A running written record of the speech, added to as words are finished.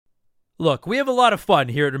Look, we have a lot of fun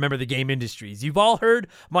here at Remember the Game Industries. You've all heard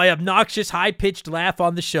my obnoxious, high-pitched laugh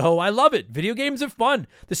on the show. I love it. Video games are fun.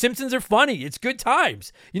 The Simpsons are funny. It's good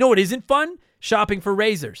times. You know what isn't fun? Shopping for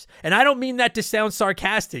razors. And I don't mean that to sound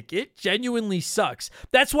sarcastic. It genuinely sucks.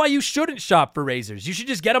 That's why you shouldn't shop for razors. You should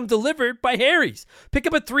just get them delivered by Harry's. Pick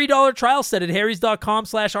up a $3 trial set at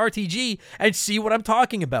harrys.com/RTG and see what I'm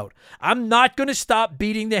talking about. I'm not going to stop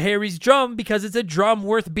beating the Harry's drum because it's a drum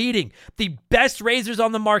worth beating. The best razors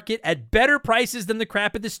on the market at better prices than the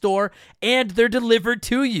crap at the store, and they're delivered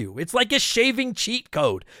to you. It's like a shaving cheat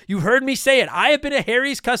code. You've heard me say it. I have been a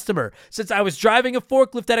Harry's customer since I was driving a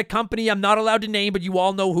forklift at a company I'm not allowed to name, but you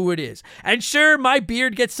all know who it is. And sure, my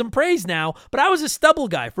beard gets some praise now, but I was a stubble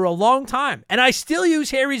guy for a long time, and I still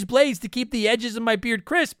use Harry's blades to keep the edges of my beard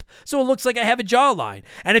crisp so it looks like I have a jawline.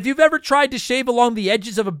 And if you've ever tried to shave along the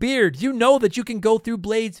edges of a beard, you know that you can go through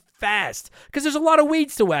blades fast because there's a lot of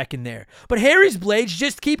weeds to whack in there. But Harry's blades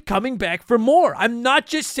just keep coming back for more. I'm not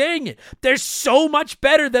just saying it. They're so much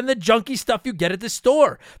better than the junky stuff you get at the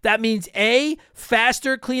store. That means A,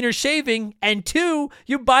 faster, cleaner shaving, and 2,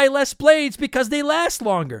 you buy less blades because they last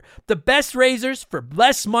longer. The best razors for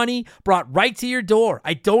less money brought right to your door.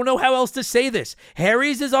 I don't know how else to say this.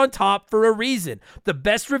 Harry's is on top for a reason. The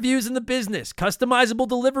best reviews in the business, customizable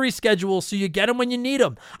delivery schedules so you get them when you need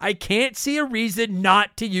them. I can't see a reason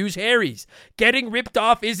not to use Harry's. Getting ripped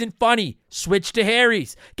off isn't funny. Switch to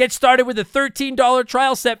Harry's. Get started with a $13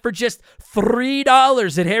 trial set for just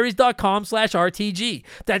 $3 at harrys.com/RTG.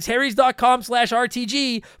 That's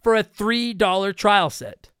harrys.com/RTG for a $3 trial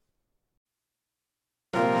set.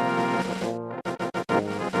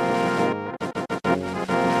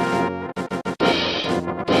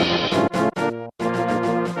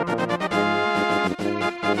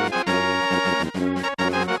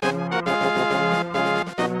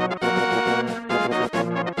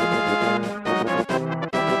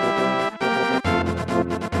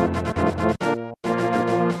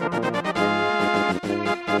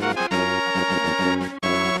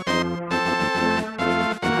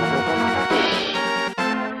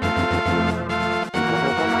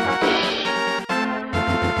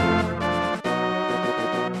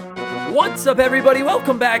 What's up, everybody?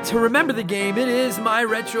 Welcome back to Remember the Game. It is my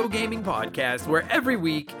retro gaming podcast where every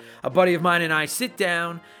week a buddy of mine and I sit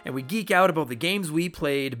down and we geek out about the games we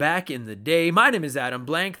played back in the day. My name is Adam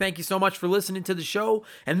Blank. Thank you so much for listening to the show.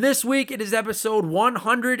 And this week it is episode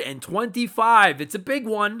 125. It's a big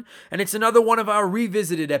one, and it's another one of our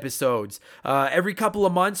revisited episodes. Every couple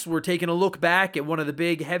of months we're taking a look back at one of the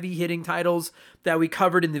big heavy-hitting titles that we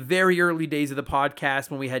covered in the very early days of the podcast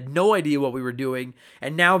when we had no idea what we were doing.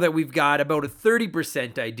 And now that we've got about a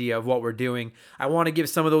 30% idea of what we're doing, I want to give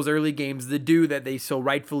some of those early games the due that they so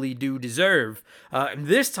rightfully do deserve. And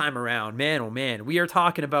this time around, man, oh man, we are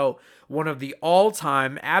talking about one of the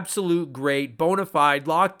all-time absolute great, bona fide,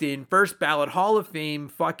 locked-in, first ballot Hall of Fame,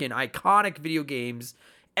 fucking iconic video games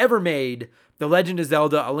ever made. The Legend of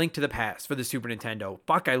Zelda: A Link to the Past for the Super Nintendo.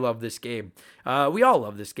 Fuck, I love this game. We all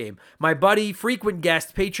love this game. My buddy, frequent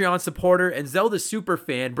guest, Patreon supporter, and Zelda super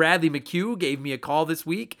fan, Bradley McHugh, gave me a call this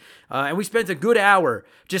week, and we spent a good hour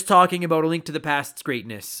just talking about A Link to the Past's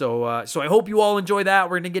greatness. So I hope you all enjoy that.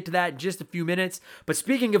 We're going to get to that in just a few minutes. But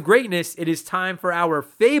speaking of greatness, it is time for our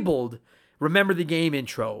fabled Remember the Game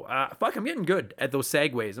intro. Fuck, I'm getting good at those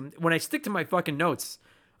segues. When I stick to my fucking notes,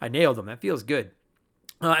 I nailed them. That feels good.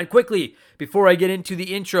 And quickly, before I get into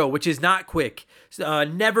the intro, which is not quick,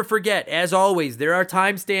 never forget, as always, there are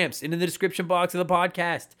timestamps in the description box of the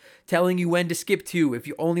podcast telling you when to skip to if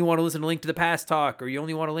you only want to listen to Link to the Past talk, or you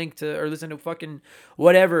only want to link to or listen to fucking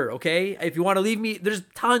whatever, okay? If you want to leave me, there's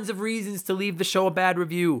tons of reasons to leave the show a bad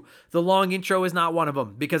review. The long intro is not one of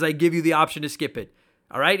them because I give you the option to skip it.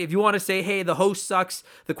 All right, if you want to say, hey, the host sucks,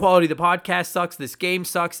 the quality of the podcast sucks, this game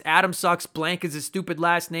sucks, Adam sucks, blank is his stupid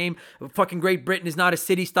last name, fucking Great Britain is not a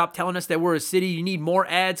city, stop telling us that we're a city, you need more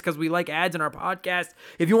ads because we like ads in our podcast.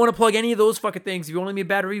 If you want to plug any of those fucking things, if you want to leave me a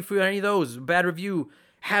bad review for any of those, bad review,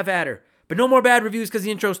 have at her. But no more bad reviews because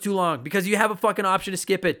the intro's too long, because you have a fucking option to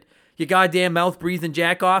skip it. You goddamn mouth-breathing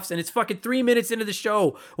jack-offs, and it's fucking 3 minutes into the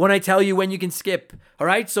show when I tell you when you can skip, all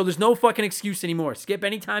right? So there's no fucking excuse anymore. Skip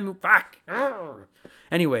anytime. Fuck.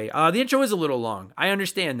 Anyway, the intro is a little long. I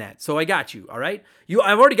understand that, so I got you, all right?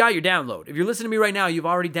 I've already got your download. If you're listening to me right now, you've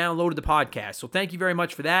already downloaded the podcast, so thank you very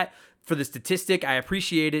much for that, for the statistic. I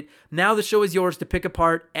appreciate it. Now the show is yours to pick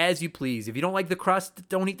apart as you please. If you don't like the crust,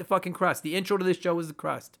 don't eat the fucking crust. The intro to this show is the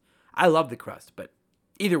crust. I love the crust, but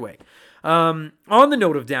Either way. On the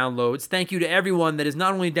note of downloads, thank you to everyone that has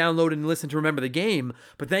not only downloaded and listened to Remember the Game,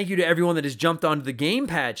 but thank you to everyone that has jumped onto the Game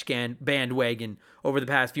Patch bandwagon over the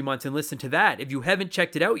past few months and listened to that. If you haven't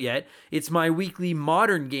checked it out yet, it's my weekly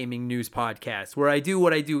modern gaming news podcast where I do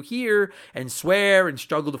what I do here and swear and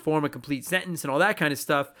struggle to form a complete sentence and all that kind of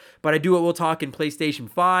stuff, but I do what we'll talk in PlayStation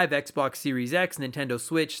 5, Xbox Series X, Nintendo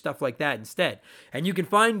Switch, stuff like that instead. And you can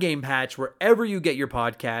find Game Patch wherever you get your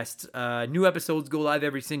podcasts. New episodes go live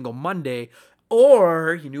every single Monday,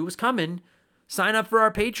 or you knew it was coming. Sign up for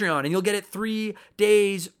our Patreon and you'll get it 3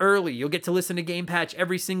 days early. You'll get to listen to Game Patch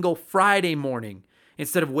every single Friday morning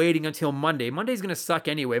instead of waiting until Monday. Monday's going to suck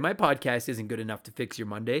anyway. My podcast isn't good enough to fix your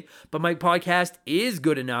Monday, but my podcast is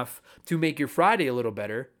good enough to make your Friday a little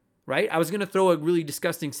better, right? I was going to throw a really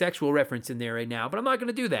disgusting sexual reference in there right now, but I'm not going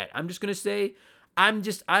to do that. I'm just going to say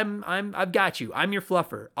I've got you. I'm your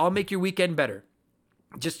fluffer. I'll make your weekend better.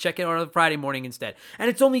 Just check it out on Friday morning instead. And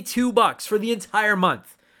it's only $2 for the entire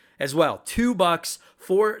month as well. $2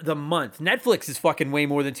 for the month. Netflix is fucking way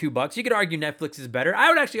more than $2. You could argue Netflix is better. I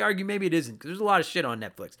would actually argue maybe it isn't because there's a lot of shit on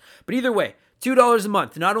Netflix. But either way, $2 a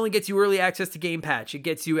month not only gets you early access to Game Patch, it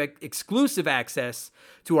gets you exclusive access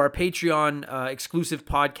to our Patreon exclusive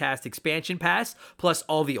podcast Expansion Pass, plus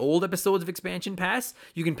all the old episodes of Expansion Pass.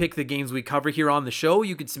 You can pick the games we cover here on the show.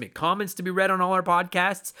 You can submit comments to be read on all our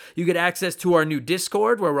podcasts. You get access to our new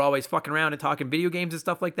Discord, where we're always fucking around and talking video games and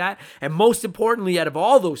stuff like that. And most importantly, out of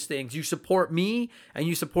all those things, you support me and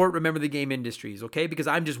you support Remember the Game Industries, okay? Because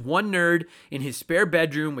I'm just one nerd in his spare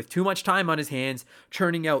bedroom with too much time on his hands,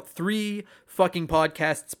 churning out 3 fucking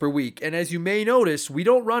podcasts per week. And as you may notice, we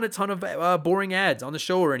don't run a ton of boring ads on the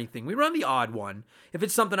show or anything. We run the odd one. If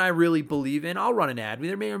it's something I really believe in, I'll run an ad.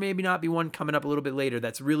 There may or maybe not be one coming up a little bit later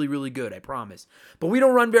that's really, really good, I promise. But we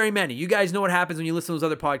don't run very many. You guys know what happens when you listen to those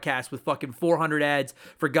other podcasts with fucking 400 ads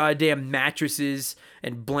for goddamn mattresses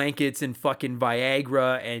and blankets and fucking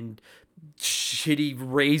Viagra and shitty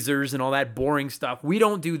razors and all that boring stuff. We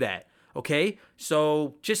don't do that. Okay,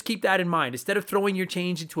 so just keep that in mind. Instead of throwing your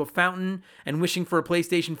change into a fountain and wishing for a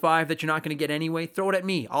PlayStation 5 that you're not going to get anyway, throw it at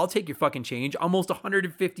me. I'll take your fucking change. Almost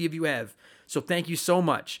 150 of you have. So thank you so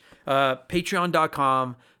much.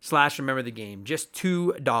 Patreon.com/Remember the Game. Just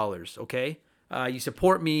 $2, okay? You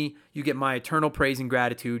support me. You get my eternal praise and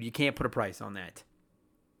gratitude. You can't put a price on that.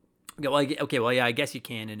 Okay, well, yeah, I guess you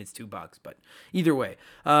can, and it's $2, but either way.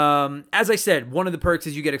 As I said, one of the perks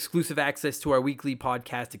is you get exclusive access to our weekly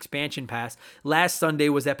podcast Expansion Pass. Last Sunday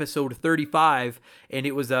was episode 35, and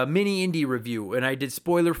it was a mini indie review, and I did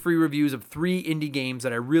spoiler-free reviews of 3 indie games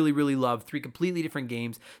that I really, really love, 3 completely different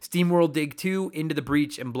games, SteamWorld Dig 2, Into the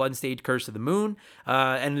Breach, and Bloodstain Curse of the Moon,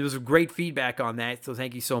 and there was great feedback on that, so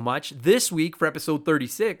thank you so much. This week, for episode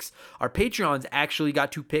 36, our Patreons actually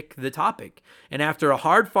got to pick the topic, and after a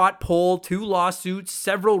hard-fought poll, 2 lawsuits,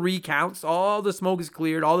 several recounts, all the smoke is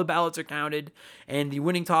cleared, all the ballots are counted, and the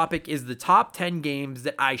winning topic is the top 10 games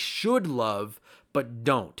that I should love but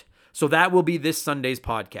don't. So that will be this Sunday's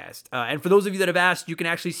podcast. And for those of you that have asked, you can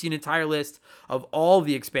actually see an entire list of all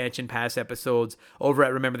the Expansion Pass episodes over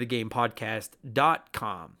at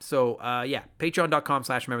rememberthegamepodcast.com. So yeah,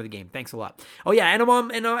 patreon.com/rememberthegame. Thanks a lot. Oh yeah, and I'm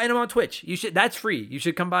on Twitch. That's free. You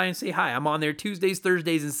should come by and say hi. I'm on there Tuesdays,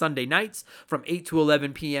 Thursdays, and Sunday nights from 8 to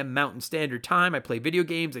 11 p.m. Mountain Standard Time. I play video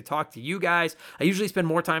games. I talk to you guys. I usually spend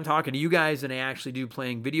more time talking to you guys than I actually do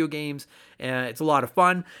playing video games. It's a lot of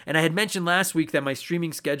fun. And I had mentioned last week that my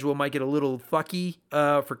streaming schedule might get a little fucky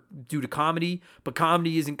due to comedy, but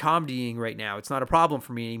comedy isn't comedying right now. It's not a problem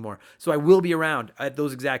for me anymore. So I will be around at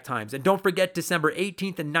those exact times. And don't forget, December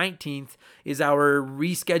 18th and 19th is our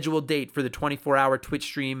rescheduled date for the 24-hour Twitch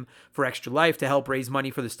stream for Extra Life to help raise money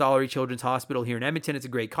for the Stollery Children's Hospital here in Edmonton. It's a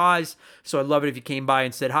great cause. So I'd love it if you came by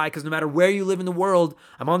and said hi, because no matter where you live in the world,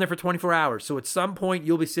 I'm on there for 24 hours. So at some point,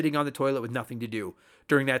 you'll be sitting on the toilet with nothing to do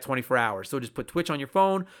during that 24 hours. So just put Twitch on your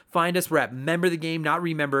phone, find us. We're at Member the Game, not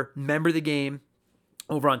Remember, Member the Game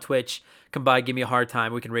over on Twitch. Come by, give me a hard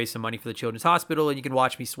time. We can raise some money for the Children's Hospital, and you can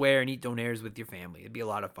watch me swear and eat donairs with your family. It'd be a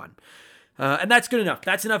lot of fun. And that's good enough.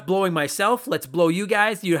 That's enough blowing myself. Let's blow you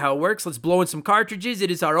guys. You know how it works. Let's blow in some cartridges. It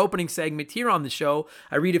is our opening segment here on the show.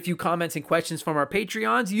 I read a few comments and questions from our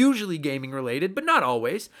Patreons, usually gaming related, but not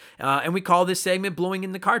always. And we call this segment Blowing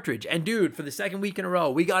in the Cartridge. And dude, for the second week in a row,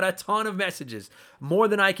 we got a ton of messages, more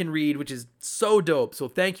than I can read, which is so dope. So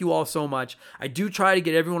thank you all so much. I do try to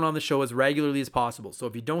get everyone on the show as regularly as possible. So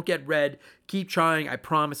if you don't get read, keep trying. I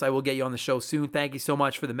promise I will get you on the show soon. Thank you so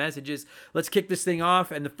much for the messages. Let's kick this thing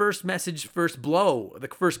off. And the first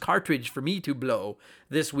cartridge for me to blow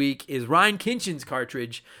this week is Ryan Kinchin's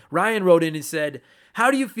cartridge. Ryan wrote in and said, How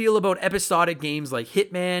do you feel about episodic games like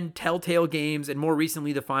Hitman, Telltale Games, and more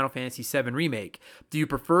recently the Final Fantasy VII Remake? Do you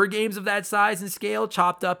prefer games of that size and scale,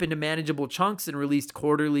 chopped up into manageable chunks and released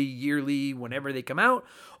quarterly, yearly, whenever they come out?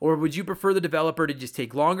 Or would you prefer the developer to just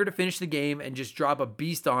take longer to finish the game and just drop a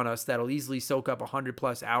beast on us that'll easily soak up 100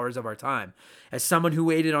 plus hours of our time? As someone who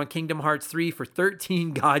waited on Kingdom Hearts 3 for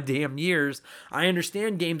 13 goddamn years, I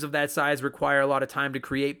understand games of that size require a lot of time to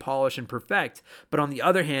create, polish, and perfect. But on the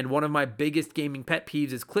other hand, one of my biggest gaming pet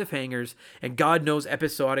peeves is cliffhangers, and God knows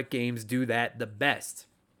episodic games do that the best.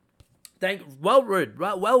 Well written,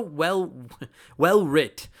 Ryan. Well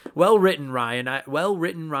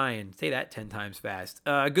written, Ryan. Say that 10 times fast.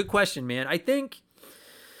 Good question, man. I think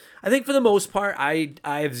for the most part, I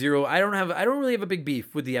have zero. I don't really have a big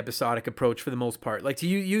beef with the episodic approach for the most part. Like, to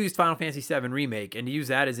use Final Fantasy VII Remake and to use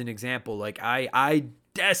that as an example, like I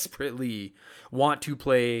desperately want to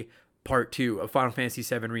play Part 2 of Final Fantasy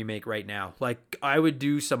VII Remake right now. Like, I would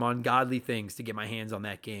do some ungodly things to get my hands on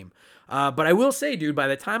that game. But I will say, dude, by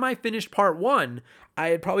the time I finished Part 1, I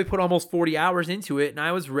had probably put almost 40 hours into it, and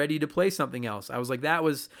I was ready to play something else. I was like, that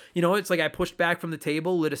was, it's like I pushed back from the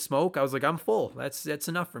table, lit a smoke. I was like, I'm full. That's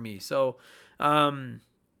enough for me. So I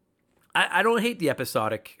don't hate the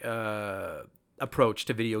episodic approach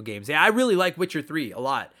to video games. Yeah, I really like Witcher 3 a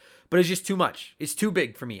lot. But it's just too much. It's too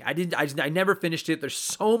big for me. I never finished it. There's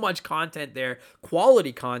so much content there,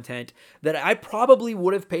 quality content, that I probably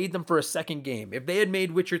would have paid them for a second game. If they had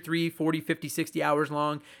made Witcher 3 40, 50, 60 hours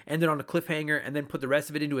long, ended on a cliffhanger, and then put the rest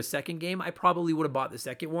of it into a second game, I probably would have bought the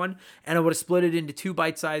second one, and I would have split it into 2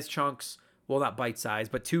 bite-sized chunks. Well, not bite-sized,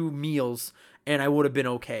 but 2 meals, and I would have been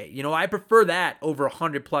okay. I prefer that over a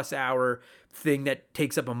 100-plus hour thing that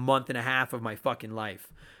takes up a month and a half of my fucking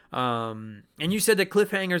life. And you said that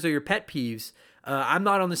cliffhangers are your pet peeves. I'm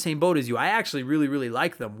not on the same boat as you. I actually really, really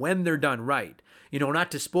like them when they're done right.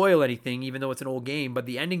 Not to spoil anything, even though it's an old game, but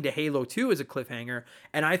the ending to Halo 2 is a cliffhanger,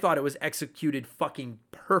 and I thought it was executed fucking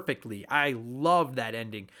perfectly. I loved that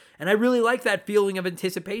ending. And I really like that feeling of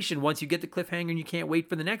anticipation once you get the cliffhanger and you can't wait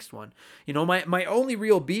for the next one. My only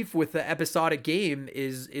real beef with the episodic game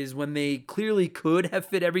is when they clearly could have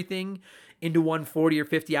fit everything into one 40 or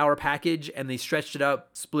 50 hour package, and they stretched it up,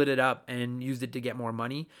 split it up, and used it to get more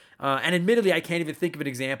money. And admittedly, I can't even think of an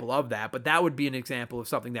example of that, but that would be an example of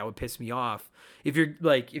something that would piss me off. If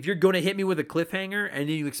you're going to hit me with a cliffhanger and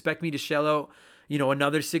then you expect me to shell out,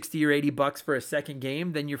 another 60 or 80 bucks for a second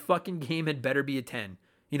game, then your fucking game had better be a 10.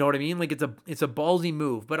 You know what I mean? Like, it's a ballsy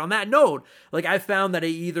move. But on that note, like, I found that I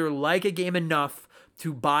either like a game enough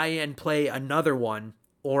to buy and play another one,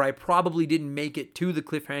 or I probably didn't make it to the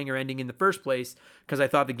cliffhanger ending in the first place because I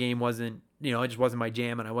thought the game wasn't, it just wasn't my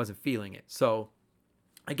jam and I wasn't feeling it. So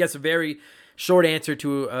I guess a very short answer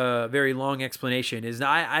to a very long explanation is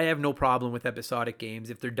I have no problem with episodic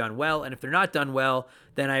games if they're done well. And if they're not done well,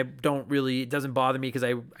 then it doesn't bother me because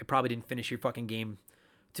I probably didn't finish your fucking game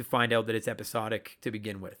to find out that it's episodic to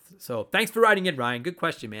begin with. So thanks for writing in, Ryan. Good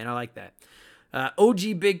question, man. I like that.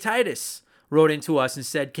 OG Big Titus wrote into us and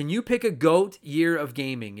said, can you pick a GOAT year of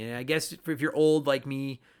gaming? And I guess if you're old like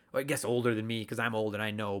me, or I guess older than me because I'm old and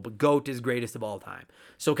I know, but GOAT is greatest of all time.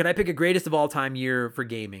 So can I pick a greatest of all time year for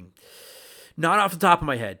gaming? Not off the top of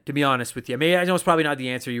my head, to be honest with you. Maybe I know it's probably not the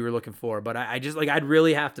answer you were looking for, but I just like, I'd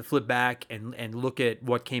really have to flip back and look at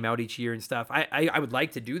what came out each year and stuff. I would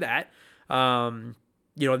like to do that.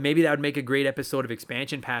 Maybe that would make a great episode of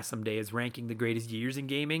Expansion Pass someday, is ranking the greatest years in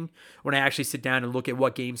gaming, when I actually sit down and look at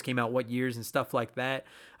what games came out what years and stuff like that.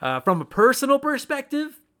 From a personal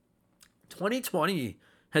perspective, 2020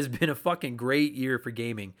 has been a fucking great year for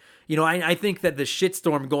gaming. I think that the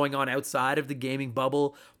shitstorm going on outside of the gaming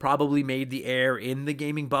bubble probably made the air in the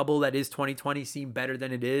gaming bubble that is 2020 seem better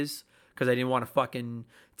than it is, because I didn't want to fucking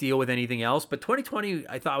deal with anything else. But 2020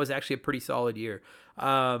 I thought was actually a pretty solid year.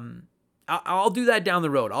 I'll do that down the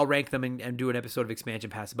road. I'll rank them and do an episode of Expansion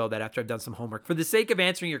Pass about that after I've done some homework. For the sake of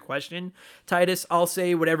answering your question, Titus, I'll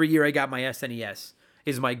say whatever year I got my SNES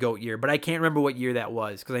is my GOAT year, but I can't remember what year that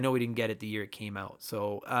was because I know we didn't get it the year it came out.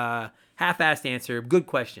 So half-assed answer, good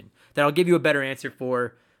question that I'll give you a better answer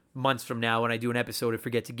for months from now when I do an episode and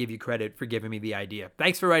forget to give you credit for giving me the idea.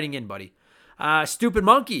 Thanks for writing in, buddy. Stupid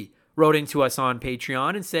Monkey wrote into us on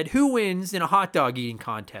Patreon and said, who wins in a hot dog eating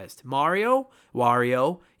contest? Mario,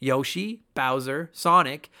 Wario, Yoshi, Bowser,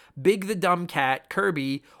 Sonic, Big the Dumb Cat,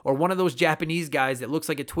 Kirby, or one of those Japanese guys that looks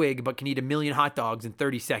like a twig but can eat 1 million hot dogs in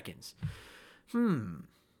 30 seconds?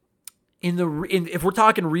 If we're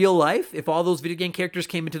talking real life, if all those video game characters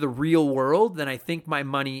came into the real world, then I think my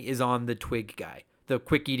money is on the twig guy, the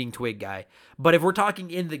quick eating twig guy. But if we're talking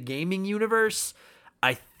in the gaming universe,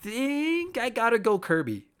 I think I gotta go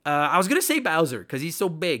Kirby. I was gonna say Bowser because he's so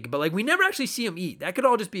big, but like we never actually see him eat. That could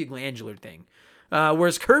all just be a glandular thing.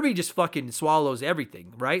 Whereas Kirby just fucking swallows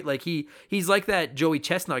everything, right? Like he's like that Joey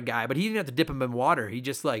Chestnut guy, but he didn't have to dip him in water. He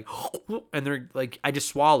just like, and they're like, I just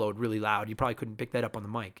swallowed really loud. You probably couldn't pick that up on the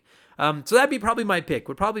mic. So that'd be probably my pick.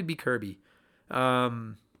 Would probably be Kirby.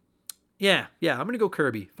 Yeah, I'm gonna go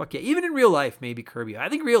Kirby. Fuck yeah. Even in real life, maybe Kirby. I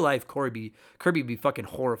think real life Kirby would be fucking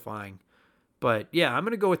horrifying. But yeah, I'm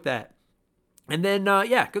gonna go with that. And then,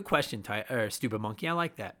 good question, Stupid Monkey. I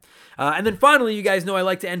like that. And then finally, you guys know I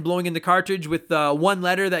like to end blowing in the cartridge with one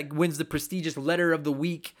letter that wins the prestigious Letter of the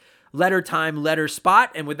Week, Letter Time, Letter Spot.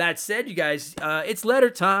 And with that said, you guys, it's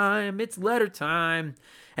letter time. It's letter time.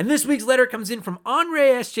 And this week's letter comes in from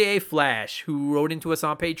Andre SJA Flash, who wrote into us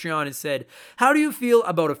on Patreon and said, "How do you feel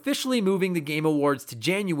about officially moving the Game Awards to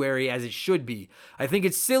January as it should be? I think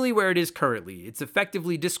it's silly where it is currently. It's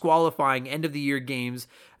effectively disqualifying end-of-the-year games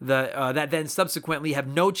that then subsequently have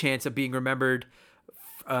no chance of being remembered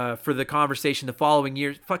for the conversation the following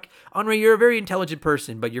year." Fuck, Andre, you're a very intelligent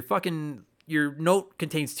person, but your note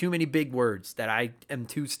contains too many big words that I am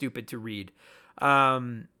too stupid to read.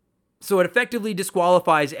 So it effectively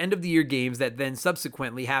disqualifies end-of-the-year games that then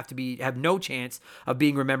subsequently have no chance of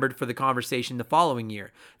being remembered for the conversation the following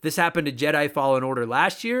year. This happened to Jedi Fallen Order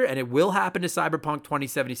last year, and it will happen to Cyberpunk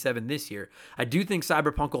 2077 this year. I do think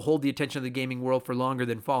Cyberpunk will hold the attention of the gaming world for longer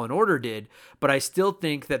than Fallen Order did, but I still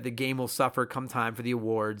think that the game will suffer come time for the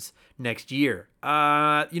awards next year.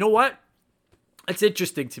 You know what? It's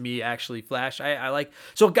interesting to me, actually, Flash. I like...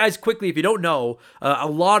 So, guys, quickly, if you don't know, a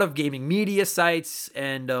lot of gaming media sites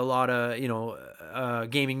and a lot of,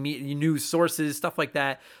 gaming news sources, stuff like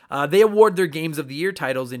that, they award their Games of the Year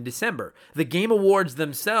titles in December. The Game Awards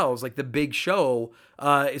themselves, like the big show,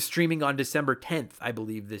 is streaming on December 10th, I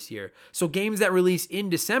believe, this year. So games that release in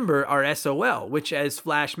December are SOL, which, as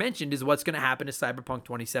Flash mentioned, is what's going to happen to Cyberpunk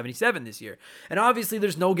 2077 this year. And obviously,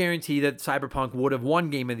 there's no guarantee that Cyberpunk would have won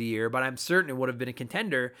Game of the Year, but I'm certain it would have been a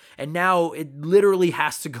contender. And now it literally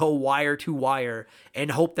has to go wire to wire and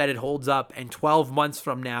hope that it holds up. And 12 months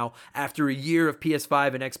from now, after a year of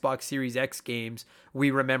PS5 and Xbox Series X games, we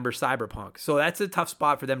remember Cyberpunk. So that's a tough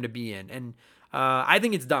spot for them to be in. And I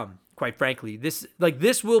think it's dumb, quite frankly. This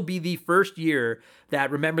will be the first year that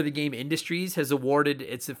Remember the Game Industries has awarded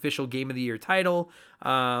its official Game of the Year title.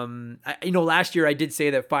 Last year I did say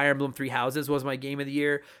that Fire Emblem Three Houses was my Game of the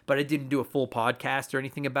Year, but I didn't do a full podcast or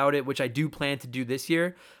anything about it, which I do plan to do this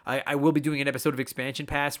year. I will be doing an episode of Expansion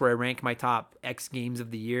Pass where I rank my top X games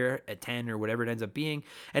of the year at 10 or whatever it ends up being,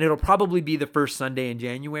 and it'll probably be the first Sunday in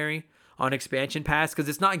January on Expansion Pass, because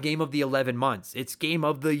it's not Game of the 11 months. It's Game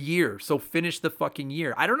of the Year. So finish the fucking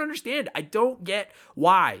year. I don't understand. I don't get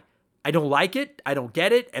why. I don't like it. I don't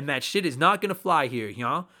get it. And that shit is not going to fly here, you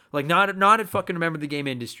know? Like, not at fucking Remember the Game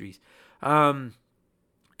Industries. And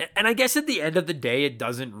I guess at the end of the day, it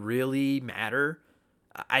doesn't really matter.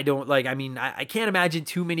 I can't imagine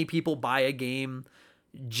too many people buy a game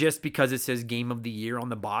just because it says Game of the Year on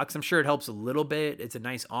the box. I'm sure it helps a little bit. It's a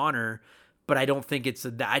nice honor. But I don't think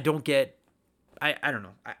I don't know.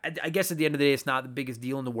 I guess at the end of the day, it's not the biggest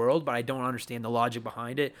deal in the world, but I don't understand the logic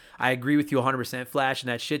behind it. I agree with you 100%, Flash, and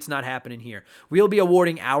that shit's not happening here. We'll be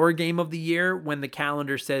awarding our Game of the Year when the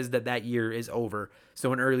calendar says that year is over.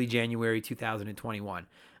 So in early January 2021.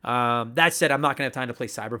 That said, I'm not going to have time to play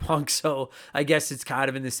Cyberpunk, so I guess it's kind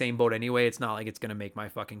of in the same boat anyway. It's not like it's going to make my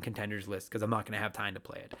fucking contenders list because I'm not going to have time to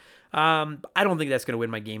play it. I don't think that's going to win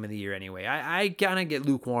my Game of the Year anyway. I kind of get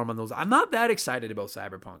lukewarm on those. I'm not that excited about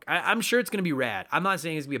Cyberpunk. I'm sure it's going to be rad. I'm not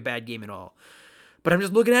saying it's going to be a bad game at all. But I'm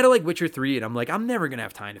just looking at it like Witcher 3, and I'm like, I'm never going to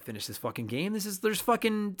have time to finish this fucking game. There's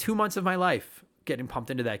fucking 2 months of my life getting pumped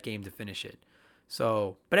into that game to finish it.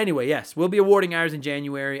 So, but anyway, yes, we'll be awarding ours in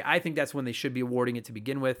January. I think that's when they should be awarding it to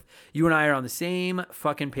begin with. You and I are on the same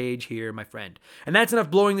fucking page here, my friend. And that's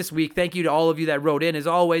enough blowing this week. Thank you to all of you that wrote in. As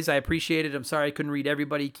always, I appreciate it. I'm sorry I couldn't read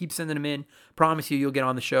everybody. Keep sending them in. Promise you'll get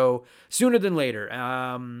on the show sooner than later.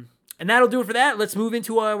 And that'll do it for that. Let's move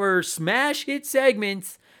into our smash hit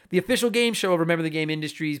segment. The official game show of Remember the Game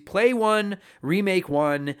Industries. Play 1, remake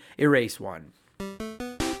 1, erase 1.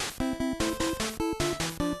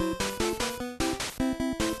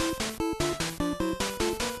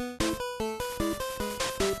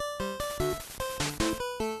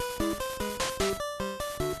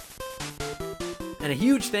 And a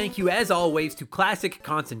huge thank you, as always, to Classic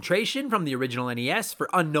Concentration from the original NES for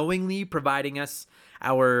unknowingly providing us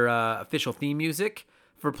our official theme music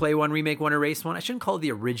for Play 1, Remake 1, Erase 1. I shouldn't call it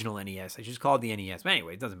the original NES. I should just call it the NES. But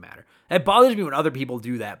anyway, it doesn't matter. It bothers me when other people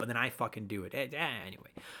do that, but then I fucking do it.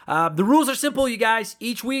 Anyway, the rules are simple, you guys.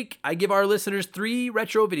 Each week, I give our listeners 3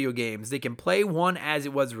 retro video games. They can play one as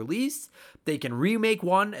it was released, They can remake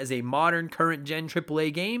one as a modern current gen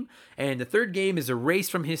AAA game, and the third game is erased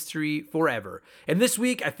from history forever. And this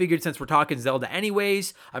week, I figured since we're talking Zelda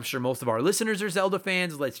anyways, I'm sure most of our listeners are Zelda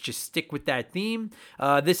fans, let's just stick with that theme.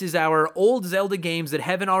 This is our old Zelda games that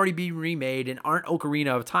haven't already been remade and aren't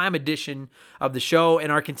Ocarina of Time edition of the show,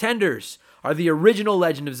 and our contenders are the original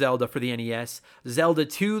Legend of Zelda for the NES, Zelda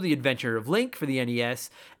 2, The Adventure of Link for the NES,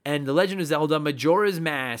 and The Legend of Zelda Majora's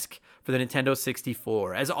Mask for the Nintendo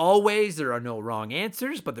 64. As always, there are no wrong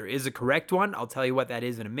answers, but there is a correct one. I'll tell you what that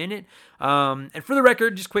is in a minute. And for the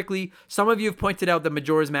record, just quickly, some of you have pointed out that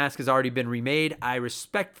Majora's Mask has already been remade. I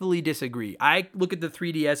respectfully disagree. I look at the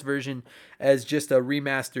 3DS version as just a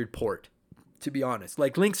remastered port, to be honest.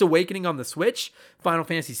 Like Link's Awakening on the Switch, Final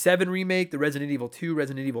Fantasy VII Remake, the Resident Evil 2,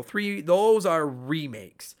 Resident Evil 3, those are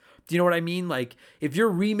remakes. Do you know what I mean? Like, if you're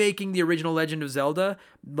remaking the original Legend of Zelda,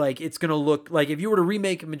 like, it's going to look like if you were to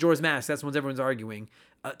remake Majora's Mask, that's what everyone's arguing.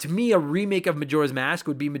 To me, a remake of Majora's Mask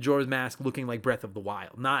would be Majora's Mask looking like Breath of the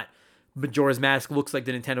Wild, not Majora's Mask looks like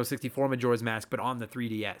the Nintendo 64 Majora's Mask, but on the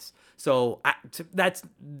 3DS. So that's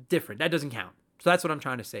different. That doesn't count. So that's what I'm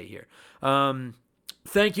trying to say here.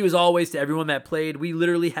 Thank you as always to everyone that played. We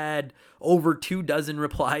literally had over 24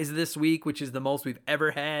 replies this week, which is the most we've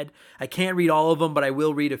ever had. I can't read all of them, but I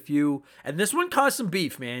will read a few. And this one caused some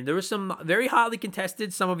beef, man. There was some very hotly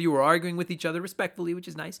contested. Some of you were arguing with each other respectfully, which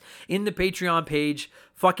is nice. In the Patreon page,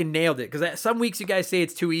 fucking nailed it. Because some weeks you guys say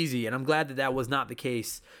it's too easy, and I'm glad that that was not the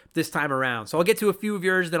case this time around. So I'll get to a few of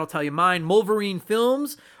yours, then I'll tell you mine. Wolverine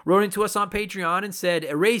Films wrote into us on Patreon and said,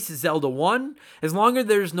 erase Zelda 1. As long as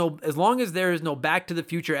there is no Back to the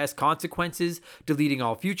Future-esque consequences, deleting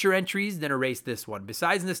all future entries, then erase this one.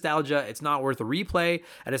 Besides nostalgia, it's not worth a replay,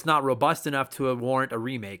 and it's not robust enough to warrant a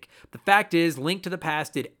remake. The fact is, Link to the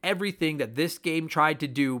Past did everything that this game tried to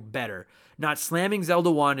do better. Not slamming Zelda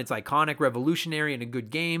 1, it's iconic, revolutionary, and a good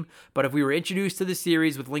game, but if we were introduced to the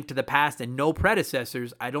series with Link to the Past and no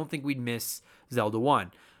predecessors, I don't think we'd miss Zelda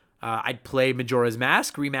 1. I'd play Majora's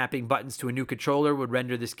Mask. Remapping buttons to a new controller would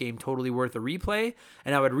render this game totally worth a replay,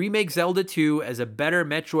 and I would remake Zelda 2 as a better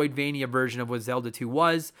Metroidvania version of what Zelda 2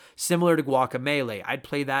 was, similar to Guacamelee. I'd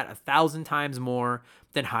play that 1,000 times more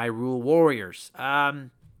than Hyrule Warriors.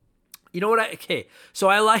 You know what? So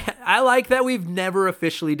I like that we've never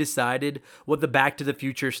officially decided what the Back to the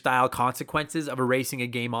Future style consequences of erasing a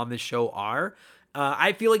game on this show are.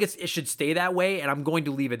 I feel like it should stay that way, and I'm going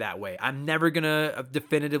to leave it that way. I'm never going to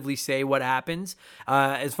definitively say what happens.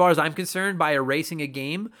 As far as I'm concerned, by erasing a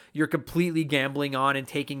game, you're completely gambling on and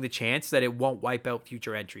taking the chance that it won't wipe out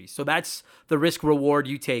future entries. So that's the risk reward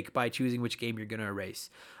you take by choosing which game you're going to erase.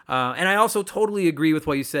 And I also totally agree with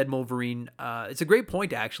what you said, Wolverine. It's a great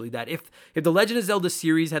point, actually, that if the Legend of Zelda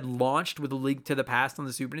series had launched with A Link to the Past on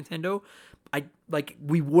the Super Nintendo,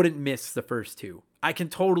 we wouldn't miss the first two. I can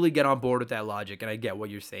totally get on board with that logic, and I get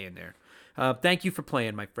what you're saying there. Thank you for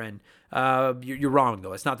playing, my friend. You're wrong,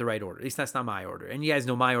 though. It's not the right order. At least that's not my order. And you guys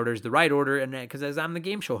know my order is the right order, and because as I'm the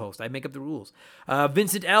game show host, I make up the rules.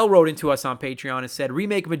 Vincent L. wrote into us on Patreon and said,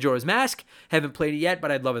 remake Majora's Mask. Haven't played it yet,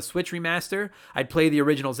 but I'd love a Switch remaster. I'd play the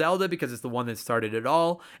original Zelda because it's the one that started it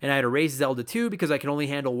all, and I'd erase Zelda 2 because I can only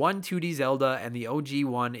handle one 2D Zelda, and the OG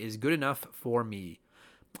one is good enough for me.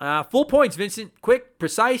 Full points, Vincent. Quick,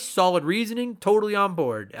 precise, solid reasoning. Totally on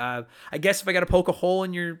board. I guess if I got to poke a hole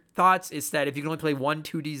in your thoughts, it's that if you can only play one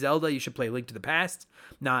 2D Zelda, you should play Link to the Past,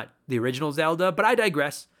 not the original Zelda. But I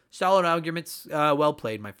digress. Solid arguments. Well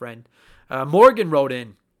played, my friend. Morgan wrote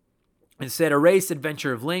in and said, erase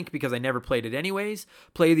Adventure of Link because I never played it anyways.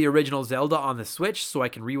 Play the original Zelda on the Switch so I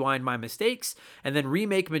can rewind my mistakes. And then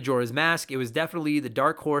remake Majora's Mask. It was definitely the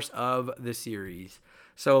dark horse of the series.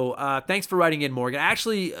 So thanks for writing in, Morgan. I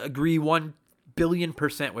actually agree 1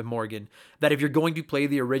 billion% with Morgan that if you're going to play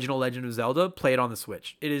the original Legend of Zelda, play it on the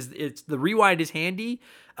Switch. It's the rewind is handy,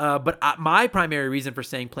 but my primary reason for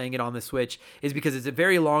saying playing it on the Switch is because it's a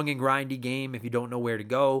very long and grindy game if you don't know where to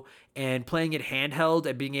go, and playing it handheld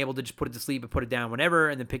and being able to just put it to sleep and put it down whenever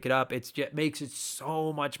and then pick it up, it makes it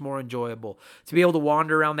so much more enjoyable to be able to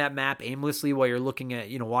wander around that map aimlessly while you're looking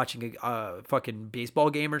at, watching a fucking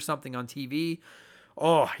baseball game or something on TV.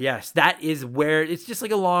 Oh, yes, that is where it's just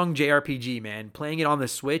like a long JRPG, man. Playing it on the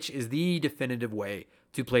Switch is the definitive way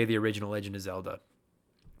to play the original Legend of Zelda.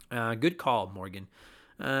 Good call, Morgan.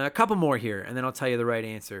 A couple more here, and then I'll tell you the right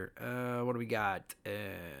answer. What do we got?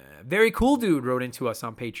 Very Cool Dude wrote into us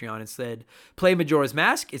on Patreon and said, play Majora's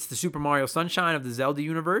Mask. It's the Super Mario Sunshine of the Zelda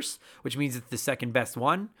universe, which means it's the second best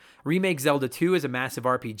one. Remake Zelda 2 as a massive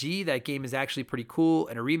RPG. That game is actually pretty cool,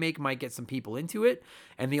 and a remake might get some people into it.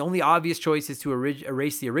 And the only obvious choice is to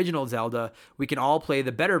erase the original Zelda. We can all play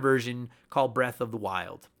the better version called Breath of the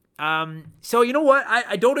Wild. So you know what?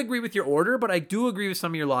 I don't agree with your order, but I do agree with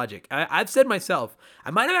some of your logic. I've said myself,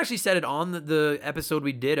 I might have actually said it on the episode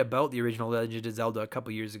we did about the original Legend of Zelda a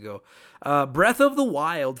couple years ago. Breath of the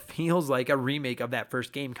Wild feels like a remake of that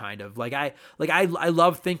first game, kind of. I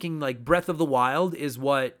love thinking like Breath of the Wild is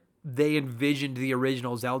what they envisioned the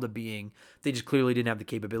original Zelda being. They just clearly didn't have the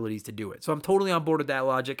capabilities to do it. So I'm totally on board with that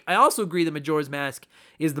logic. I also agree that Majora's Mask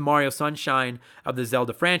is the Mario Sunshine of the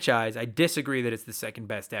Zelda franchise. I disagree that it's the second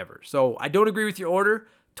best ever. So I don't agree with your order.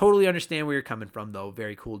 Totally understand where you're coming from, though.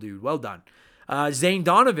 Very cool, dude. Well done. Zane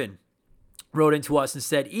Donovan wrote into us and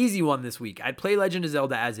said, easy one this week. I'd play Legend of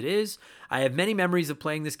Zelda as it is. I have many memories of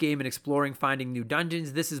playing this game and exploring, finding new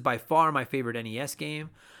dungeons. This is by far my favorite NES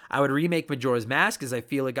game. I would remake Majora's Mask as I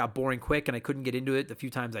feel it got boring quick and I couldn't get into it the few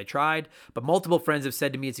times I tried. But multiple friends have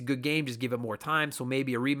said to me it's a good game, just give it more time. So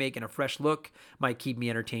maybe a remake and a fresh look might keep me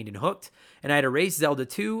entertained and hooked. And I'd erase Zelda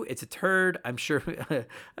 2. It's a turd. I'm sure,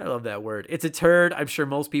 I love that word. It's a turd. I'm sure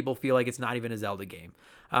most people feel like it's not even a Zelda game.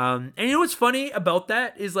 And you know what's funny about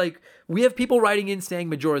that is like we have people writing in saying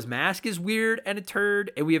Majora's Mask is weird and a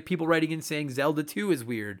turd, and we have people writing in saying Zelda 2 is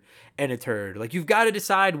weird and a turd. Like you've got to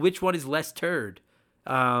decide which one is less turd.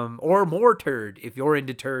 Or more turd if you're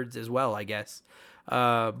into turds as well, I guess.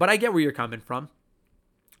 But I get where you're coming from.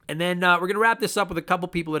 And then we're going to wrap this up with a couple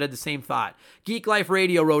people that had the same thought. Geek Life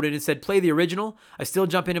Radio wrote in and said, play the original. I still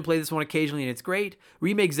jump in and play this one occasionally, and it's great.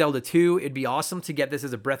 Remake Zelda 2. It'd be awesome to get this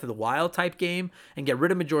as a Breath of the Wild type game and get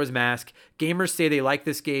rid of Majora's Mask. Gamers say they like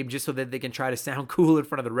this game just so that they can try to sound cool in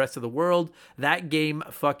front of the rest of the world. That game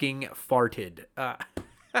fucking farted.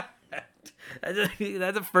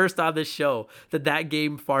 That's the first on this show that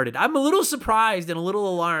game farted. I'm a little surprised and a little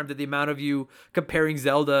alarmed at the amount of you comparing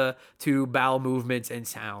Zelda to bowel movements and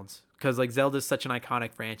sounds, because like Zelda's such an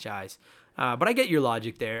iconic franchise. But I get your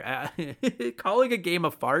logic there. Calling a game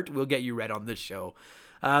a fart will get you read on this show.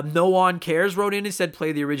 No One Cares wrote in and said,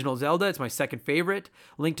 play the original Zelda. It's my second favorite.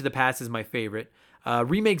 Link to the Past is my favorite.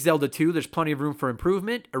 Remake Zelda 2, there's plenty of room for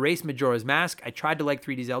improvement. Erase Majora's Mask. I tried to like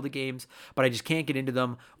 3D Zelda games, but I just can't get into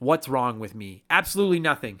them. What's wrong with me? Absolutely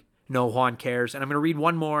nothing. No Juan cares. And I'm going to read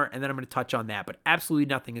one more, and then I'm going to touch on that. But absolutely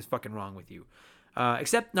nothing is fucking wrong with you.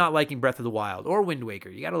 Except not liking Breath of the Wild or Wind Waker.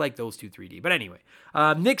 You got to like those two 3D. But anyway,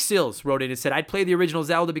 Nick Sills wrote in and said, I'd play the original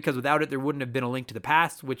Zelda because without it, there wouldn't have been a Link to the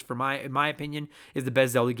Past, which in my opinion is the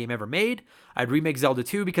best Zelda game ever made. I'd remake Zelda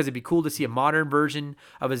 2 because it'd be cool to see a modern version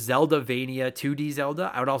of a Zelda-vania 2D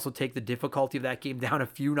Zelda. I would also take the difficulty of that game down a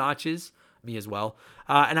few notches. Me as well.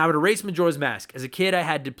 And I would erase Majora's Mask. As a kid, I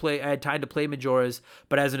had time to play Majora's,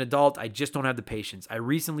 but as an adult, I just don't have the patience. I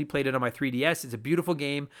recently played it on my 3DS. It's a beautiful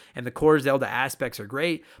game, and the core Zelda aspects are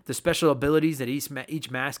great. The special abilities that each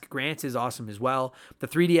mask grants is awesome as well. The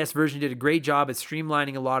 3DS version did a great job at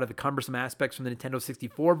streamlining a lot of the cumbersome aspects from the Nintendo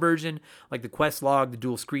 64 version, like the quest log, the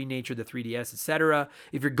dual screen nature, the 3DS, etc.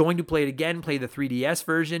 If you're going to play it again, play the 3DS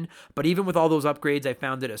version, but even with all those upgrades, I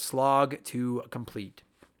found it a slog to complete.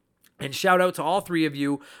 And shout out to all three of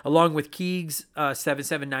you, along with Keegs,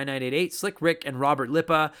 779988, Slick Rick, and Robert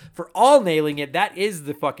Lippa, for all nailing it. That is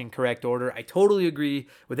the fucking correct order. I totally agree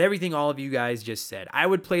with everything all of you guys just said. I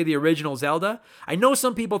would play the original Zelda. I know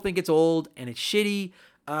some people think it's old and it's shitty,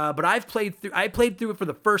 but I played through it for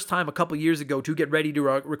the first time a couple years ago to get ready to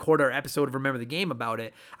record our episode of Remember the Game about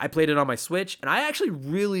it. I played it on my Switch, and I actually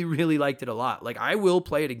really, really liked it a lot. Like, I will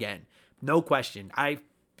play it again. No question. I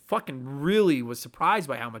fucking really was surprised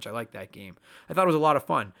by how much I liked that game. I thought it was a lot of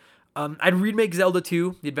fun. I'd remake Zelda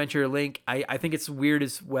 2, The Adventure of Link. I think it's weird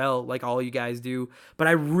as well, like all you guys do, but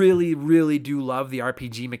I really, really do love the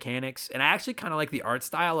RPG mechanics, and I actually kind of like the art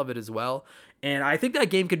style of it as well, and I think that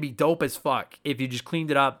game could be dope as fuck if you just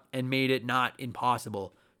cleaned it up and made it not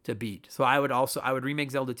impossible to beat. So I would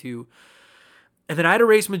remake Zelda 2, and then I'd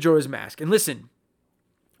erase Majora's Mask. And listen,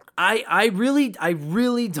 I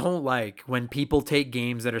really don't like when people take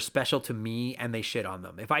games that are special to me and they shit on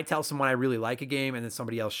them. If I tell someone I really like a game and then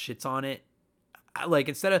somebody else shits on it, like,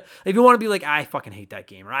 instead of, if you want to be like, I fucking hate that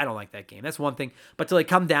game or I don't like that game, that's one thing. But to like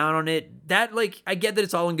come down on it, that, like, I get that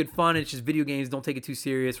it's all in good fun. It's just video games. Don't take it too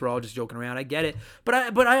serious. We're all just joking around. I get it.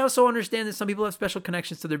 But I also understand that some people have special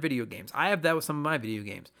connections to their video games. I have that with some of my video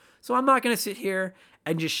games. So I'm not going to sit here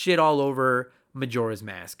and just shit all over Majora's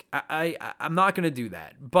Mask. I'm not going to do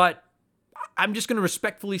that, but I'm just going to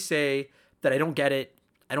respectfully say that I don't get it.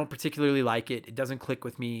 I don't particularly like it. It doesn't click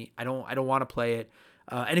with me. I don't want to play it.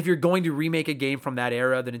 And if you're going to remake a game from that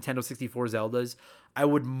era, the Nintendo 64 Zeldas, I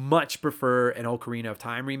would much prefer an Ocarina of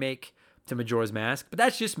Time remake to Majora's Mask, but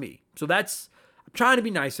that's just me. So I'm trying to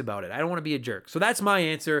be nice about it. I don't want to be a jerk. So that's my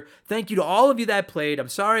answer. Thank you to all of you that played. I'm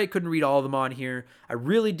sorry I couldn't read all of them on here. I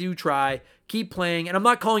really do try. Keep playing. And I'm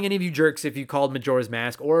not calling any of you jerks if you called Majora's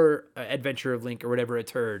Mask or Adventure of Link or whatever a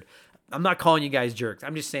turd. I'm not calling you guys jerks.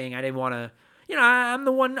 I'm just saying I didn't want to, I'm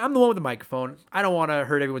the one with the microphone. I don't want to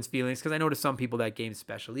hurt everyone's feelings because I know to some people that game's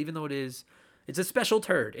special, even though it's a special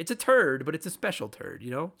turd. It's a turd, but it's a special turd,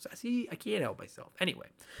 So see, I can't help myself. Anyway,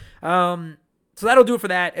 so that'll do it for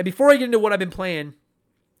that. And before I get into what I've been playing,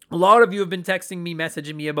 a lot of you have been texting me,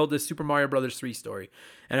 messaging me about this Super Mario Bros. 3 story,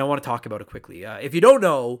 and I want to talk about it quickly. If you don't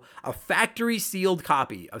know, a factory-sealed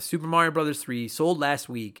copy of Super Mario Bros. 3 sold last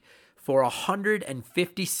week for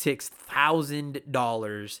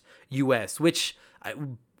 $156,000 US, which,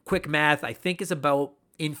 quick math, I think is about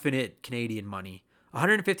infinite Canadian money.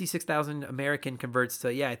 156,000 American converts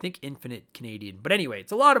to, I think infinite Canadian. But anyway,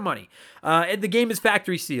 it's a lot of money. And the game is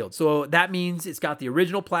factory sealed. So that means it's got the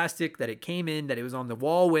original plastic that it came in, that it was on the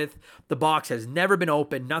wall with. The box has never been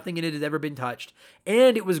opened. Nothing in it has ever been touched.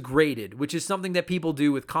 And it was graded, which is something that people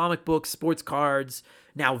do with comic books, sports cards,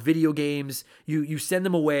 now video games. You send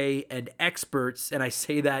them away, and experts, and I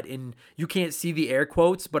say that you can't see the air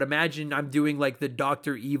quotes, but imagine I'm doing like the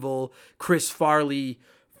Dr. Evil, Chris Farley,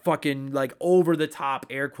 fucking like over the top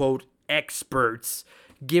air quote experts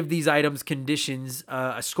give these items conditions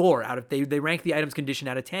a score out of they rank the items condition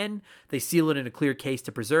out of 10. They seal it in a clear case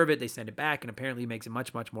to preserve it. They send it back, and apparently it makes it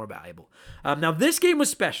much, much more valuable. Now this game was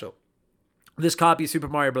special. This copy of Super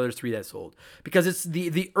Mario Bros. 3 that sold, because it's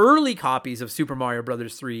the early copies of Super Mario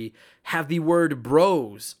Bros. 3 have the word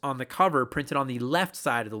bros on the cover printed on the left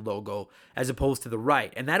side of the logo as opposed to the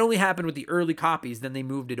right. And that only happened with the early copies, then they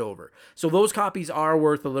moved it over. So those copies are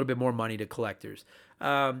worth a little bit more money to collectors.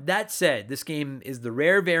 That said, this game is the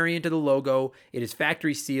rare variant of the logo. It is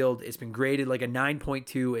factory sealed. It's been graded like a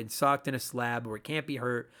 9.2 and socked in a slab where it can't be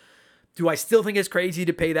hurt. Do I still think it's crazy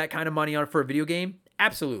to pay that kind of money on for a video game?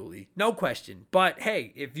 Absolutely. No question. But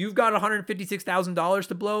hey, if you've got $156,000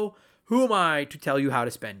 to blow, who am I to tell you how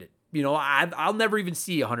to spend it? I'll never even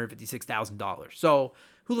see $156,000. So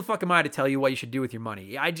who the fuck am I to tell you what you should do with your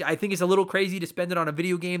money? I think it's a little crazy to spend it on a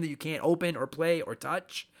video game that you can't open or play or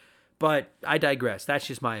touch. But I digress. That's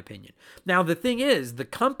just my opinion. Now, the thing is, the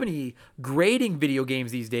company grading video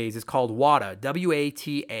games these days is called WATA,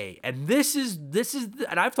 W-A-T-A. And this is,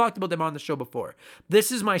 and I've talked about them on the show before.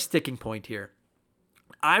 This is my sticking point here.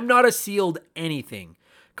 I'm not a sealed anything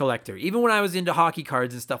collector. Even when I was into hockey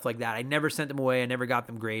cards and stuff like that, I never sent them away. I never got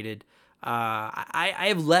them graded. I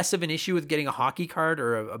have less of an issue with getting a hockey card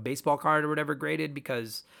or a baseball card or whatever graded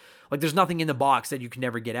because there's nothing in the box that you can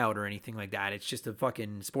never get out or anything like that. It's just a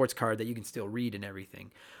fucking sports card that you can still read and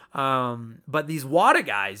everything. But these WATA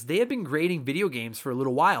guys, they have been grading video games for a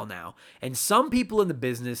little while now. And some people in the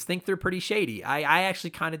business think they're pretty shady. I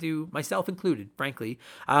actually kind of do, myself included, frankly.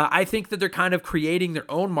 I think that they're kind of creating their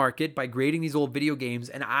own market by grading these old video games.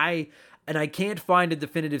 And I can't find a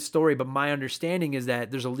definitive story, but my understanding is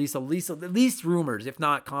that there's at least rumors, if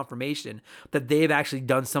not confirmation, that they've actually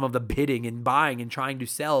done some of the bidding and buying and trying to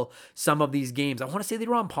sell some of these games. I want to say they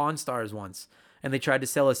were on Pawn Stars once, and they tried to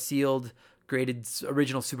sell a sealed, graded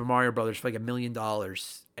original Super Mario Brothers for like $1 million,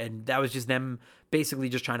 and that was just them basically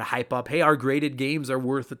just trying to hype up, hey, our graded games are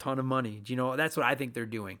worth a ton of money. That's what I think they're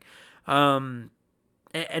doing. And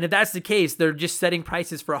if that's the case, they're just setting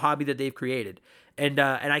prices for a hobby that they've created. And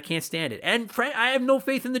I can't stand it. And I have no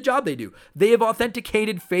faith in the job they do. They have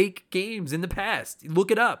authenticated fake games in the past.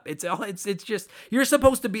 Look it up. It's just, you're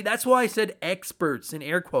supposed to be, that's why I said experts in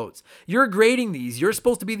air quotes. You're grading these. You're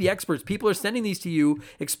supposed to be the experts. People are sending these to you,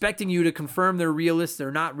 expecting you to confirm they're realists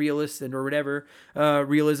or not realists or whatever,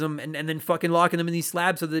 realism, and then fucking locking them in these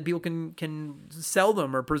slabs so that people can sell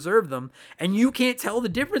them or preserve them. And you can't tell the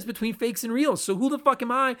difference between fakes and reals. So who the fuck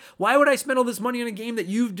am I? Why would I spend all this money on a game that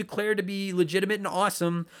you've declared to be legitimate and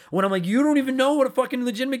awesome when I'm like, you don't even know what a fucking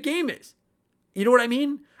legitimate game is? You know what I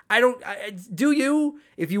mean? Do you?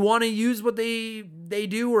 If you want to use what they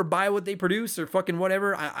do or buy what they produce or fucking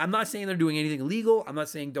whatever, I'm not saying they're doing anything illegal. I'm not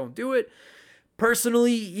saying don't do it.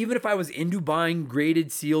 Personally, even if I was into buying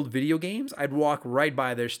graded, sealed video games, I'd walk right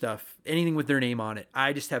by their stuff, anything with their name on it.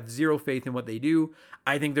 I just have zero faith in what they do.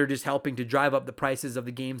 I think they're just helping to drive up the prices of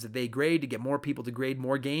the games that they grade to get more people to grade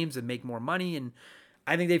more games and make more money. And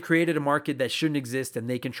I think they've created a market that shouldn't exist and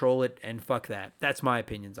they control it, and fuck that. That's my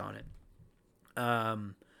opinions on it.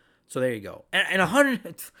 So there you go. And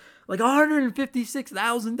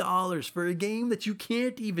 $156,000 for a game that you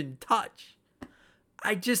can't even touch.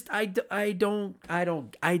 I don't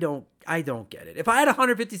get it. If I had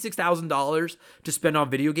 $156,000 to spend on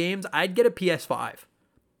video games, I'd get a PS5.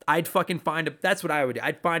 I'd fucking that's what I would do.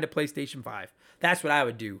 I'd find a PlayStation 5. That's what I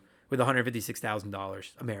would do with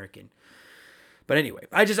 $156,000 American. But anyway,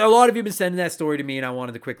 a lot of you have been sending that story to me, and I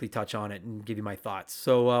wanted to quickly touch on it and give you my thoughts.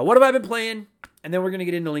 So what have I been playing? And then we're going to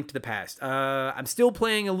get into Link to the Past. I'm still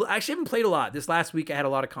playing, actually haven't played a lot. This last week I had a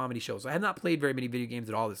lot of comedy shows. I have not played very many video games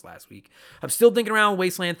at all this last week. I'm still thinking around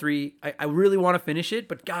Wasteland 3. I really want to finish it,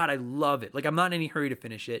 but God, I love it. Like, I'm not in any hurry to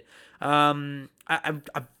finish it.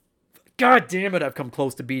 God damn it, I've come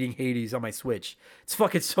close to beating Hades on my Switch. It's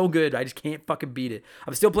fucking so good. I just can't fucking beat it.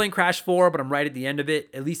 I'm still playing Crash 4, but I'm right at the end of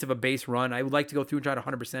it, at least of a base run. I would like to go through and try to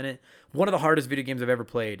 100% it. One of the hardest video games I've ever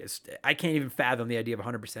played. I can't even fathom the idea of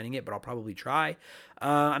 100%ing it, but I'll probably try.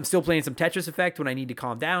 I'm still playing some Tetris Effect when I need to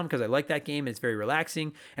calm down because I like that game. It's very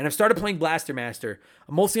relaxing. And I've started playing Blaster Master.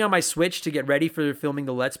 I'm mostly on my Switch to get ready for filming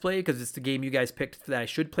the Let's Play because it's the game you guys picked that I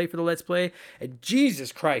should play for the Let's Play. And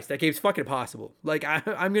Jesus Christ, that game's fucking impossible. Like, I'm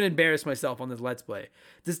going to embarrass myself on this Let's Play.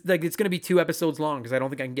 It's going to be 2 episodes long because I don't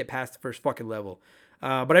think I can get past the first fucking level.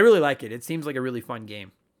 But I really like it. It seems like a really fun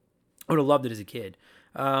game. I would have loved it as a kid.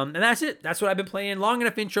 And that's it. That's what I've been playing. Long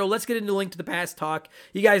enough intro. Let's get into Link to the Past talk.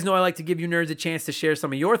 You guys know I like to give you nerds a chance to share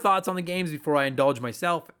some of your thoughts on the games before I indulge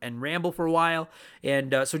myself and ramble for a while.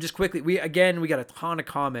 And so just quickly, we got a ton of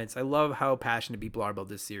comments. I love how passionate people are about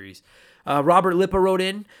this series. Robert Lippa wrote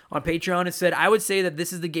in on Patreon and said, I would say that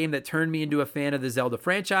this is the game that turned me into a fan of the Zelda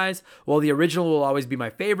franchise. While the original will always be my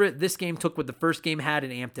favorite, this game took what the first game had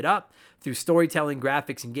and amped it up. Through storytelling,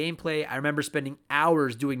 graphics, and gameplay, I remember spending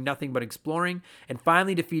hours doing nothing but exploring and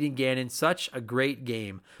finally defeating Ganon. Such a great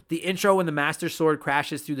game. The intro when the Master Sword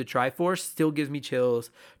crashes through the Triforce still gives me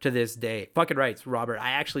chills to this day. Fucking right, Robert.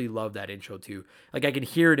 I actually love that intro too. Like, I can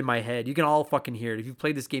hear it in my head. You can all fucking hear it. If you've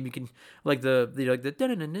played this game, you can like the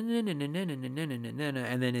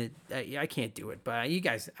and then it. I can't do it, but you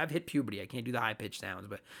guys, I've hit puberty. I can't do the high pitched sounds,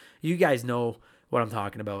 but you guys know what I'm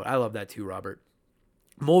talking about. I love that too, Robert.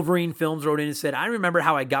 Wolverine Films wrote in and said, I remember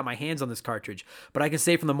how I got my hands on this cartridge, but I can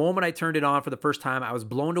say from the moment I turned it on for the first time, I was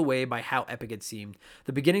blown away by how epic it seemed.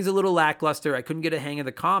 The beginning's a little lackluster. I couldn't get a hang of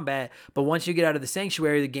the combat, but once you get out of the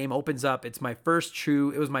sanctuary, the game opens up. It was my first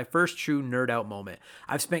true nerd out moment.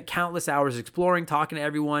 I've spent countless hours exploring, talking to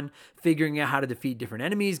everyone, figuring out how to defeat different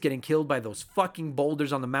enemies, getting killed by those fucking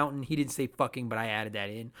boulders on the mountain. He didn't say fucking, but I added that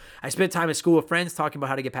in. I spent time at school with friends talking about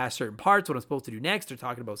how to get past certain parts, what I'm supposed to do next, or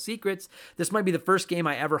talking about secrets. This might be the first game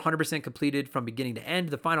I ever 100% completed from beginning to end.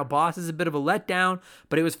 The final boss is a bit of a letdown,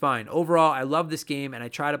 but it was fine. Overall, I love this game, and I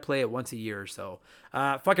try to play it once a year or so.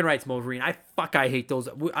 Fucking rights, Wolverine. I hate those.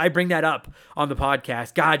 I bring that up on the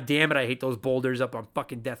podcast. God damn it, I hate those boulders up on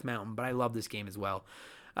fucking Death Mountain, but I love this game as well.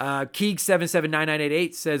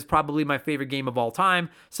 Keeg779988 says, probably my favorite game of all time.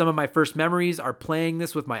 Some of my first memories are playing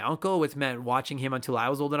this with my uncle, which meant watching him until I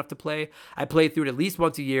was old enough to play. I play through it at least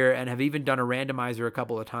once a year and have even done a randomizer a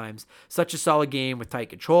couple of times. Such a solid game with tight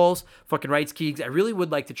controls. Fucking rights, Keegs. I really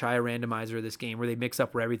would like to try a randomizer of this game where they mix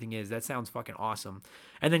up where everything is. That sounds fucking awesome.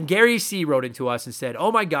 And then Gary C. wrote into us and said,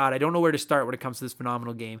 oh my God, I don't know where to start when it comes to this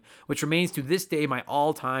phenomenal game, which remains to this day my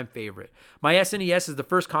all-time favorite. My SNES is the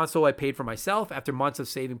first console I paid for myself after months of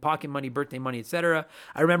saving pocket money, birthday money, etc.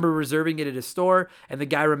 I remember reserving it at a store and the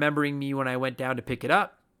guy remembering me when I went down to pick it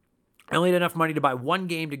up. I only had enough money to buy one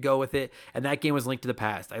game to go with it, and that game was Link to the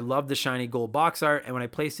Past. I loved the shiny gold box art, and when I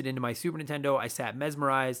placed it into my Super Nintendo, I sat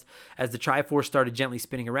mesmerized as the Triforce started gently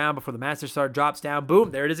spinning around before the Master Sword drops down.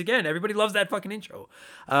 Boom, there it is again. Everybody loves that fucking intro.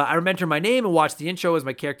 I remember my name and watched the intro as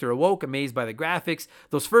my character awoke, amazed by the graphics.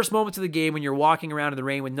 Those first moments of the game when you're walking around in the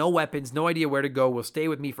rain with no weapons, no idea where to go, will stay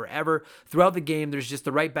with me forever. Throughout the game, there's just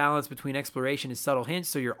the right balance between exploration and subtle hints,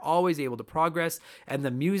 so you're always able to progress. And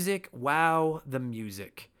the music, wow, the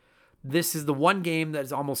music. This is the one game that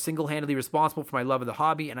is almost single-handedly responsible for my love of the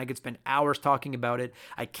hobby, and I could spend hours talking about it.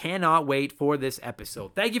 I cannot wait for this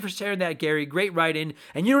episode. Thank you for sharing that, Gary. Great write-in.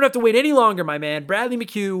 And you don't have to wait any longer, my man. Bradley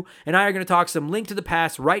McHugh and I are going to talk some Link to the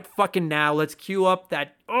Past right fucking now. Let's cue up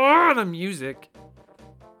that, the music.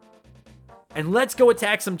 And let's go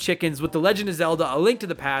attack some chickens with The Legend of Zelda: A Link to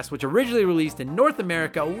the Past, which originally released in North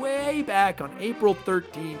America way back on April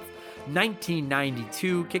 13th.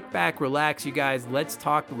 1992. Kick back, relax, you guys. Let's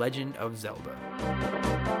talk Legend of Zelda.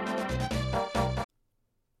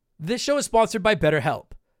 This show is sponsored by BetterHelp.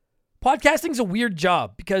 Podcasting's a weird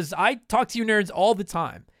job because I talk to you nerds all the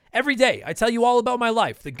time. Every day, I tell you all about my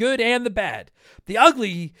life, the good and the bad. The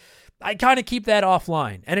ugly, I kind of keep that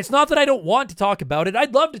offline. And it's not that I don't want to talk about it.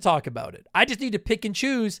 I'd love to talk about it. I just need to pick and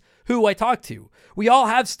choose who I talk to. We all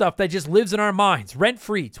have stuff that just lives in our minds,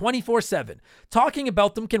 rent-free, 24/7. Talking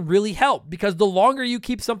about them can really help because the longer you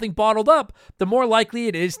keep something bottled up, the more likely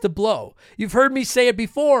it is to blow. You've heard me say it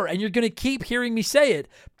before, and you're going to keep hearing me say it.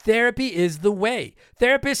 Therapy is the way.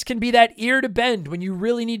 Therapists can be that ear to bend when you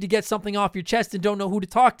really need to get something off your chest and don't know who to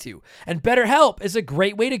talk to. And BetterHelp is a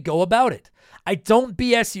great way to go about it. I don't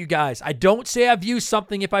BS you guys. I don't say I've used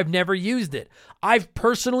something if I've never used it. I've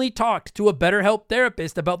personally talked to a BetterHelp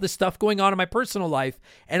therapist about the stuff going on in my personal life,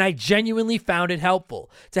 and I genuinely found it helpful.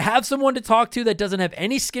 To have someone to talk to that doesn't have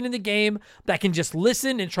any skin in the game, that can just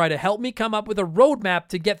listen and try to help me come up with a roadmap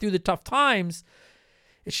to get through the tough times,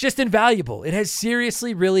 it's just invaluable. It has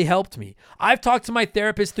seriously really helped me. I've talked to my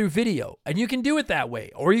therapist through video, and you can do it that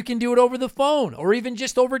way, or you can do it over the phone, or even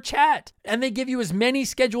just over chat. And they give you as many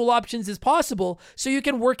schedule options as possible so you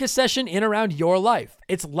can work a session in around your life.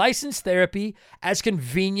 It's licensed therapy, as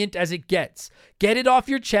convenient as it gets. Get it off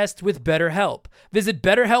your chest with BetterHelp. Visit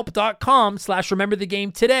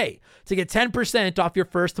betterhelp.com/rememberthegame today to get 10% off your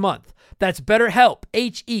first month. That's BetterHelp,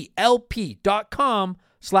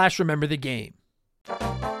 HELP.com/rememberthegame.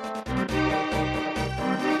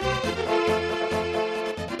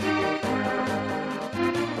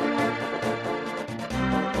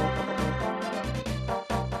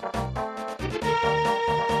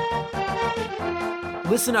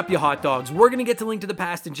 Listen up, you hot dogs. We're going to get to Link to the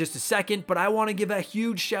Past in just a second, but I want to give a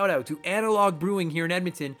huge shout out to Analog Brewing here in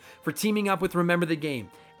Edmonton for teaming up with Remember the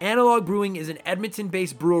Game. Analog Brewing is an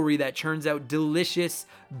Edmonton-based brewery that churns out delicious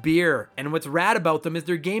beer. And what's rad about them is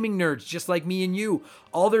they're gaming nerds, just like me and you.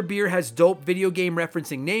 All their beer has dope video game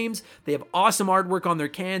referencing names. They have awesome artwork on their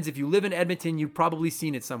cans. If you live in Edmonton, you've probably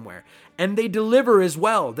seen it somewhere. And they deliver as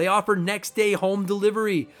well. They offer next day home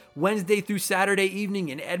delivery, Wednesday through Saturday evening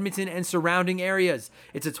in Edmonton and surrounding areas.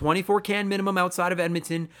 It's a 24 can minimum outside of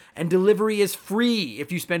Edmonton, and delivery is free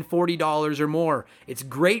if you spend $40 or more. It's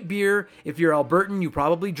great beer. If you're Albertan, you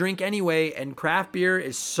probably drink anyway, and craft beer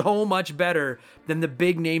is so much better than the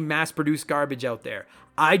big name mass-produced garbage out there.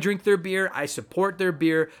 I drink their beer, I support their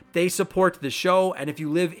beer, they support the show, and if you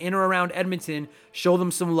live in or around Edmonton, show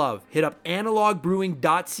them some love. Hit up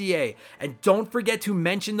analogbrewing.ca, and don't forget to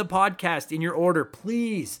mention the podcast in your order,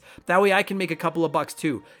 please. That way I can make a couple of bucks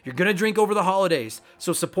too. You're gonna drink over the holidays,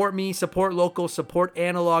 so support me, support local, support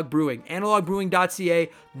Analog Brewing. Analogbrewing.ca,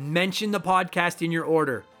 mention the podcast in your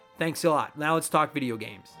order. Thanks a lot. Now let's talk video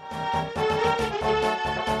games.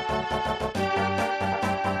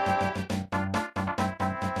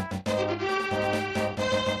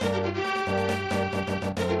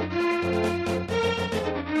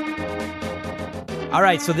 All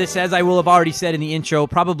right, so this, as I will have already said in the intro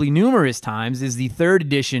probably numerous times, is the third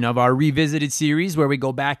edition of our Revisited series where we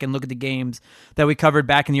go back and look at the games that we covered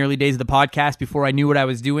back in the early days of the podcast before I knew what I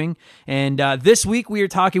was doing. And this week we are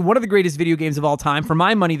talking one of the greatest video games of all time, for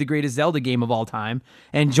my money, the greatest Zelda game of all time.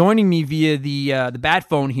 And joining me via the bat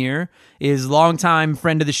phone here is longtime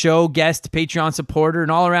friend of the show, guest, Patreon supporter, and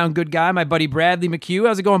all-around good guy, my buddy Bradley McHugh.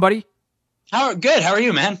 How's it going, buddy? Good. How are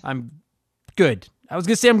you, man? I'm good. I was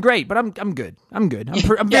gonna say I'm great, but I'm good. I'm good.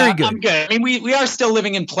 I'm very good. I'm good. I mean, we are still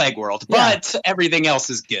living in Plague World, but everything else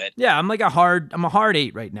is good. Yeah, I'm a hard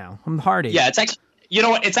 8 right now. I'm a hard 8. Yeah, it's actually, you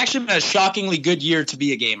know what? It's actually been a shockingly good year to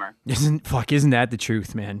be a gamer. Isn't that the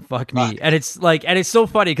truth, man? Fuck me. And it's so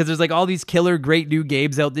funny because there's like all these killer great new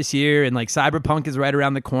games out this year, and like Cyberpunk is right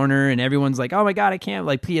around the corner, and everyone's like, oh my god, I can't.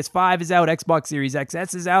 Like PS5 is out, Xbox Series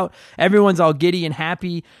XS is out. Everyone's all giddy and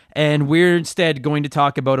happy. And we're instead going to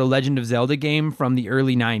talk about a Legend of Zelda game from the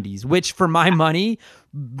early 90s, which for my money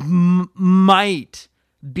might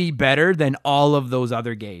be better than all of those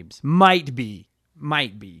other games. Might be.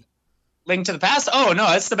 Link to the Past? Oh,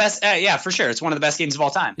 no, it's the best. Yeah, for sure. It's one of the best games of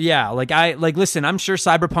all time. Yeah, listen, I'm sure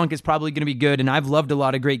Cyberpunk is probably going to be good, and I've loved a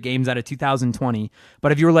lot of great games out of 2020.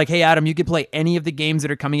 But if you were like, hey, Adam, you could play any of the games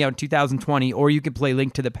that are coming out in 2020, or you could play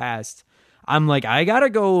Link to the Past, I'm like, I got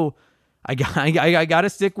to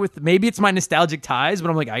stick with, maybe it's my nostalgic ties,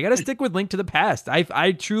 but I'm like, I got to stick with Link to the Past.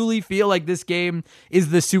 I truly feel like this game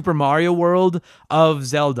is the Super Mario World of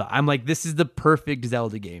Zelda. I'm like, this is the perfect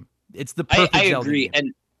Zelda game. It's the perfect Zelda game. I agree.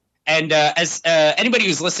 And as anybody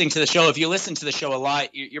who's listening to the show, if you listen to the show a lot,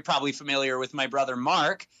 you're probably familiar with my brother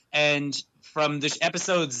Mark. And from the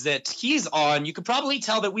episodes that he's on, you could probably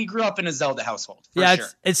tell that we grew up in a Zelda household. Yeah, sure.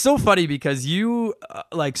 It's so funny because you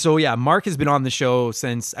Mark has been on the show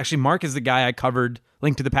since, actually Mark is the guy I covered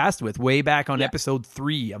Link to the Past with way back on episode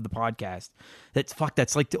 3 of the podcast.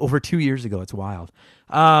 That's like over 2 years ago. It's wild.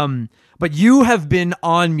 But you have been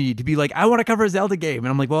on me to be like, I want to cover a Zelda game. And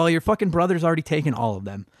I'm like, well, your fucking brother's already taken all of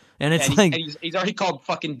them. And it's he's already called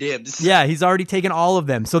fucking dibs. Yeah, he's already taken all of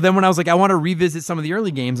them. So then when I was like, I want to revisit some of the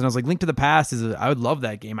early games, and I was like, Link to the Past I would love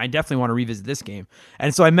that game. I definitely want to revisit this game.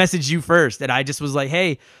 And so I messaged you first, and I just was like,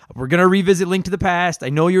 hey, we're gonna revisit Link to the Past. I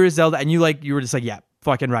know you're a Zelda, and you were just like, yeah,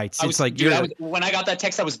 fucking rights. It's like, dude, when I got that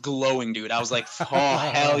text, I was glowing, dude. I was like, oh,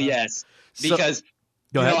 hell yes. Because,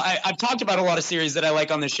 I've talked about a lot of series that I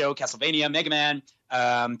like on the show, Castlevania, Mega Man,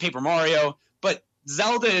 Paper Mario, but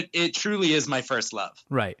Zelda, it truly is my first love.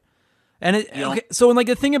 Right. And so like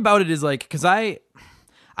the thing about it is like, cause I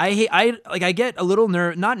get a little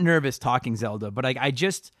not nervous talking Zelda, but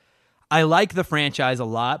I like the franchise a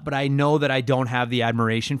lot, but I know that I don't have the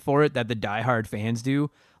admiration for it that the diehard fans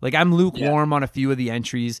do. Like, I'm lukewarm on a few of the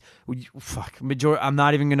entries. I'm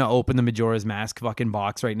not even going to open the Majora's Mask fucking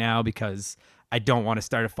box right now because I don't want to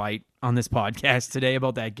start a fight on this podcast today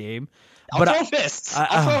about that game. I'll throw fists.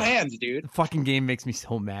 I'll throw hands, dude. The fucking game makes me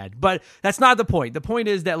so mad. But that's not the point. The point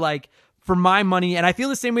is that, like, for my money, and I feel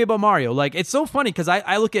the same way about Mario. Like, it's so funny because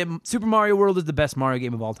I look at Super Mario World as the best Mario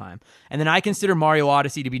game of all time. And then I consider Mario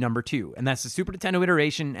Odyssey to be number 2. And that's the Super Nintendo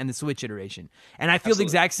iteration and the Switch iteration. And I feel the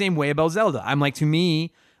exact same way about Zelda. I'm like, to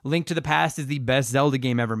me, Link to the Past is the best Zelda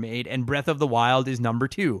game ever made, and Breath of the Wild is number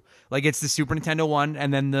 2. Like, it's the Super Nintendo one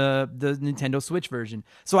and then the Nintendo Switch version.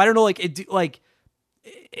 So I don't know,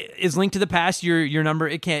 is Link to the Past your number?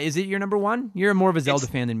 Is it your number 1? You're more of a Zelda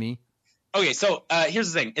fan than me. Okay, so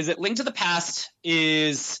here's the thing: is that Link to the Past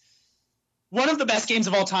is one of the best games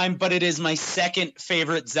of all time, but it is my second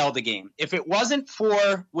favorite Zelda game. If it wasn't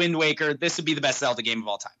for Wind Waker, this would be the best Zelda game of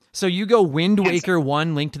all time. So you go Wind Waker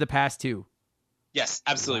 1, Link to the Past 2. Yes,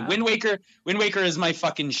 absolutely. Wow. Wind Waker is my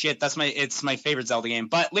fucking shit. It's my favorite Zelda game.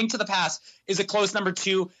 But Link to the Past is a close number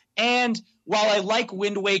 2. And while I like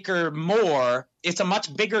Wind Waker more, it's a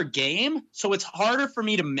much bigger game, so it's harder for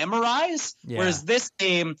me to memorize. Yeah. Whereas this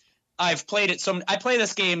game, I've played it. So I play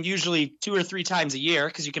this game usually 2 or 3 times a year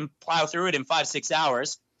because you can plow through it in 5-6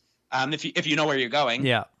 hours, if you know where you're going.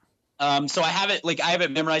 Yeah. So I have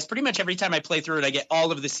it memorized pretty much every time I play through it. I get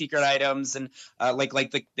all of the secret items and like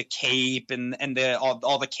the cape and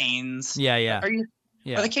all the canes. Yeah, yeah.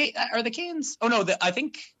 Are the canes? Oh no, I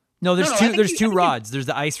think. No, there's two rods. There's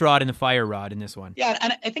the ice rod and the fire rod in this one. Yeah,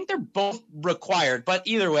 and I think they're both required, but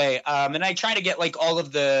either way, and I try to get like all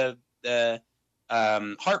of the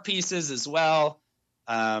heart pieces as well.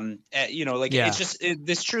 It's just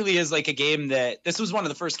this truly is like a game that this was one of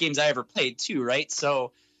the first games I ever played too, right?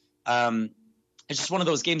 So it's just one of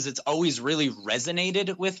those games that's always really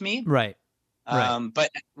resonated with me. Right.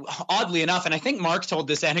 But oddly enough, and I think Mark told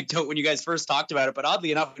this anecdote when you guys first talked about it, but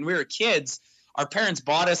oddly enough, when we were kids, our parents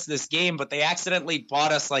bought us this game, but they accidentally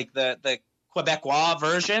bought us like the Quebecois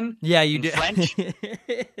version. Yeah, you did. French.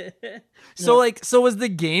 So was the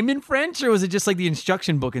game in French, or was it just like the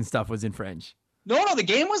instruction book and stuff was in French? No, the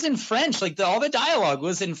game was in French. Like all the dialogue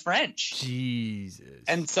was in French. Jesus.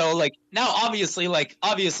 And so like now, obviously,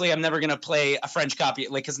 I'm never gonna play a French copy,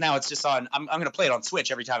 like because now it's just on. I'm gonna play it on Switch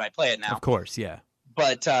every time I play it now. Of course, yeah.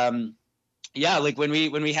 But yeah, like when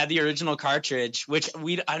we had the original cartridge, which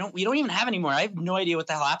we don't even have anymore. I have no idea what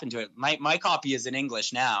the hell happened to it. My copy is in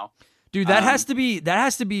English now. Dude, that has to be,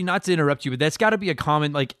 not to interrupt you, but that's got to be a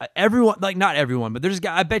common, like everyone, like not everyone, but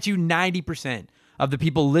I bet you 90% of the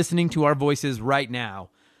people listening to our voices right now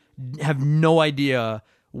have no idea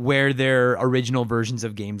where their original versions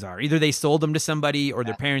of games are. Either they sold them to somebody or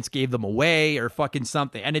their parents gave them away or fucking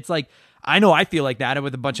something. And it's like, I know I feel like that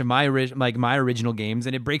with a bunch of my original games,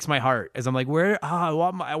 and it breaks my heart as I'm like, I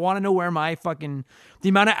want to know where my fucking, the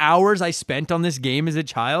amount of hours I spent on this game as a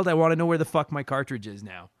child, I want to know where the fuck my cartridge is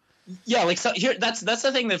now. Yeah, like so here that's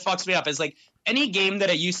the thing that fucks me up is like any game that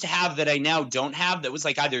I used to have that I now don't have that was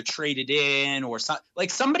like either traded in or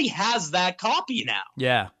like somebody has that copy now.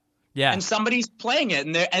 Yeah. Yeah. And somebody's playing it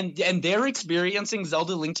and they're experiencing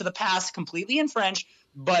Zelda Link to the Past completely in French,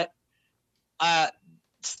 but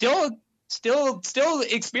still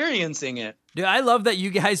experiencing it. Dude, I love that you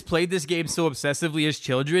guys played this game so obsessively as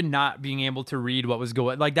children, not being able to read what was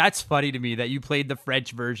going. Like that's funny to me that you played the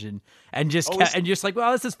French version and just like,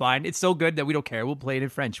 well, this is fine. It's so good that we don't care. We'll play it in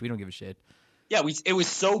French. We don't give a shit. Yeah, it was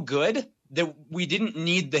so good that we didn't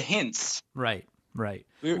need the hints. Right.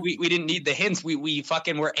 We didn't need the hints. We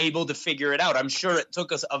fucking were able to figure it out. I'm sure it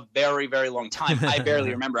took us a very, very long time. I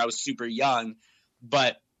barely remember. I was super young,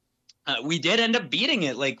 but we did end up beating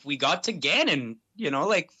it. Like we got to Ganon,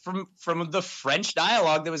 like from the French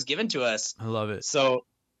dialogue that was given to us. I love it. So,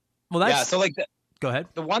 well, that's, yeah. So like, go ahead.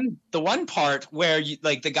 The one part where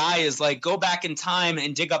the guy is like, go back in time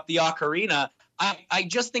and dig up the ocarina. I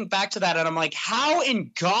just think back to that and I'm like, how in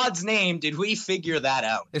God's name did we figure that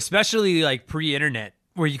out? Especially like pre-internet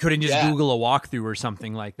where you couldn't just Google a walkthrough or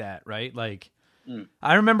something like that, right? Like,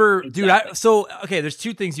 I remember, exactly. Dude, there's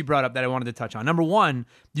 2 things you brought up that I wanted to touch on. Number 1,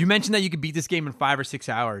 you mentioned that you could beat this game in 5 or 6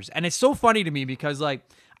 hours. And it's so funny to me because like,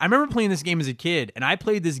 I remember playing this game as a kid and I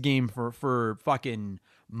played this game for fucking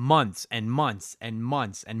months and months and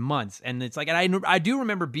months and months. And it's like, and I do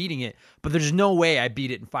remember beating it, but there's no way I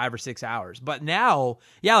beat it in 5 or 6 hours. But now,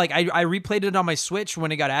 yeah, like I replayed it on my Switch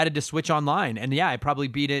when it got added to Switch Online. And yeah, I probably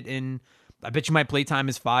beat it in, I bet you my playtime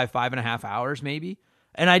is 5.5 hours maybe.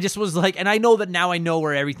 And I just was like, and I know that now I know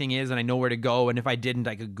where everything is and I know where to go. And if I didn't,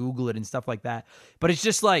 I could Google it and stuff like that. But it's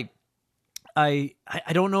just like, I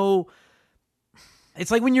don't know.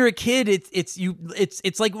 It's like when you're a kid,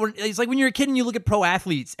 it's like when you're a kid and you look at pro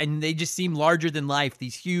athletes and they just seem larger than life,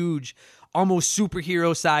 these huge, almost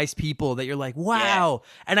superhero sized people that you're like, wow. Yeah.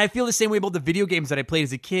 And I feel the same way about the video games that I played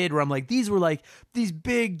as a kid, where I'm like, these were like these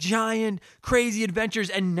big, giant, crazy adventures.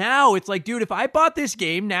 And now it's like, dude, if I bought this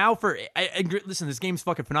game now listen, this game's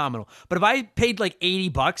fucking phenomenal. But if I paid like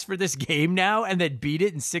 $80 for this game now and then beat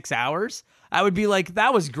it in 6 hours, I would be like,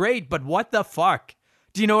 that was great, but what the fuck?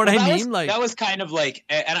 Do you know what I mean? That was kind of like,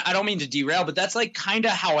 and I don't mean to derail, but that's like kind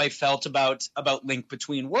of how I felt about Link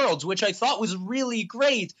Between Worlds, which I thought was really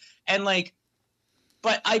great. And like,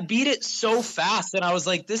 but I beat it so fast and I was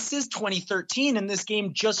like, this is 2013 and this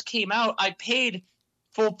game just came out. I paid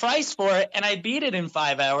full price for it and I beat it in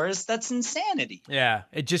 5 hours. That's insanity. Yeah.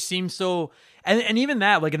 It just seems so, and even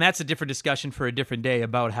that, like, and that's a different discussion for a different day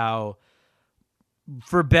about how,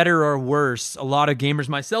 for better or worse, a lot of gamers,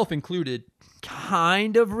 myself included,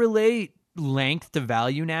 kind of relate length to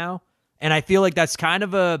value now. And I feel like that's kind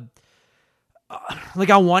of a,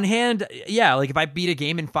 like on one hand, yeah, like if I beat a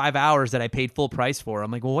game in 5 hours that I paid full price for,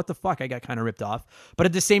 I'm like, well, what the fuck? I got kind of ripped off. But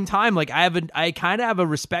at the same time, like I kind of have a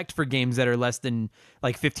respect for games that are less than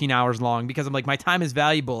like 15 hours long, because I'm like, my time is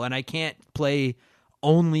valuable and I can't play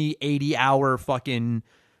only 80-hour fucking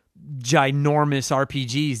ginormous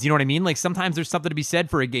RPGs. You know what I mean? Like sometimes there's something to be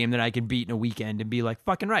said for a game that I can beat in a weekend and be like,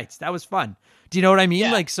 fucking rights, that was fun. Do you know what I mean?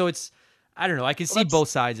 Yeah. Like, so it's, I don't know. I can see both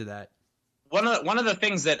sides of that. One of the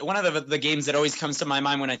things that one of the games that always comes to my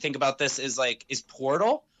mind when I think about this is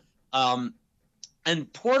Portal. And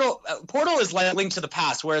Portal is like Link to the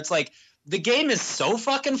Past, where it's like the game is so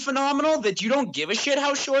fucking phenomenal that you don't give a shit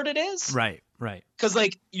how short it is. Right. Because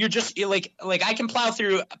like you're like I can plow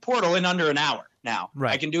through Portal in under an hour now.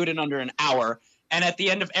 Right. I can do it in under an hour. And at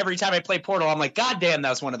the end of every time I play Portal, I'm like, God damn, that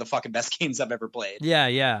was one of the fucking best games I've ever played.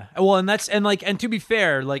 Yeah. Well, and to be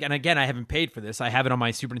fair, like, and again, I haven't paid for this. I have it on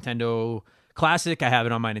my Super Nintendo Classic. I have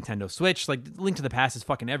it on my Nintendo Switch. Like, Link to the Past is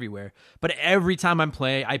fucking everywhere. But every time I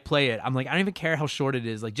play it, I'm like, I don't even care how short it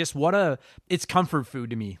is. Like, just it's comfort food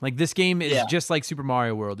to me. Like, this game is just like Super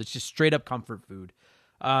Mario World. It's just straight up comfort food.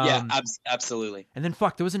 Absolutely. And then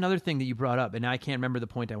there was another thing that you brought up, and now I can't remember the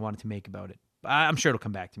point I wanted to make about it. I'm sure it'll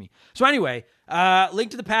come back to me. So anyway,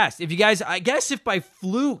 Link to the Past. If you guys, I guess if by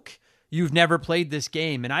fluke you've never played this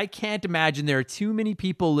game, and I can't imagine there are too many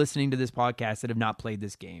people listening to this podcast that have not played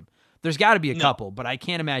this game. There's got to be a couple, but I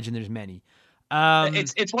can't imagine there's many.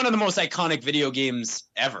 It's one of the most iconic video games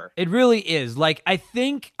ever. It really is. Like, I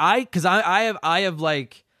think I have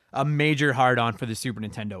like a major hard-on for the Super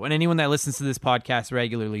Nintendo, and anyone that listens to this podcast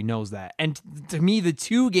regularly knows that. And to me, the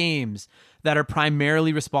two games that are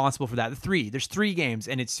primarily responsible for that, there's three games,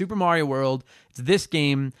 and it's Super Mario World, it's this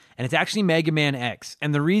game, and it's actually Mega Man X.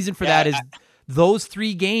 And the reason for that is those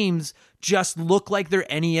three games just look like their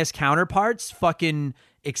NES counterparts fucking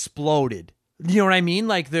exploded. You know what I mean?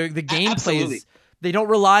 Like, the gameplay is, they don't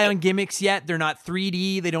rely on gimmicks yet. They're not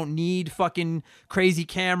 3D. They don't need fucking crazy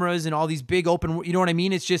cameras and all these big open, you know what I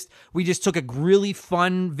mean? It's just, we just took a really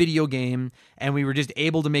fun video game and we were just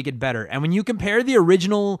able to make it better. And when you compare the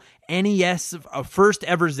original NES first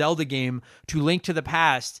ever Zelda game to Link to the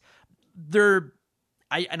Past, they're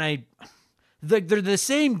the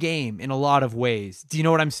same game in a lot of ways. Do you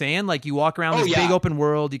know what I'm saying? Like, you walk around this big open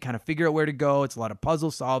world, you kind of figure out where to go. It's a lot of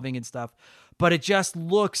puzzle solving and stuff. But it just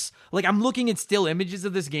looks like, I'm looking at still images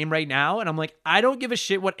of this game right now, and I'm like, I don't give a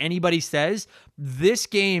shit what anybody says. This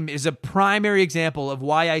game is a primary example of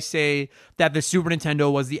why I say that the Super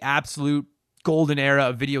Nintendo was the absolute golden era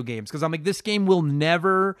of video games. Because I'm like, this game will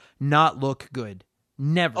never not look good.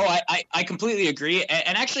 Never. Oh, I completely agree,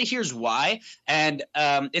 and actually, here's why. And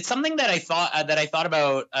it's something that I thought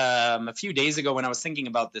about a few days ago when I was thinking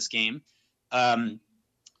about this game.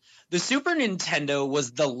 The Super Nintendo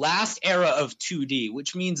was the last era of 2D,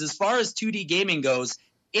 which means as far as 2D gaming goes,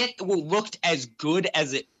 it looked as good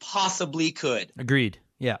as it possibly could. Agreed.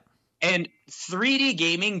 Yeah. And 3D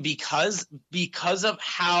gaming, because of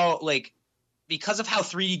how, like, because of how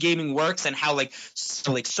 3D gaming works and how like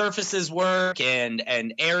surfaces work and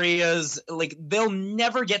areas, like they'll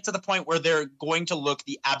never get to the point where they're going to look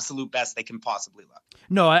the absolute best they can possibly look.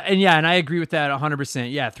 No, and I agree with that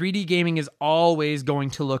 100%. Yeah, 3D gaming is always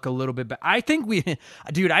going to look a little bit better. I think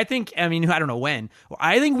I don't know when.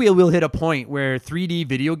 I think we will hit a point where 3D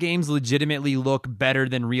video games legitimately look better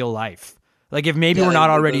than real life. Like if maybe we're not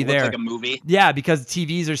already there. Like a movie. Yeah, because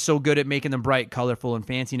TVs are so good at making them bright, colorful, and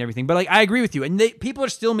fancy and everything. But like I agree with you. And people are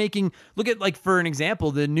still making, look at like for an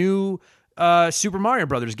example, the new Super Mario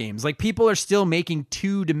Brothers games. Like people are still making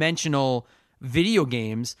 2-dimensional video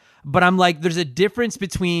games, but I'm like, there's a difference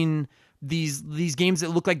between these games that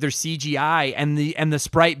look like they're CGI and the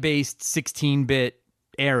sprite-based 16-bit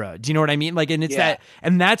era. Do you know what I mean? Like, and it's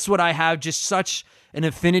that's what I have just such an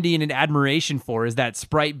affinity and an admiration for, is that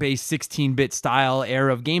sprite-based 16-bit style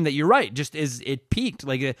era of game that you're right, just it peaked.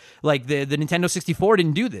 Like the Nintendo 64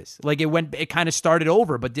 didn't do this. Like it kind of started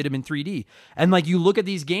over, but did them in 3D. And like you look at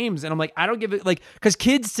these games and I'm like, I don't give it, like, because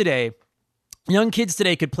young kids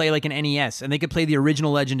today could play like an NES and they could play the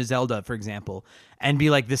original Legend of Zelda, for example, and be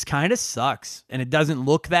like, this kind of sucks and it doesn't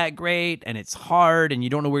look that great and it's hard and you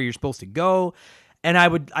don't know where you're supposed to go. And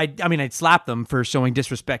I'd slap them for showing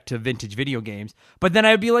disrespect to vintage video games. But then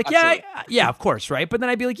I'd be like, yeah, of course, right? But then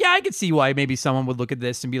I'd be like, yeah, I could see why maybe someone would look at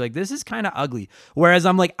this and be like, this is kind of ugly. Whereas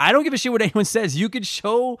I'm like, I don't give a shit what anyone says. You could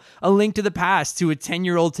show A Link to the Past to a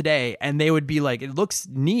 10-year-old today and they would be like, it looks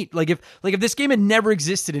neat. Like if this game had never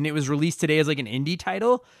existed and it was released today as like an indie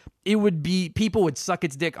title, it would be, people would suck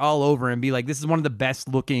its dick all over and be like, this is one of the best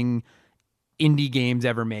looking indie games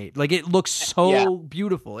ever made. Like it looks so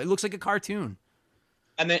beautiful. It looks like a cartoon.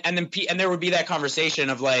 And there would be that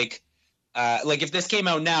conversation of like if this came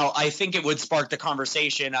out now, I think it would spark the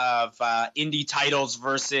conversation of indie titles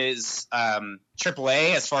versus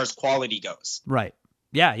AAA as far as quality goes. Right.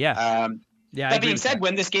 Yeah. That being said,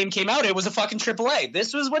 when this game came out, it was a fucking AAA.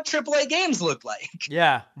 This was what AAA games looked like.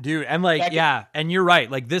 Yeah, dude. And like, and you're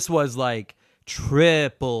right. Like this was like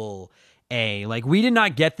triple A. Like we did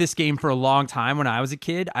not get this game for a long time when I was a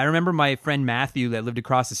kid. I remember my friend Matthew that lived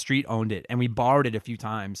across the street owned it and we borrowed it a few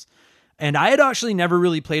times. And I had actually never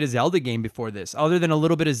really played a Zelda game before this, other than a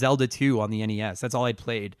little bit of Zelda 2 on the NES. That's all I'd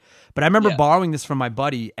played. But I remember borrowing this from my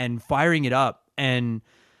buddy and firing it up. And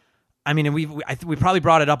I mean, we probably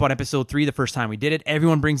brought it up on episode 3 the first time we did it.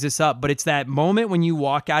 Everyone brings this up, but it's that moment when you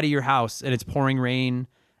walk out of your house and it's pouring rain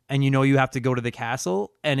and you know you have to go to the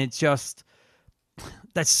castle, and it's just,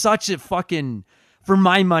 that's such a fucking, for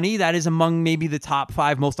my money, that is among maybe the top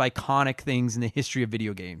 5 most iconic things in the history of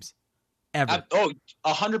video games ever.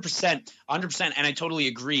 100%. And I totally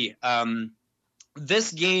agree.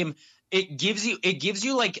 This game, it gives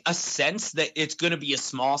you like a sense that it's going to be a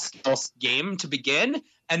small scale game to begin.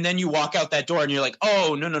 And then you walk out that door and you're like,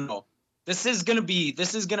 oh, no. This is gonna be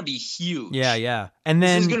huge. Yeah. And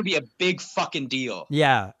then this is gonna be a big fucking deal.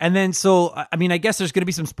 Yeah. And then so I mean, I guess there's gonna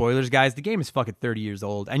be some spoilers, guys. The game is fucking 30 years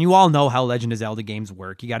old, and you all know how Legend of Zelda games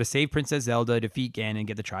work. You got to save Princess Zelda, defeat Ganon,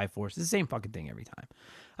 get the Triforce. It's the same fucking thing every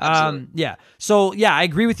time. Yeah. So yeah, I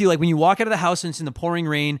agree with you. Like when you walk out of the house and it's in the pouring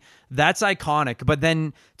rain, that's iconic. But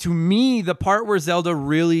then to me, the part where Zelda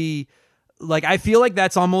really, like, I feel like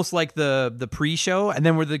that's almost like the pre-show, and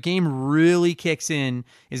then where the game really kicks in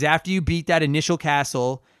is after you beat that initial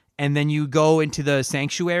castle, and then you go into the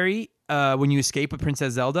sanctuary when you escape with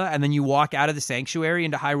Princess Zelda, and then you walk out of the sanctuary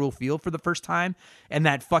into Hyrule Field for the first time, and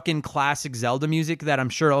that fucking classic Zelda music that I'm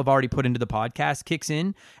sure I've already put into the podcast kicks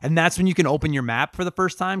in, and that's when you can open your map for the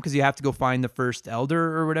first time because you have to go find the first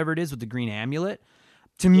Elder or whatever it is with the green amulet.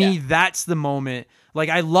 To me, that's the moment. Like,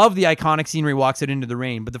 I love the iconic scene where he walks out into the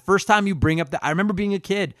rain, but the first time you bring up I remember being a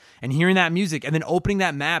kid and hearing that music and then opening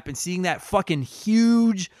that map and seeing that fucking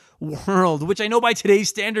huge world, which I know by today's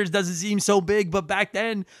standards doesn't seem so big, but back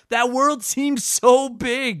then, that world seemed so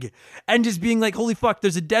big. And just being like, holy fuck,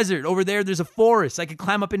 there's a desert over there, there's a forest, I could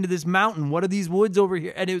climb up into this mountain, what are these woods over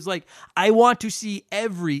here? And it was like, I want to see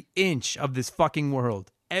every inch of this fucking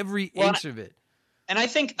world, every inch of it. And I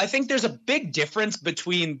think there's a big difference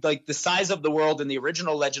between like the size of the world in the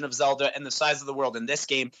original Legend of Zelda and the size of the world in this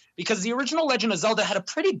game, because the original Legend of Zelda had a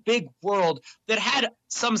pretty big world that had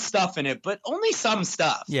some stuff in it, but only some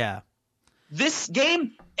stuff. Yeah. This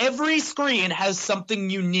game, every screen has something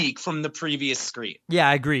unique from the previous screen. Yeah,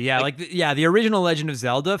 I agree. Yeah, the original Legend of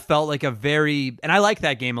Zelda felt like a very, and I like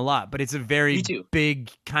that game a lot, but it's a very big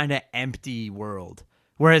kind of empty world.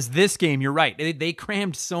 Whereas this game, you're right, they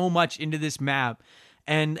crammed so much into this map.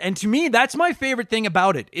 And to me, that's my favorite thing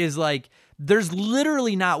about it, is like there's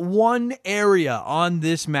literally not one area on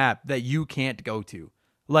this map that you can't go to.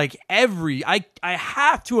 Like I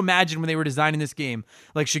have to imagine when they were designing this game,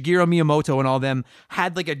 like Shigeru Miyamoto and all them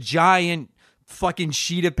had like a giant fucking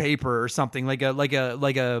sheet of paper or something, like a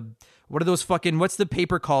what are those fucking, what's the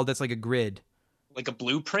paper called that's like a grid? Like a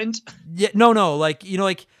blueprint? Yeah, no, like, you know,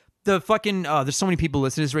 like the fucking, there's so many people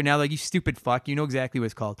listening to this right now, like, you stupid fuck, you know exactly what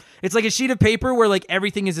it's called. It's like a sheet of paper where like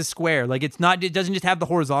everything is a square. Like it doesn't just have the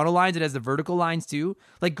horizontal lines, it has the vertical lines too.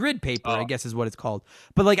 Like grid paper, I guess is what it's called.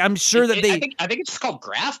 But like, I'm sure I think it's just called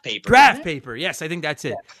graph paper. Graph paper, yes, I think that's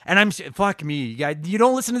it. Yeah. And fuck me, you guys, you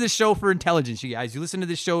don't listen to this show for intelligence, you guys. You listen to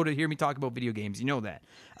this show to hear me talk about video games, you know that.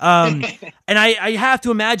 And I have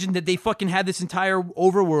to imagine that they fucking had this entire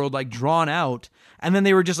overworld like drawn out, and then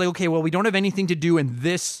they were just like, okay, well, we don't have anything to do in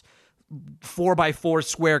this 4x4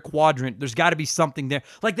 square quadrant. There's got to be something there.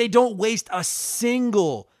 Like they don't waste a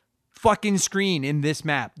single fucking screen in this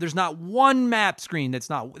map. There's not one map screen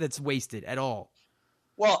that's wasted at all.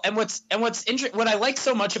 Well, and what's interesting, what I like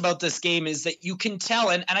so much about this game is that you can tell,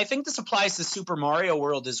 and I think this applies to Super Mario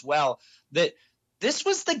World as well, that this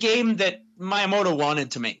was the game that Miyamoto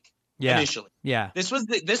wanted to make. Initially. Yeah. This was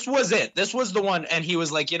it. This was the one, and he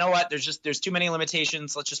was like, you know what? There's too many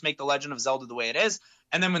limitations. Let's just make The Legend of Zelda the way it is.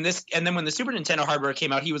 And then when the Super Nintendo hardware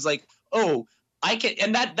came out, he was like, oh, I can,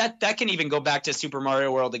 and that can even go back to Super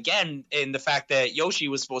Mario World again, in the fact that Yoshi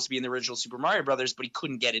was supposed to be in the original Super Mario Brothers, but he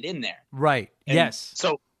couldn't get it in there. Right. And yes.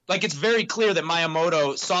 So like, it's very clear that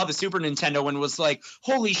Miyamoto saw the Super Nintendo and was like,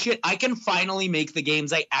 holy shit, I can finally make the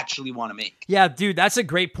games I actually want to make. Yeah, dude, that's a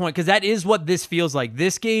great point, because that is what this feels like.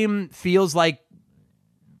 This game feels like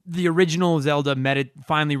the original Zelda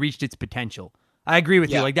finally reached its potential. I agree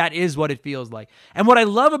with you. Like, that is what it feels like. And what I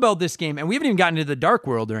love about this game, and we haven't even gotten into the Dark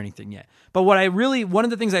World or anything yet, but one of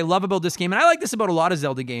the things I love about this game, and I like this about a lot of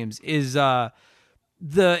Zelda games, is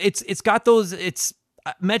it's got those,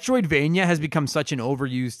 Metroidvania has become such an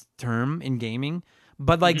overused term in gaming,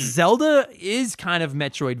 but like Zelda is kind of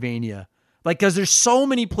Metroidvania. Like, because there's so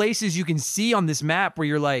many places you can see on this map where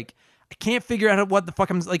you're like, I can't figure out what the fuck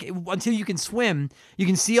I'm like, until you can swim. You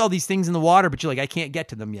can see all these things in the water, but you're like, I can't get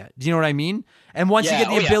to them yet. Do you know what I mean? And once you get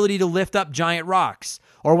the ability to lift up giant rocks,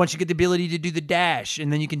 or once you get the ability to do the dash,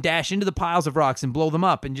 and then you can dash into the piles of rocks and blow them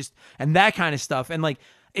up, and that kind of stuff. And like,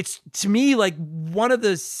 it's, to me, like one of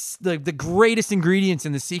the greatest ingredients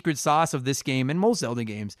in the secret sauce of this game and most Zelda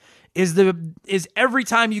games is every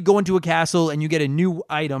time you go into a castle and you get a new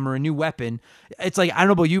item or a new weapon, it's like, I don't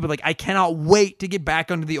know about you, but like, I cannot wait to get back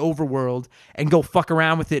onto the overworld and go fuck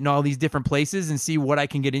around with it in all these different places and see what I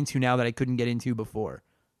can get into now that I couldn't get into before.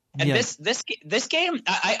 And this game,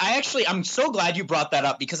 I'm so glad you brought that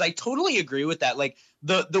up, because I totally agree with that. Like,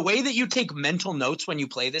 the way that you take mental notes when you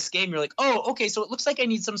play this game, you're like, oh, okay, so it looks like I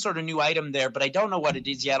need some sort of new item there, but I don't know what it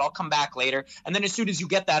is yet. I'll come back later. And then as soon as you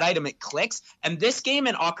get that item, it clicks. And this game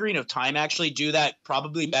and Ocarina of Time actually do that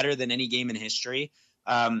probably better than any game in history.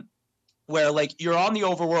 Where like, you're on the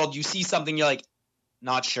overworld, you see something, you're like,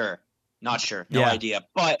 not sure, no idea.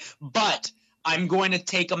 But I'm going to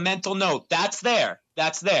take a mental note. That's there.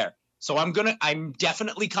 So I'm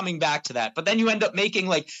definitely coming back to that. But then you end up making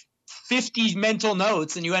like 50 mental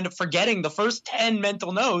notes, and you end up forgetting the first 10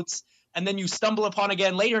 mental notes, and then you stumble upon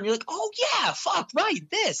again later, and you're like, oh yeah, fuck, right,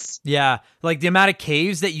 this. Yeah, like the amount of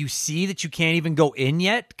caves that you see that you can't even go in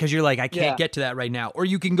yet, because you're like, I can't get to that right now. Or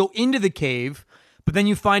you can go into the cave, but then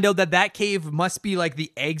you find out that cave must be like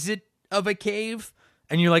the exit of a cave,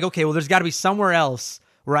 and you're like, okay, well, there's got to be somewhere else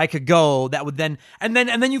where I could go that would then, and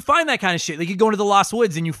then you find that kind of shit. Like, you go into the Lost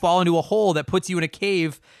Woods and you fall into a hole that puts you in a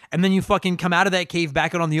cave, and then you fucking come out of that cave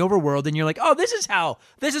back out on the overworld, and you're like, oh, this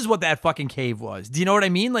is what that fucking cave was. Do you know what I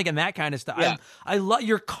mean? Like, and that kind of stuff. Yeah. I love,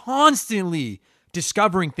 you're constantly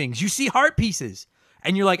discovering things. You see heart pieces,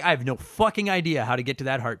 and you're like, I have no fucking idea how to get to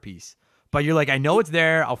that heart piece. But you're like, I know it's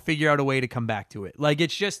there. I'll figure out a way to come back to it. Like,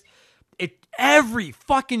 it's just, every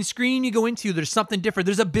fucking screen you go into, there's something different.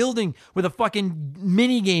 There's a building with a fucking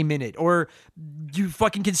mini game in it, or you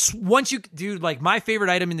fucking can, dude, like, my favorite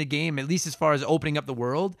item in the game, at least as far as opening up the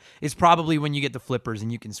world, is probably when you get the flippers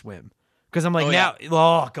and you can swim. Because I'm like,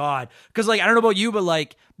 oh God. Because like, I don't know about you, but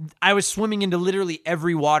like, I was swimming into literally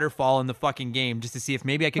every waterfall in the fucking game just to see if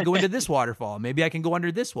maybe I could go into this waterfall. Maybe I can go under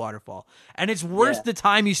this waterfall. And it's worth the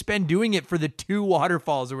time you spend doing it for the 2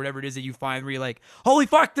 waterfalls or whatever it is that you find where you're like, holy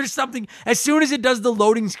fuck, there's something. As soon as it does the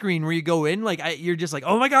loading screen where you go in, like, you're just like,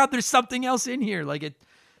 oh my God, there's something else in here. Like, it.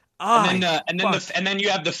 And then you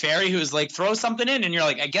have the fairy who's like, throw something in, and you're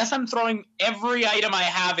like, I guess I'm throwing every item I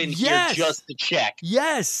have in here just to check.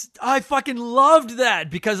 Yes, I fucking loved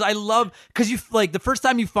that, because you like, the first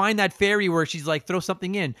time you find that fairy where she's like, throw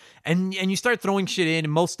something in, and you start throwing shit in,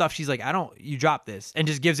 and most stuff she's like, you drop this, and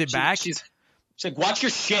just gives it back. It's like, watch your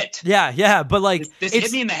shit. Yeah, but like this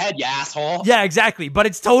hit me in the head, you asshole. Yeah, exactly. But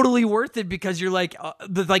it's totally worth it because you're like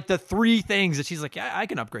the three things that she's like, yeah, I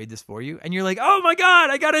can upgrade this for you, and you're like, oh my god,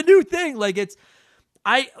 I got a new thing. Like it's,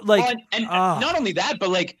 and not only that, but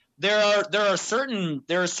like there are certain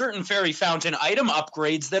fairy fountain item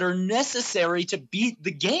upgrades that are necessary to beat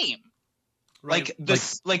the game. Right.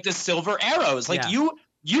 Like the silver arrows. Like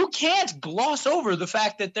you can't gloss over the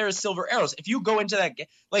fact that there's silver arrows. If you go into that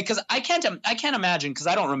like, because I can't imagine, because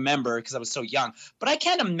I don't remember because I was so young, but I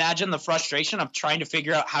can't imagine the frustration of trying to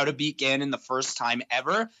figure out how to beat Ganon the first time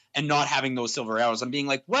ever and not having those silver arrows and being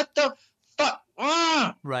like, what the fuck?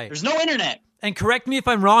 Right. There's no internet. And correct me if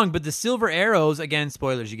I'm wrong, but the silver arrows, again,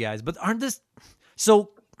 spoilers, you guys, but aren't this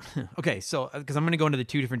so? Okay, so because I'm going to go into the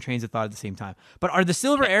two different trains of thought at the same time, but are the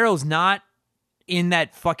silver arrows not in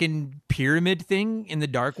that fucking pyramid thing in the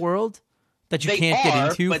Dark World that you can't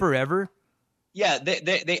get into forever? Yeah,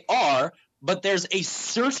 they are, but there's a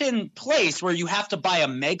certain place where you have to buy a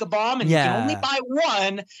mega bomb, and you can only buy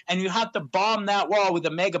one, and you have to bomb that wall with a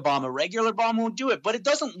mega bomb. A regular bomb won't do it, but it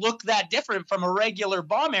doesn't look that different from a regular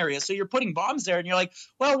bomb area. So you're putting bombs there, and you're like,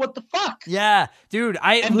 well, what the fuck? Yeah, dude,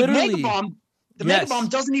 the mega bomb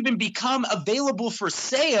doesn't even become available for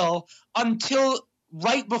sale until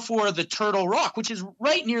right before the Turtle Rock, which is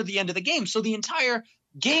right near the end of the game. So the entire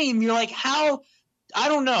game, you're like, how? I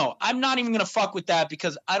don't know. I'm not even going to fuck with that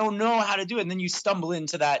because I don't know how to do it. And then you stumble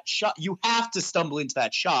into that shop. You have to stumble into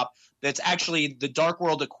that shop that's actually the Dark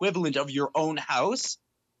World equivalent of your own house.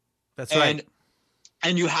 That's right.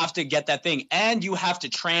 And you have to get that thing. And you have to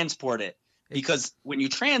transport it. Because when you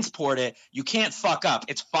transport it, you can't fuck up.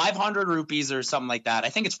 It's 500 rupees or something like that. I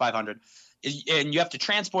think it's 500. And you have to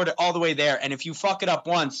transport it all the way there. And if you fuck it up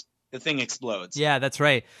once, the thing explodes. Yeah, that's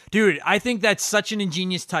right. Dude, I think that's such an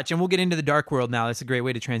ingenious touch. And we'll get into the Dark World now. That's a great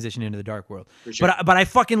way to transition into the Dark World. For sure. But I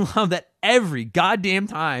fucking love that every goddamn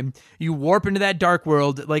time you warp into that Dark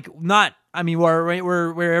World, like wherever,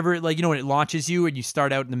 like, you know, when it launches you and you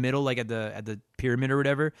start out in the middle, like at the pyramid or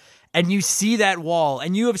whatever, and you see that wall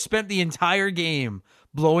and you have spent the entire game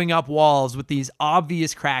blowing up walls with these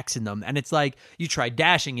obvious cracks in them. And it's like, you try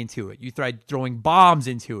dashing into it. You try throwing bombs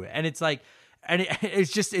into it. And it's like, and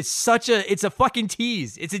it's a fucking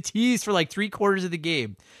tease. It's a tease for like 3/4 of the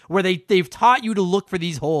game where they've taught you to look for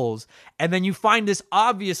these holes, and then you find this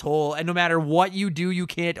obvious hole, and no matter what you do, you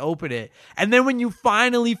can't open it. And then when you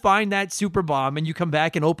finally find that super bomb and you come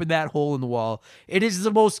back and open that hole in the wall, it is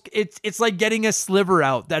the most, it's like getting a sliver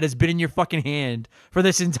out that has been in your fucking hand for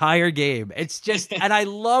this entire game. It's just, and I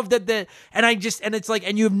love that it's like,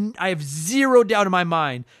 and I have zero doubt in my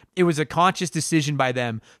mind it was a conscious decision by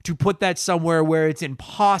them to put that somewhere where it's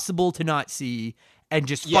impossible to not see and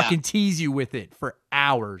just fucking tease you with it for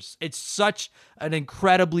hours. It's such an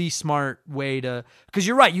incredibly smart way to, because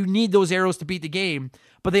you're right, you need those arrows to beat the game,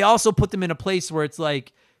 but they also put them in a place where it's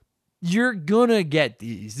like, you're gonna get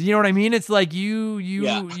these. You know what I mean? It's like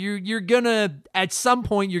you're gonna, at some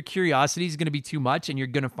point, your curiosity is gonna be too much, and you're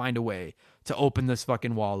gonna find a way to open this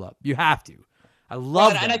fucking wall up. You have to. I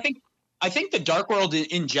love that. And I think the Dark World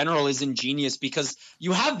in general is ingenious because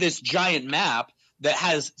you have this giant map that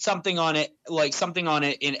has something on it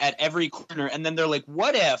at every corner, and then they're like,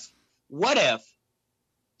 what if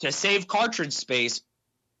to save cartridge space,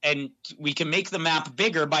 and we can make the map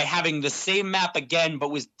bigger by having the same map again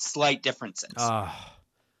but with slight differences.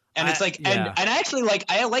 And it's like, and I actually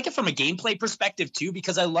I like it from a gameplay perspective too,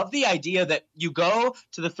 because I love the idea that you go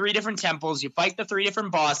to the 3 different temples, you fight the 3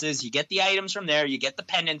 different bosses, you get the items from there, you get the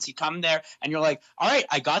pendants, you come there, and you're like, all right,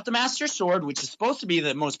 I got the Master Sword, which is supposed to be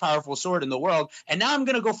the most powerful sword in the world, and now I'm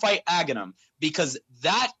going to go fight Aghanim, because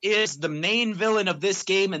that is the main villain of this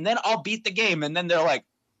game, and then I'll beat the game. And then they're like,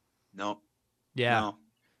 no. Yeah. No.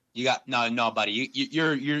 You got no, buddy.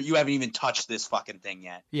 You haven't even touched this fucking thing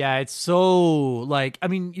yet. Yeah, it's so like, I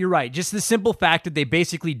mean, you're right. Just the simple fact that they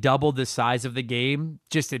basically doubled the size of the game,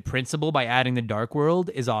 just in principle, by adding the Dark World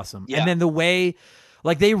is awesome. Yeah. And then the way,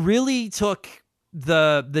 like, they really took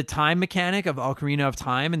the time mechanic of Ocarina of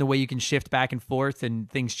Time and the way you can shift back and forth and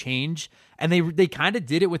things change. And they kind of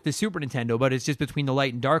did it with the Super Nintendo, but it's just between the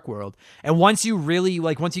light and dark world. And once you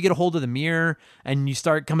get a hold of the mirror and you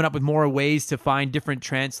start coming up with more ways to find different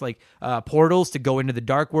portals to go into the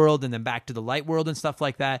dark world and then back to the light world and stuff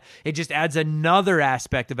like that, it just adds another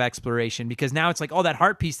aspect of exploration, because now it's like, oh, that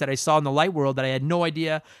heart piece that I saw in the light world that I had no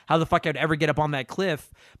idea how the fuck I'd ever get up on that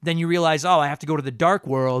cliff. Then you realize, oh, I have to go to the dark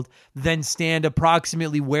world, then stand a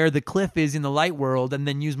approximately where the cliff is in the light world and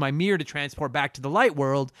then use my mirror to transport back to the light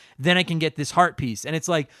world, then I can get this heart piece. And it's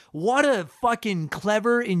like, what a fucking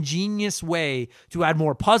clever, ingenious way to add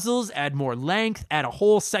more puzzles, add more length, add a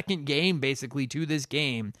whole second game basically to this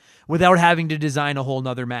game without having to design a whole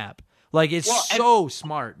nother map. Like, it's so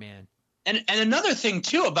smart, man. And another thing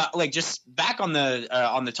too about, like, just back on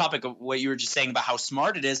the topic of what you were just saying about how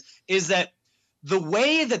smart it is that the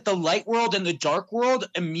way that the light world and the dark world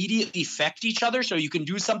immediately affect each other, so you can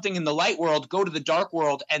do something in the light world, go to the dark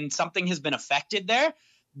world, and something has been affected there,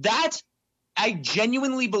 that I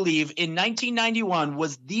genuinely believe in 1991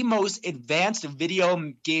 was the most advanced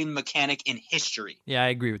video game mechanic in history. Yeah, I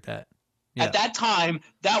agree with that. Yeah. At that time,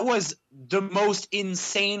 that was the most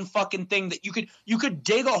insane fucking thing that you could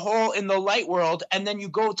dig a hole in the light world and then you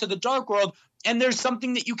go to the dark world and there's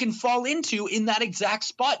something that you can fall into in that exact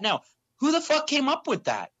spot. Now, who the fuck came up with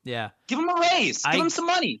that? Yeah. Give him a raise. Give him some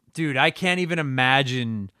money. Dude, I can't even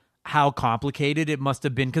imagine how complicated it must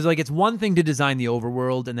have been. Because, like, it's one thing to design the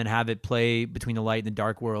overworld and then have it play between the light and the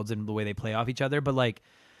dark worlds and the way they play off each other. But, like,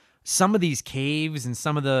 some of these caves and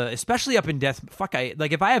some of the, especially up in Death,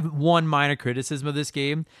 if I have one minor criticism of this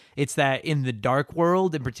game, it's that in the dark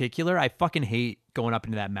world in particular, I fucking hate going up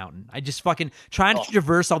into that mountain. I just fucking trying to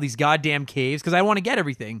traverse all these goddamn caves because I want to get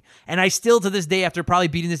everything. And I still, to this day, after probably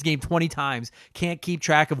beating this game 20 times, can't keep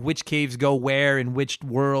track of which caves go where in which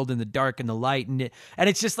world, in the dark and the light. And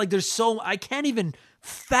it's just like, I can't even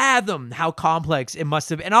fathom how complex it must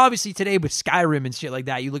have. And obviously today with Skyrim and shit like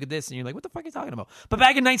that, you look at this and you're like, what the fuck are you talking about? But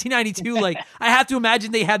back in 1992, like, I have to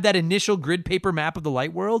imagine they had that initial grid paper map of the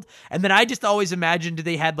light world. And then I just always imagined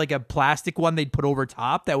they had like a plastic one they'd put over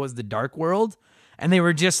top that was the dark world. And they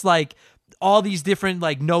were just like all these different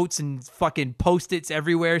like notes and fucking post-its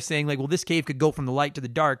everywhere saying like, well, this cave could go from the light to the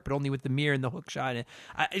dark, but only with the mirror and the hook shot.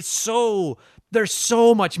 There's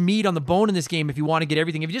so much meat on the bone in this game if you want to get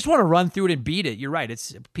everything. If you just want to run through it and beat it, you're right.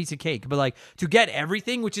 It's a piece of cake. But like to get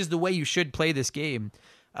everything, which is the way you should play this game,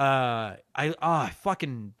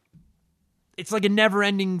 it's like a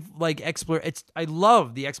never-ending like I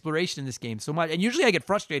love the exploration in this game so much, and usually I get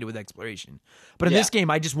frustrated with exploration, but in this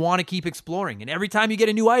game I just want to keep exploring. And every time you get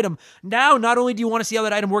a new item, now not only do you want to see how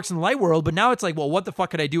that item works in the light world, but now it's like, well, what the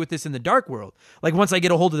fuck could I do with this in the dark world? Like once I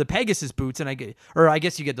get a hold of the Pegasus boots, and I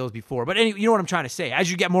guess you get those before, but anyway, you know what I'm trying to say.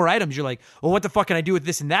 As you get more items, you're like, well, what the fuck can I do with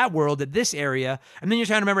this in that world at this area? And then you're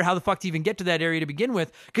trying to remember how the fuck to even get to that area to begin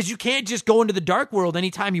with, because you can't just go into the dark world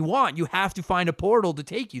anytime you want. You have to find a portal to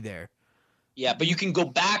take you there. Yeah, but you can go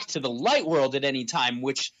back to the light world at any time,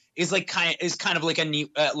 which is kind of like a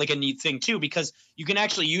neat thing too, because you can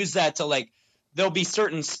actually use that to, like, there'll be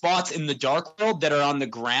certain spots in the dark world that are on the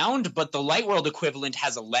ground, but the light world equivalent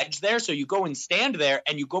has a ledge there. So you go and stand there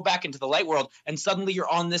and you go back into the light world and suddenly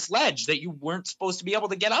you're on this ledge that you weren't supposed to be able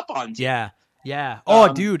to get up onto. Yeah. Yeah.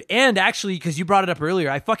 Oh, dude. And actually, because you brought it up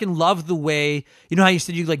earlier, I fucking love the way, you know how you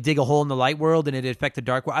said you like dig a hole in the light world and it affect the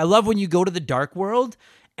dark world? I love when you go to the dark world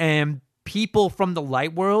and people from the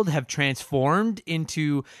light world have transformed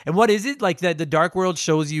into, and what is it like that the dark world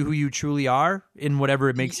shows you who you truly are in whatever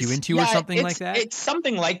it makes you into, or something like that? It's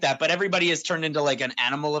something like that, but everybody is turned into like an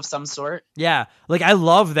animal of some sort. Yeah, like I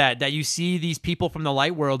love that you see these people from the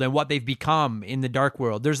light world and what they've become in the dark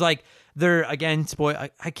world. There's like, again,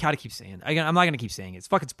 I gotta keep saying it. I'm not gonna keep saying it. It's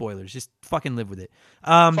fucking spoilers. Just fucking live with it.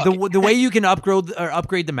 The way you can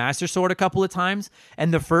upgrade the Master Sword a couple of times,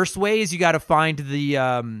 and the first way is you got to find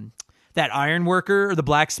the that iron worker or the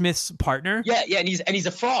blacksmith's partner. Yeah, and he's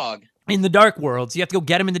a frog in the dark world. So you have to go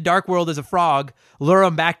get him in the dark world as a frog, lure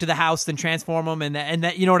him back to the house, then transform him, and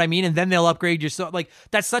that, you know what I mean? And then they'll upgrade your sword. Like,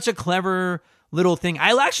 that's such a clever little thing.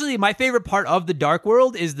 My favorite part of the dark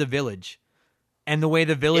world is the village. And the way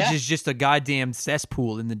the village is just a goddamn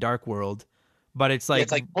cesspool in the dark world. But it's like,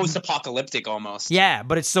 it's like post-apocalyptic almost. Yeah,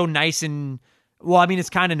 but it's so nice and, well, I mean, it's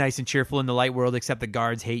kind of nice and cheerful in the light world, except the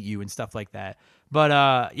guards hate you and stuff like that.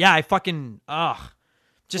 But yeah, I fucking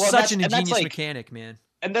such an ingenious mechanic, man.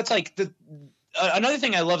 And that's like another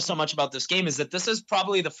thing I love so much about this game is that this is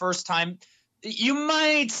probably the first time. You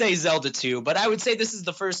might say Zelda 2, but I would say this is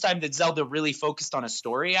the first time that Zelda really focused on a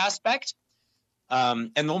story aspect,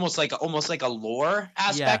 and almost like a lore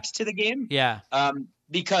aspect to the game. Yeah.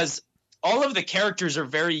 Because all of the characters are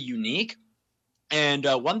very unique. And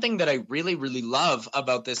one thing that I really, really love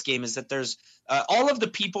about this game is that there's all of the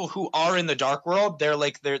people who are in the dark world. They're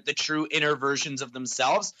the true inner versions of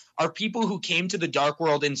themselves are people who came to the dark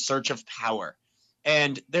world in search of power.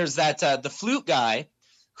 And there's that the flute guy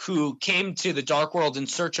who came to the dark world in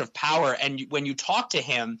search of power. And when you talk to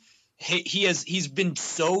him, he's been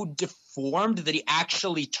so deformed that he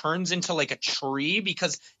actually turns into like a tree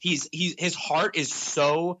because his heart is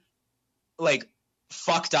so like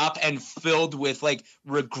fucked up and filled with like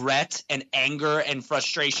regret and anger and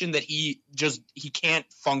frustration that he can't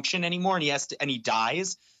function anymore, and he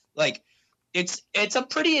dies. Like it's a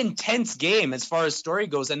pretty intense game as far as story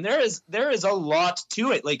goes, and there is a lot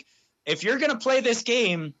to it. Like if you're going to play this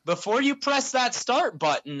game, before you press that start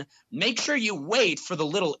button, make sure you wait for the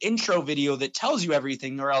little intro video that tells you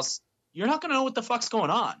everything, or else you're not going to know what the fuck's going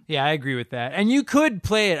on. Yeah, I agree with that. And you could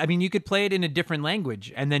play it. I mean, you could play it in a different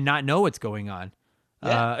language and then not know what's going on.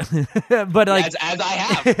 Yeah. But like as I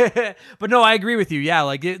have. But no, I agree with you. Yeah,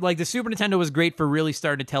 like the Super Nintendo was great for really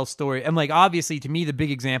starting to tell story. And like obviously to me the big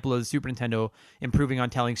example of the Super Nintendo improving on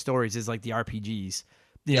telling stories is like the RPGs.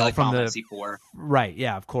 You know, like from Final the Fantasy 4. Right,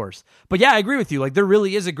 yeah, of course. But yeah, I agree with you. Like there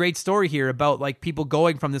really is a great story here about like people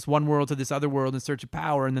going from this one world to this other world in search of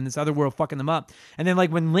power, and then this other world fucking them up. And then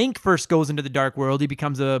like when Link first goes into the dark world, he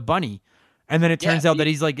becomes a bunny. And then it turns out that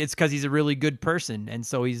he's like it's because he's a really good person, and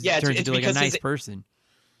so he's turns into like a nice person.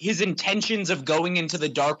 His intentions of going into the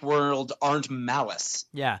dark world aren't malice.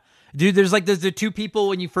 Yeah. Dude, there's the two people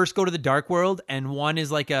when you first go to the dark world, and one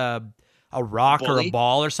is like a rock or a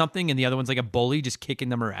ball or something, and the other one's like a bully just kicking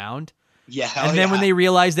them around. Yeah. And then when they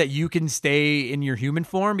realize that you can stay in your human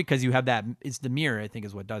form because you have that, it's the mirror, I think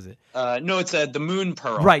is what does it. No, it's the moon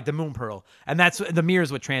pearl. Right, the moon pearl. And that's the mirror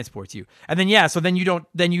is what transports you. And then so then you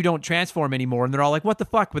don't transform anymore, and they're all like, what the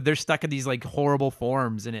fuck? But they're stuck in these like horrible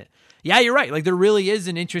forms in it. Yeah, you're right. Like there really is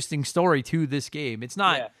an interesting story to this game. It's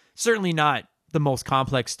not certainly not the most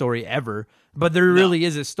complex story ever, but there really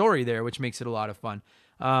is a story there, which makes it a lot of fun.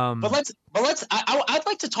 But I'd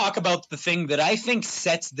like to talk about the thing that I think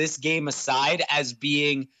sets this game aside as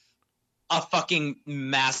being a fucking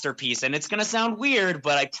masterpiece. And it's going to sound weird,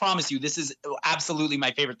 but I promise you, this is absolutely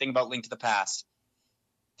my favorite thing about Link to the Past.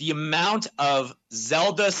 The amount of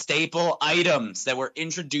Zelda staple items that were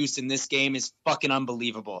introduced in this game is fucking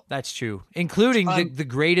unbelievable. That's true. Including the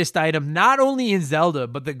greatest item, not only in Zelda,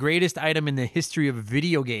 but the greatest item in the history of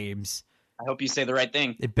video games. I hope you say the right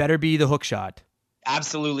thing. It better be the hook shot.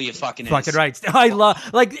 Absolutely, it fucking is. Fucking right. I love,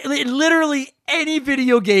 like, literally any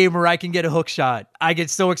video game where I can get a hook shot, I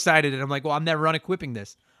get so excited, and I'm like, well, I'm never unequipping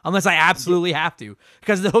this. Unless I absolutely have to.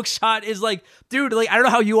 Because the hook shot is like, dude, like, I don't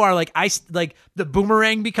know how you are. Like, the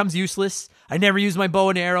boomerang becomes useless. I never use my bow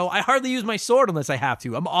and arrow. I hardly use my sword unless I have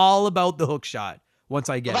to. I'm all about the hook shot once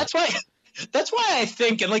I get it. That's why I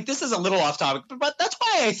think, and like this is a little off topic, but that's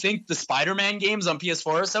why I think the Spider-Man games on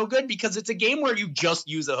PS4 are so good, because it's a game where you just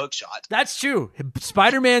use a hook shot. That's true.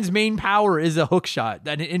 Spider-Man's main power is a hook shot,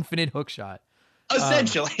 an infinite hook shot.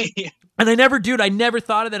 Essentially. And I never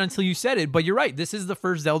thought of that until you said it, but you're right. This is the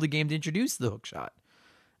first Zelda game to introduce the hook shot.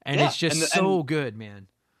 And it's just so good, man.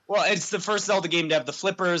 Well, it's the first Zelda game to have the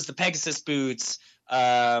flippers, the Pegasus boots,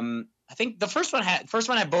 I think the first one had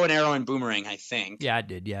bow and arrow and boomerang, I think. Yeah, it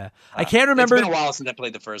did, yeah. I can't remember. It's been a while since I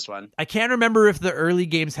played the first one. I can't remember if the early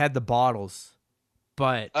games had the bottles,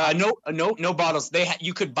 but no bottles.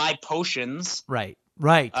 You could buy potions. Right.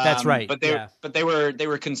 That's right. But they were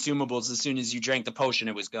consumables. As soon as you drank the potion,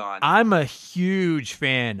 it was gone. I'm a huge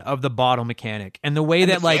fan of the bottle mechanic and the way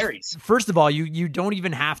that, like, fairies. First of all, you don't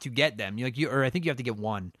even have to get them. Or I think you have to get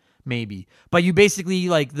one, maybe. But you basically,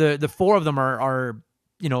 like, the four of them are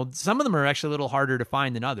you know, some of them are actually a little harder to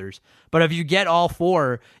find than others. But if you get all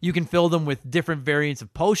four, you can fill them with different variants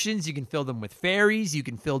of potions. You can fill them with fairies. You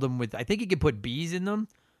can fill them with, I think you can put bees in them.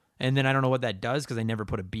 And then I don't know what that does because I never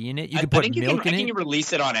put a bee in it. You can put milk in it. Can you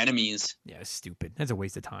release it on enemies? Yeah, it's stupid. That's a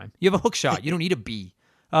waste of time. You have a hook shot. You don't need a bee.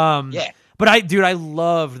 Yeah. But I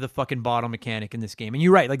love the fucking bottle mechanic in this game. And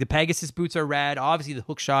you're right, like the Pegasus boots are rad. Obviously the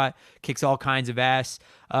hook shot kicks all kinds of ass.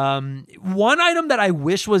 One item that I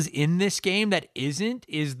wish was in this game that isn't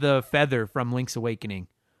is the feather from Link's Awakening.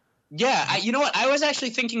 Yeah, you know what? I was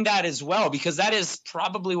actually thinking that as well, because that is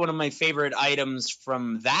probably one of my favorite items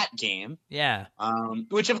from that game. Yeah.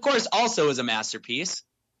 Which of course also is a masterpiece.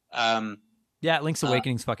 Yeah, Link's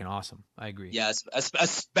Awakening's fucking awesome. I agree. Yeah,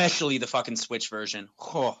 especially the fucking Switch version.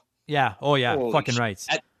 Oh. Yeah. Oh yeah. Holy fucking right.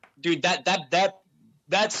 Dude,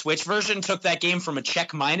 that Switch version took that game from a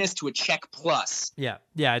check minus to a check plus. Yeah.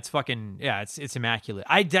 Yeah. It's fucking, yeah, it's immaculate.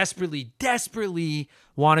 I desperately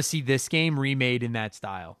want to see this game remade in that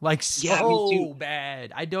style. Like so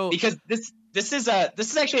bad. I don't, because this is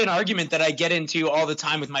actually an argument that I get into all the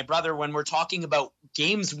time with my brother when we're talking about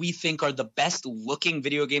games we think are the best looking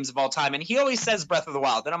video games of all time. And he always says Breath of the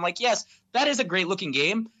Wild. And I'm like, yes, that is a great looking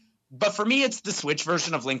game. But for me, it's the Switch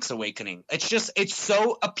version of Link's Awakening. It's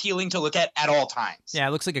so appealing to look at all times. Yeah,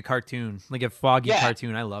 it looks like a cartoon, like a foggy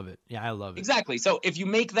cartoon. I love it. Yeah, I love it. Exactly. So if you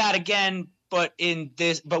make that again, but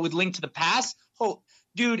with Link to the Past,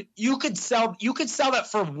 dude, you could sell that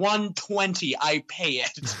for $120. I pay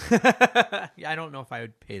it. Yeah, I don't know if I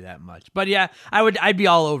would pay that much, but yeah, I'd be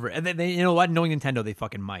all over it. And they, you know what? Knowing Nintendo, they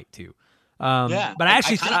fucking might too. Yeah, But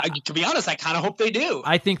actually, to be honest, I kind of hope they do.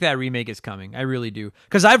 I think that remake is coming. I really do.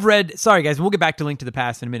 Because I've read, sorry guys, we'll get back to Link to the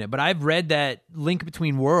Past in a minute, but I've read that Link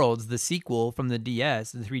Between Worlds, the sequel from the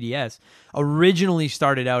DS, the 3DS, originally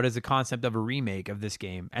started out as a concept of a remake of this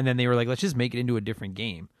game. And then they were like, let's just make it into a different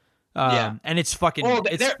game. And it's fucking, I love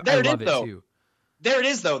it too. There it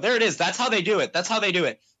is, though. There it is. That's how they do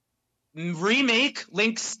it. Remake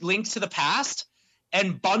Link to the Past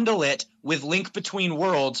and bundle it with Link Between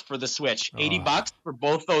Worlds for the Switch. $80 for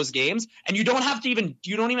both those games, and you don't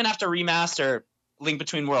even have to remaster Link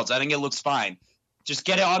Between Worlds. I think it looks fine. Just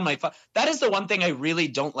get it on my phone. That is the one thing I really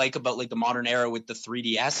don't like about like the modern era with the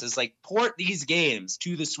 3DS is like port these games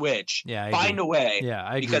to the Switch. Yeah, find a way. Yeah,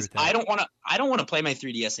 I agree because with that. I don't want to play my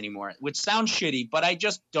 3DS anymore, which sounds shitty, but I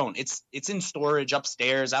just don't. It's in storage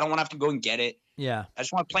upstairs. I don't want to have to go and get it. Yeah. I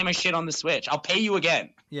just want to play my shit on the Switch. I'll pay you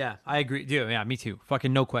again. Yeah, I agree. Dude, yeah, me too.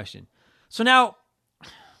 Fucking no question. So now,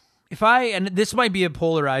 and this might be a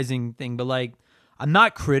polarizing thing, but like, I'm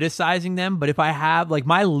not criticizing them, but if I have, like,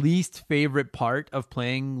 my least favorite part of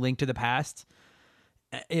playing Link to the Past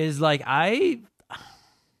is, like,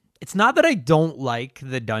 it's not that I don't like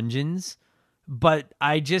the dungeons, but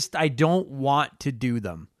I don't want to do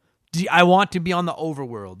them. I want to be on the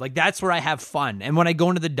overworld. Like, that's where I have fun. And when I go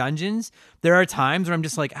into the dungeons, there are times where I'm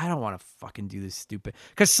just like, I don't want to fucking do this stupid.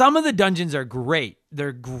 Because some of the dungeons are great.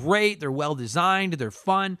 They're great. They're well designed. They're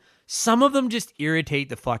fun. Some of them just irritate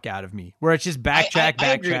the fuck out of me, where it's just backtrack.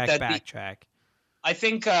 I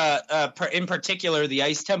think, in particular, the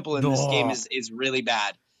Ice Temple in this game is really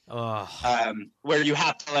bad. Where you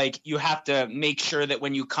have to make sure that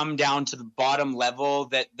when you come down to the bottom level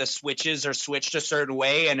that the switches are switched a certain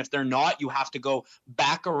way, and if they're not, you have to go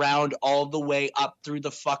back around all the way up through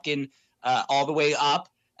the fucking all the way up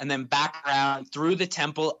and then back around through the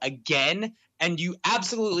temple again. And you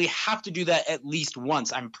absolutely have to do that at least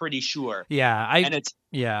once, I'm pretty sure.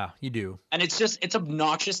 Yeah, you do. And it's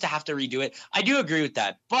obnoxious to have to redo it. I do agree with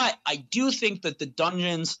that. But I do think that the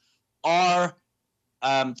dungeons are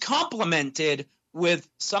complemented with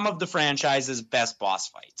some of the franchise's best boss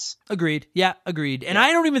fights. Agreed. Yeah, agreed. And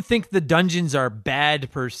I don't even think the dungeons are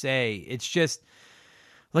bad per se. It's just,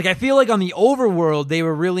 like, I feel like on the overworld, they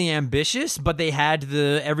were really ambitious, but they had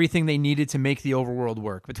everything they needed to make the overworld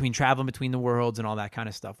work, between traveling between the worlds and all that kind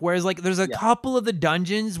of stuff. Whereas, like, there's a couple of the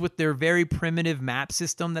dungeons with their very primitive map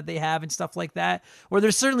system that they have and stuff like that, where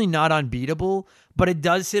they're certainly not unbeatable, but it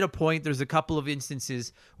does hit a point. There's a couple of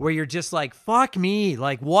instances where you're just like, fuck me.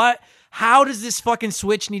 Like, what? How does this fucking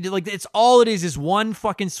switch need to, like, it's all it is one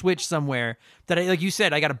fucking switch somewhere that, like you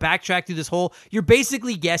said, I got to backtrack through this whole, you're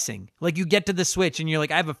basically guessing. Like, you get to the switch and you're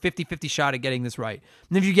like, I have a 50-50 shot at getting this right.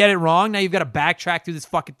 And if you get it wrong, now you've got to backtrack through this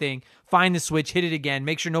fucking thing, find the switch, hit it again,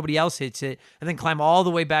 make sure nobody else hits it, and then climb all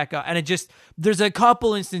the way back up. And it just, there's a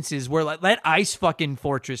couple instances where, like, that ice fucking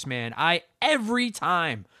fortress, man, every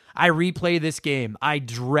time I replay this game, I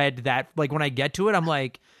dread that. Like, when I get to it, I'm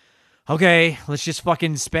like, okay, let's just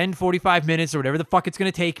fucking spend 45 minutes or whatever the fuck it's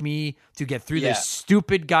going to take me to get through this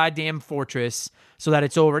stupid goddamn fortress so that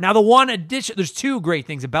it's over. Now, there's two great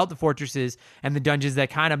things about the fortresses and the dungeons that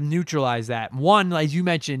kind of neutralize that. One, as you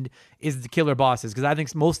mentioned, is the killer bosses, because I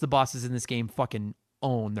think most of the bosses in this game fucking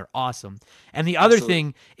own. They're awesome. And the other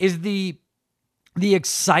thing is the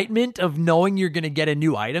excitement of knowing you're going to get a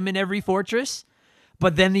new item in every fortress,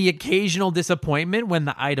 but then the occasional disappointment when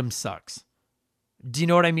the item sucks. Do you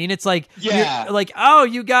know what I mean? It's like, you're like, oh,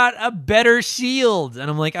 you got a better shield.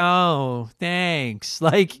 And I'm like, oh, thanks.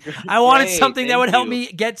 Like, I wanted something that would help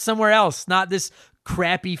me get somewhere else, not this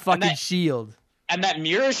crappy fucking shield. And that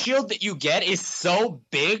mirror shield that you get is so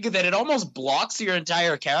big that it almost blocks your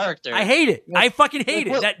entire character. I hate it. I fucking hate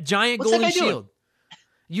it. That giant golden shield.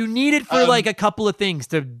 You need it for like a couple of things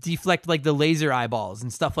to deflect like the laser eyeballs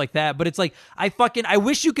and stuff like that. But it's like, I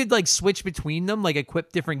wish you could like switch between them, like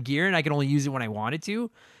equip different gear, and I can only use it when I wanted to.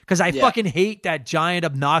 Because I fucking hate that giant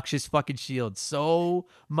obnoxious fucking shield so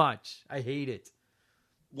much. I hate it.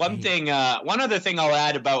 One other thing I'll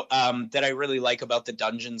add about that I really like about the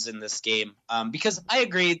dungeons in this game, because I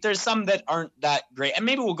agree there's some that aren't that great, and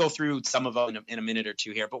maybe we'll go through some of them in a minute or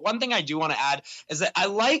two here. But one thing I do want to add is that I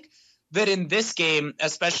like that in this game,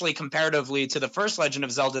 especially comparatively to the first Legend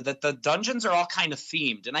of Zelda, that the dungeons are all kind of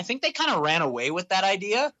themed. And I think they kind of ran away with that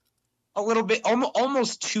idea a little bit,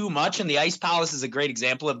 almost too much. And the Ice Palace is a great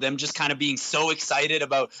example of them just kind of being so excited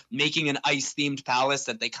about making an ice-themed palace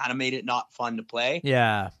that they kind of made it not fun to play.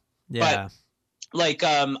 Yeah. But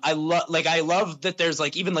I love that there's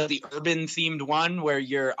like even like the urban themed one where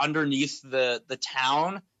you're underneath the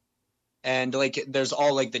town, and like there's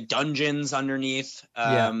all like the dungeons underneath,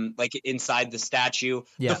 Yeah. like inside the statue.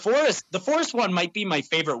 Yeah. The forest one might be my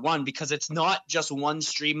favorite one because it's not just one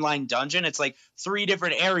streamlined dungeon. It's like 3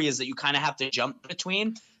 different areas that you kind of have to jump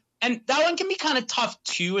between. And that one can be kind of tough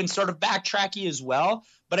too and sort of backtracky as well.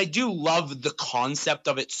 But I do love the concept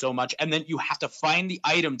of it so much. And then you have to find the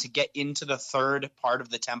item to get into the third part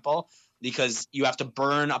of the temple because you have to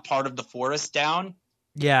burn a part of the forest down.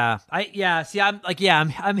 Yeah, see,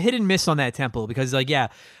 I'm hit and miss on that temple because like, yeah,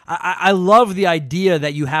 I love the idea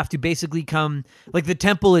that you have to basically come, like the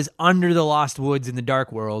temple is under the Lost Woods in the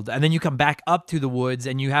Dark World, and then you come back up to the woods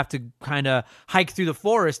and you have to kind of hike through the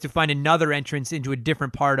forest to find another entrance into a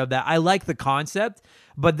different part of that. I like the concept,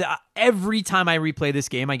 but every time I replay this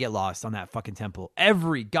game, I get lost on that fucking temple.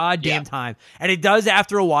 Every goddamn time. And it does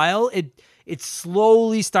after a while, it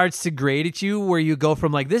slowly starts to grate at you where you go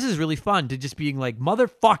from like, this is really fun to just being like,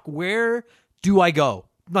 motherfuck, where do I go?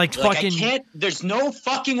 Like fucking, I can't, there's no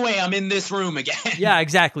fucking way I'm in this room again. Yeah,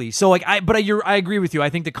 exactly. So like, I agree with you. I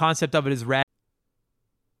think the concept of it is rad.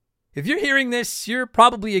 If you're hearing this, you're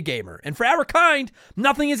probably a gamer. And for our kind,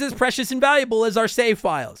 nothing is as precious and valuable as our save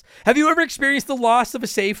files. Have you ever experienced the loss of a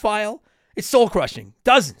save file? It's soul-crushing.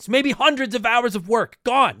 Dozens, maybe hundreds of hours of work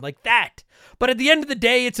gone like that. But at the end of the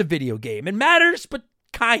day, it's a video game. It matters, but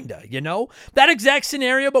kinda, you know? That exact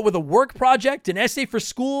scenario, but with a work project, an essay for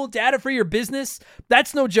school, data for your business,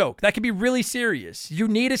 that's no joke. That can be really serious. You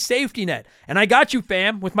need a safety net. And I got you,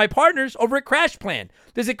 fam, with my partners over at CrashPlan.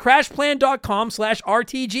 Visit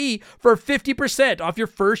CrashPlan.com/RTG for 50% off your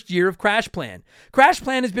first year of CrashPlan.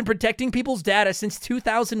 CrashPlan has been protecting people's data since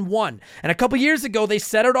 2001. And a couple years ago, they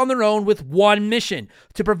set out on their own with one mission: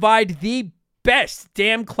 to provide the best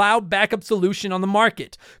damn cloud backup solution on the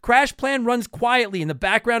market. CrashPlan runs quietly in the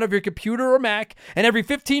background of your computer or Mac, and every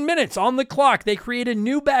 15 minutes on the clock, they create a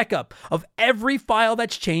new backup of every file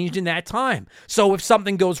that's changed in that time. So if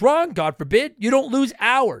something goes wrong, God forbid, you don't lose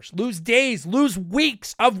hours, lose days, lose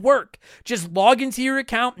weeks of work. Just log into your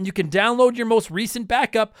account and you can download your most recent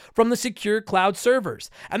backup from the secure cloud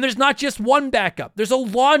servers. And there's not just one backup. There's a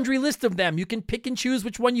laundry list of them. You can pick and choose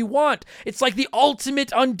which one you want. It's like the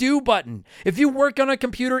ultimate undo button. If you work on a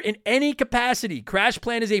computer in any capacity,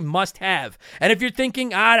 CrashPlan is a must-have. And if you're thinking,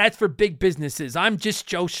 that's for big businesses, I'm just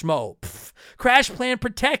Joe Schmo. CrashPlan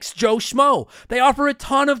protects Joe Schmo. They offer a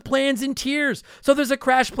ton of plans and tiers. So there's a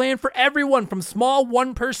Crash Plan for everyone, from small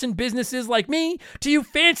one-person businesses like me to you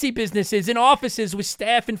fancy businesses in offices with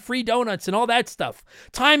staff and free donuts and all that stuff.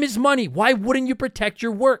 Time is money. Why wouldn't you protect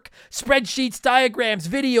your work? Spreadsheets, diagrams,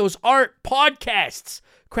 videos, art, podcasts.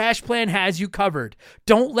 CrashPlan has you covered.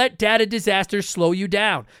 Don't let data disasters slow you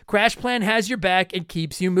down. CrashPlan has your back and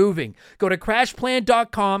keeps you moving. Go to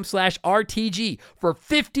CrashPlan.com/RTG for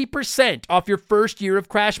 50% off your first year of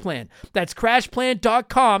CrashPlan. That's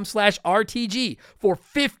CrashPlan.com/RTG for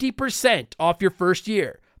 50% off your first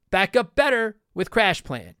year. Back up better with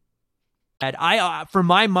CrashPlan. For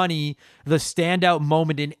my money, the standout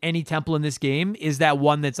moment in any temple in this game is that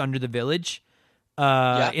one that's under the village.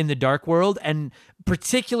 In the Dark World, and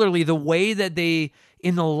particularly the way that they,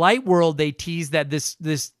 in the Light World, they tease that this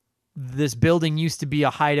building used to be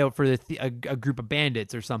a hideout for a group of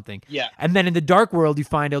bandits or something. Yeah. And then in the Dark World, you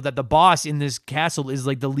find out that the boss in this castle is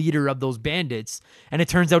like the leader of those bandits, and it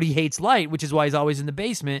turns out he hates light, which is why he's always in the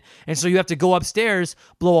basement. And so you have to go upstairs,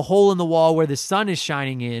 blow a hole in the wall where the sun is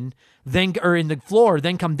shining in, or in the floor,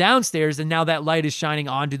 then come downstairs, and now that light is shining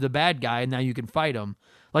onto the bad guy, and now you can fight him.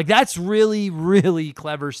 Like, that's really, really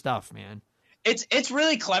clever stuff, man. It's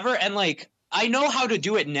really clever, and like, I know how to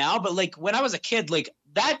do it now, but like when I was a kid, like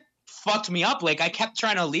that fucked me up. Like, I kept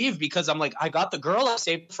trying to leave because I'm like, I got the girl I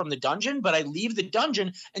saved from the dungeon, but I leave the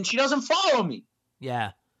dungeon and she doesn't follow me.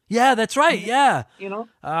 Yeah, that's right. Yeah, you know.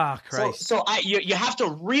 Christ. So you have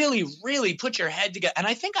to really, really put your head together. And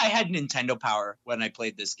I think I had Nintendo Power when I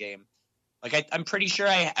played this game. Like, I'm pretty sure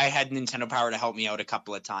I had Nintendo Power to help me out a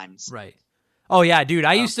couple of times. Right. Oh, yeah, dude.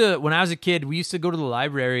 I used to, when I was a kid, we used to go to the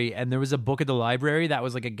library, and there was a book at the library that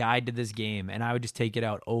was like a guide to this game, and I would just take it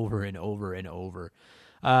out over and over and over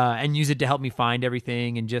and use it to help me find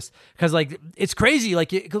everything. And just because, like, it's crazy.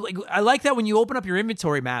 Like, I like that when you open up your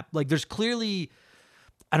inventory map, like, there's clearly,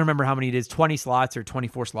 I don't remember how many it is, 20 slots or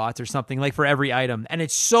 24 slots or something, like, for every item. And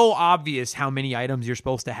it's so obvious how many items you're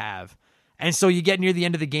supposed to have. And so you get near the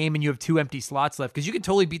end of the game, and you have 2 empty slots left, because you can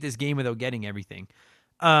totally beat this game without getting everything.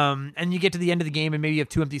 And you get to the end of the game and maybe you have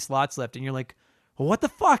 2 empty slots left and you're like, what the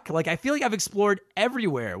fuck? Like, I feel like I've explored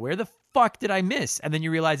everywhere. Where the fuck did I miss? And then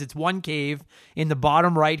you realize it's one cave in the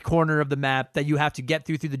bottom right corner of the map that you have to get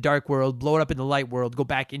through the dark world, blow it up in the light world, go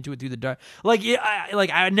back into it through the dark. Like,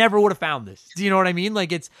 I never would have found this. Do you know what I mean? Like,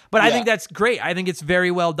 but I think that's great. I think it's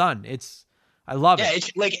very well done. I love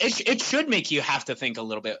it. It should make you have to think a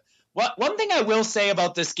little bit. One thing I will say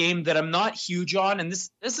about this game that I'm not huge on, and this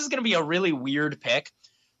is going to be a really weird pick.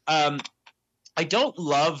 I don't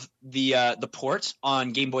love the port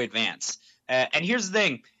on Game Boy Advance. And here's the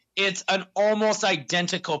thing. It's an almost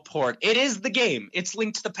identical port. It is the game. It's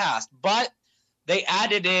Link to the Past. But they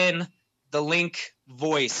added in the Link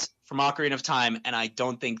voice from Ocarina of Time, and I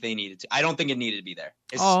don't think they needed to. I don't think it needed to be there.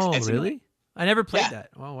 It's really? I never played that.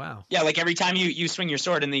 Oh, wow. Yeah, like every time you swing your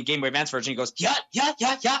sword in the Game Boy Advance version, it goes, yeah.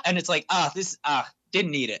 And it's like,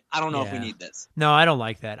 didn't need it. I don't know if we need this. No, I don't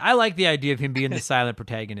like that. I like the idea of him being the silent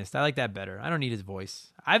protagonist. I like that better. I don't need his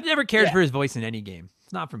voice. I've never cared for his voice in any game.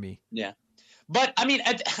 It's not for me. Yeah. But I mean,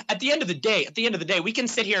 at the end of the day, we can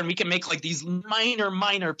sit here and we can make like these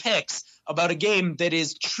minor picks about a game that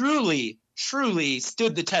is truly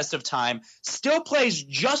stood the test of time, still plays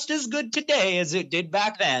just as good today as it did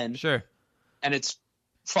back then. Sure. And it's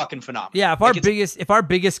fucking phenomenal. Yeah, if our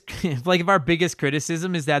biggest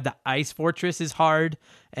criticism is that the Ice Fortress is hard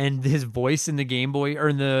and his voice in the Game Boy or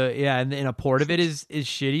in a port of it is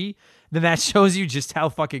shitty, then that shows you just how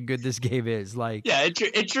fucking good this game is. Like, yeah,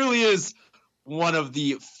 it truly is one of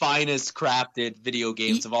the finest crafted video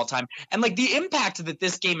games of all time. And like the impact that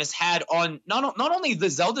this game has had on not only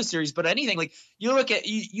the Zelda series but anything. Like you look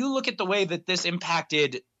at the way that this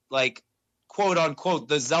impacted, like, quote unquote,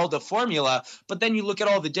 the Zelda formula, but then you look at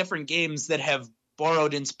all the different games that have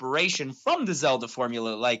borrowed inspiration from the Zelda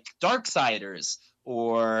formula, like Darksiders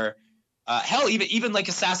or hell, even like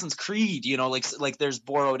Assassin's Creed, you know, like there's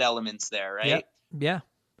borrowed elements there, right? Yep. Yeah.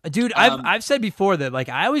 Dude, I've said before that, like,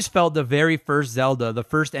 I always felt the very first Zelda, the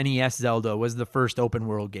first NES Zelda, was the first open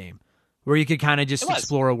world game where you could kind of just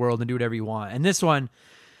explore a world and do whatever you want. And this one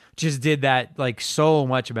just did that, like, so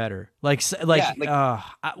much better.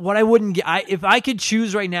 What I wouldn't get, if I could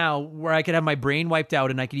choose right now where I could have my brain wiped out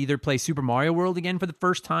and I could either play Super Mario World again for the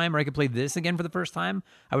first time or I could play this again for the first time,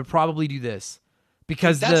 I would probably do this.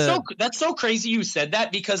 Because that's so crazy you said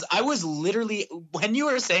that, because I was literally, when you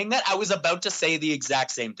were saying that, I was about to say the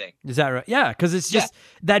exact same thing. Is that right? Yeah, because it's just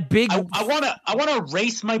that big. I wanna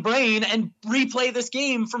race my brain and replay this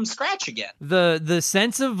game from scratch again. The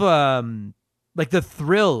sense of like the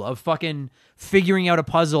thrill of fucking figuring out a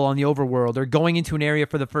puzzle on the overworld or going into an area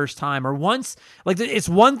for the first time, or once, like, it's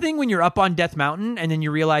one thing when you're up on Death Mountain and then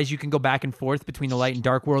you realize you can go back and forth between the light and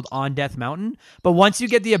dark world on Death Mountain, but once you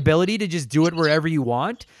get the ability to just do it wherever you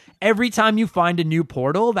want, every time you find a new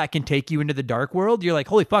portal that can take you into the dark world, you're like,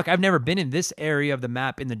 holy fuck, I've never been in this area of the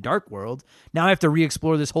map in the dark world. Now I have to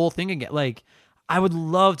re-explore this whole thing again. Like, I would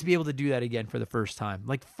love to be able to do that again for the first time.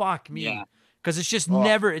 Like, fuck me. Yeah. Because it's just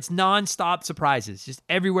it's nonstop surprises, just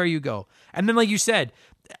everywhere you go. And then, like you said,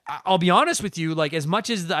 I'll be honest with you, like, as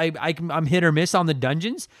much as I'm hit or miss on the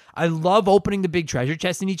dungeons, I love opening the big treasure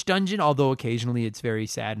chest in each dungeon, although occasionally it's very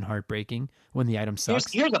sad and heartbreaking when the item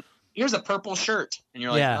sucks. Here's a purple shirt, and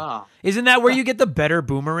you're like, oh. Isn't that where you get the better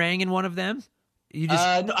boomerang in one of them? You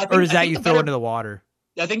just, no, or is that you throw into the water?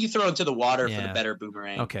 I think you throw into the water for the better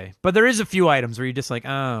boomerang. Okay. But there is a few items where you're just like,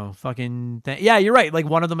 oh, fucking... Yeah, you're right. Like,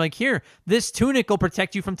 one of them, like, here, this tunic will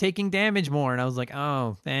protect you from taking damage more. And I was like,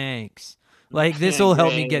 oh, thanks. Like, this will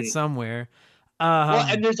help me get somewhere. Well,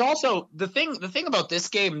 and there's also the thing about this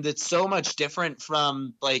game that's so much different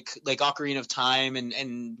from, like Ocarina of Time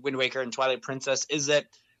and Wind Waker and Twilight Princess is that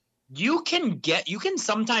you can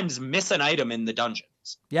sometimes miss an item in the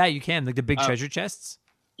dungeons. Yeah, you can. Like the big treasure chests.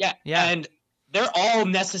 Yeah. And they're all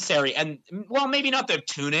necessary. And, well, maybe not the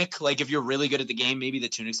tunic. Like, if you're really good at the game, maybe the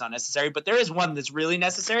tunic's not necessary. But there is one that's really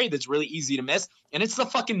necessary that's really easy to miss. And it's the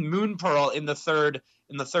fucking moon pearl in the third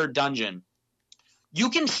dungeon.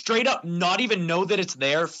 You can straight up not even know that it's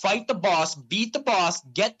there, fight the boss, beat the boss,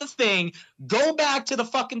 get the thing, go back to the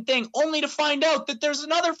fucking thing, only to find out that there's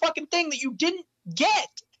another fucking thing that you didn't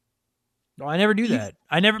get. No, I never do that.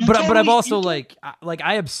 But I've also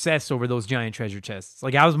I obsess over those giant treasure chests.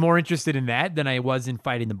 Like, I was more interested in that than I was in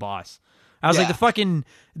fighting the boss. I was like, the fucking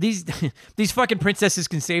these fucking princesses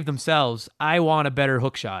can save themselves. I want a better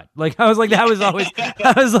hook shot. Like, I was like, that was always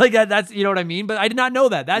I was like, that's, you know what I mean? But I did not know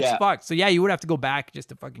that. That's fucked. So yeah, you would have to go back just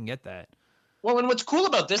to fucking get that. Well, and what's cool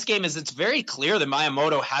about this game is it's very clear that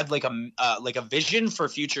Miyamoto had like a vision for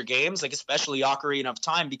future games, like especially Ocarina of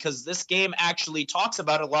Time, because this game actually talks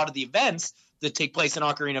about a lot of the events that take place in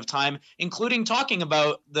Ocarina of Time, including talking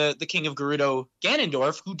about the King of Gerudo,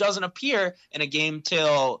 Ganondorf, who doesn't appear in a game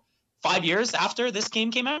till 5 years after this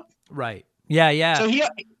game came out. Right. Yeah. So he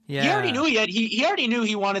Yeah. already knew he already knew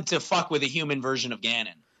he wanted to fuck with a human version of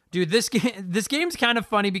Ganon. Dude, this game's kind of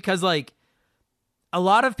funny because like a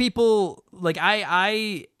lot of people like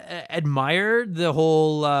I admire the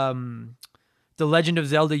whole the Legend of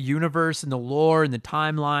Zelda universe and the lore and the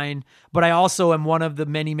timeline, but I also am one of the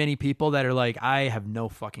many people that are like, I have no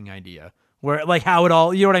fucking idea where, like, how it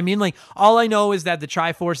all, you know what I mean? Like, all I know is that the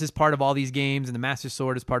Triforce is part of all these games and the Master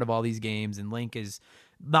Sword is part of all these games and Link is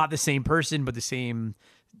not the same person but the same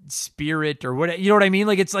spirit or what, you know what I mean?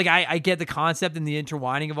 Like, it's like I get the concept and the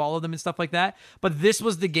intertwining of all of them and stuff like that, but this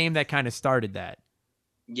was the game that kind of started that.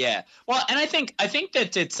 Yeah. Well, and I think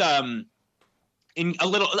that it's in a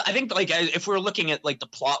little, I think like if we're looking at like the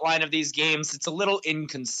plot line of these games, it's a little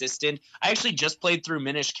inconsistent. I actually just played through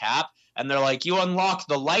Minish Cap, and they're like, you unlock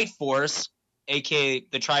the Light Force, aka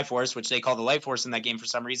the Triforce, which they call the Light Force in that game for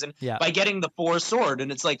some reason, by getting the 4 sword.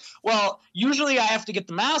 And it's like, well, usually I have to get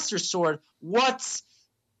the Master Sword. What's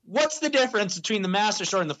the difference between the Master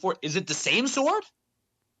Sword and the 4? Is it the same sword?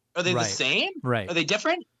 Are they the same? Right. Are they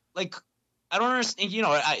different? Like, I don't understand.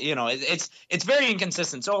 It's very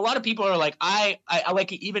inconsistent. So a lot of people are like, I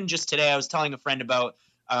like it. Even just today, I was telling a friend about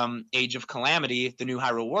Age of Calamity, the new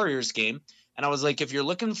Hyrule Warriors game, and I was like, if you're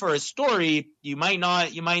looking for a story, you might not.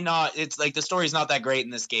 It's like the story's not that great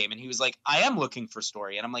in this game. And he was like, I am looking for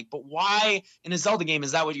story, and I'm like, but why in a Zelda game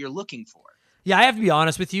is that what you're looking for? Yeah, I have to be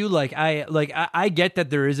honest with you. Like, I get that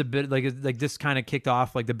there is a bit like this kind of kicked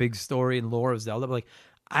off like the big story and lore of Zelda, but like,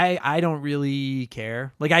 I don't really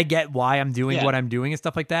care. Like, I get why I'm doing what I'm doing and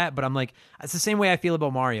stuff like that, but I'm like, it's the same way I feel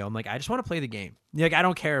about Mario. I'm like, I just want to play the game. Like, I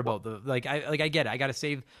don't care about I get it. I got to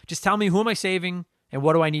save. Just tell me who am I saving and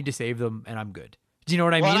what do I need to save them, and I'm good. Do you know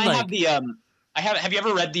what I mean? Have you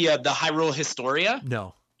ever read the Hyrule Historia?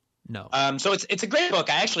 No. So it's a great book.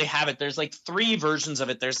 I actually have it. There's like 3 versions of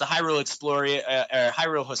it. There's the Hyrule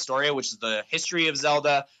Hyrule Historia, which is the history of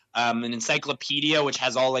Zelda. An encyclopedia which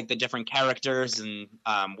has all like the different characters and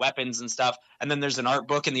weapons and stuff, and then there's an art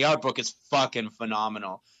book, and the art book is fucking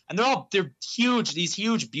phenomenal. And they're huge, these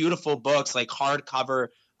huge beautiful books, like hardcover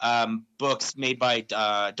books made by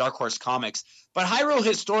Dark Horse Comics. But Hyrule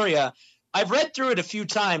Historia, I've read through it a few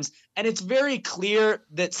times, and it's very clear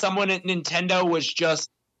that someone at Nintendo was just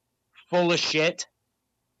full of shit,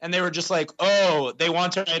 and they were just like, oh, they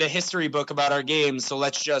want to write a history book about our games, so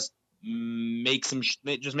let's just make some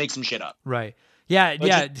shit up. Right. Yeah.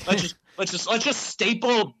 Let's just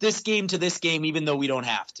staple this game to this game, even though we don't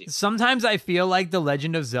have to. Sometimes I feel like The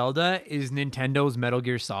Legend of Zelda is Nintendo's Metal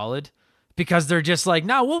Gear Solid, because they're just like,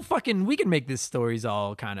 no, we can make this stories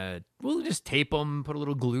all kind of, we'll just tape them, put a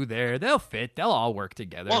little glue there. They'll fit. They'll all work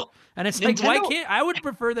together. Well, and it's Nintendo, like, why can't, I would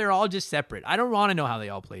prefer they're all just separate. I don't want to know how they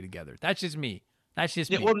all play together. That's just me.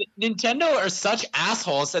 Well, Nintendo are such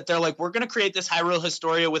assholes that they're like, we're going to create this Hyrule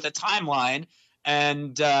Historia with a timeline,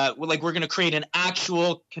 and we're going to create an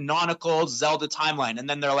actual canonical Zelda timeline. And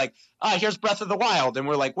then they're like, here's Breath of the Wild. And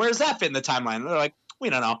we're like, where's that fit in the timeline? And they're like, we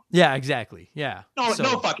don't know. Yeah, exactly. Yeah. No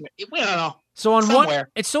fucking, we don't know. So on one,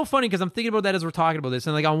 it's so funny because I'm thinking about that as we're talking about this.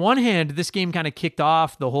 And like on one hand, this game kind of kicked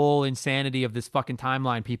off the whole insanity of this fucking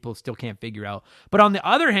timeline people still can't figure out. But on the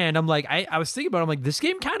other hand, I'm like, I was thinking about it, I'm like, this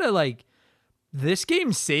game kind of like, this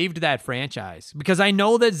game saved that franchise, because I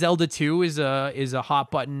know that Zelda 2 is a hot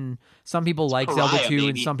button. Some people like Zelda 2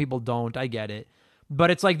 and some people don't. I get it.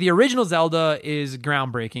 But it's like the original Zelda is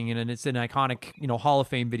groundbreaking and it's an iconic, Hall of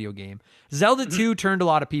Fame video game. Zelda 2 turned a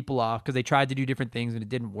lot of people off because they tried to do different things and it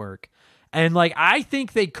didn't work. And like, I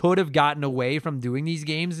think they could have gotten away from doing these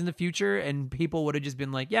games in the future and people would have just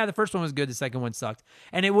been like, yeah, the first one was good, the second one sucked.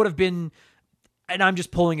 And it would have been, and I'm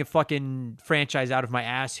just pulling a fucking franchise out of my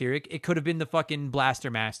ass here. It could have been the fucking Blaster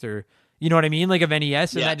Master, you know what I mean? Like of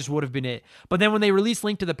NES, and that just would have been it. But then when they released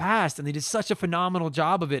Link to the Past, and they did such a phenomenal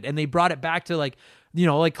job of it, and they brought it back to like,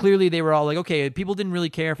 like clearly they were all like, okay, people didn't really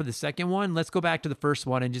care for the second one. Let's go back to the first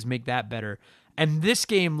one and just make that better. And this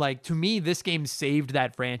game, like, to me, this game saved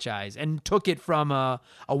that franchise and took it from a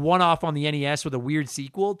one-off on the NES with a weird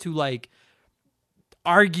sequel to like,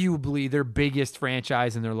 arguably their biggest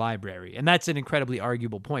franchise in their library. And that's an incredibly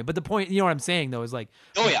arguable point. But the point, you know what I'm saying though, is like,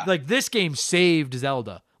 like this game saved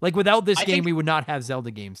Zelda. Like without this game, we would not have Zelda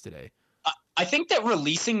games today. I think that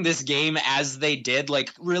releasing this game as they did,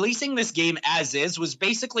 like releasing this game as is, was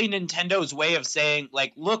basically Nintendo's way of saying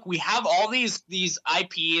like, look, we have all these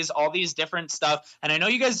IPs, all these different stuff. And I know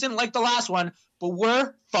you guys didn't like the last one, but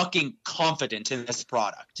we're fucking confident in this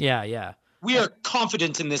product. Yeah. We are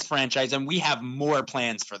confident in this franchise, and we have more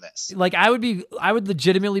plans for this. Like, I would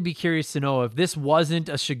legitimately be curious to know if this wasn't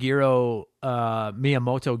a Shigeru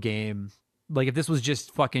Miyamoto game, Like if this was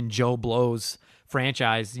just fucking Joe Blow's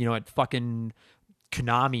franchise, at fucking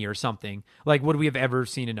Konami or something, like would we have ever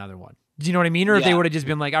seen another one? Do you know what I mean? Or if they would have just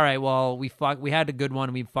been like, all right, well, we had a good one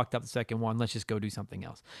and we fucked up the second one. Let's just go do something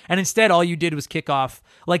else. And instead, all you did was kick off.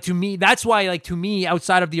 Like to me, that's why, like to me,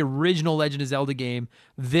 outside of the original Legend of Zelda game,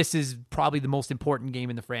 this is probably the most important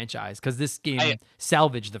game in the franchise because this game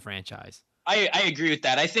salvaged the franchise. I agree with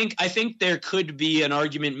that. I think there could be an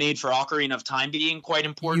argument made for Ocarina of Time being quite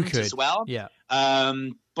important as well. Yeah.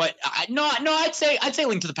 But I'd say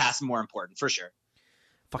Link to the Past is more important for sure.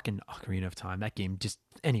 Fucking Ocarina of Time. That game just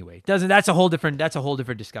anyway doesn't. That's a whole different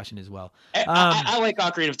discussion as well. I like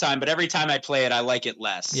Ocarina of Time, but every time I play it, I like it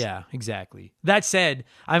less. Yeah, exactly. That said,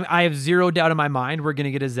 I have zero doubt in my mind we're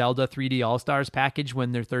gonna get a Zelda 3D All Stars package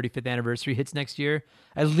when their 35th anniversary hits next year.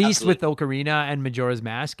 At least with Ocarina and Majora's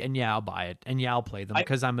Mask, and I'll buy it, and I'll play them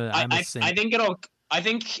because I'm a simp. I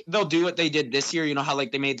think they'll do what they did this year. You know how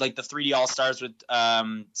like they made like the 3D All Stars with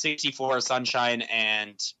 64, Sunshine,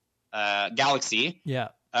 and Galaxy. Yeah.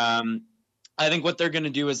 I think what they're going to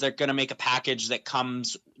do is they're going to make a package that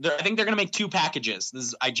comes. I think they're going to make two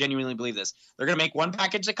packages. I genuinely believe this. They're going to make one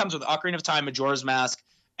package that comes with Ocarina of Time, Majora's Mask,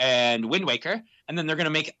 and Wind Waker, and then they're going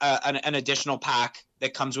to make an additional pack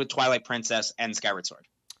that comes with Twilight Princess and Skyward Sword.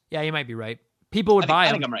 Yeah, you might be right. People would buy them.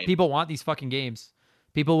 I think I'm right. People want these fucking games.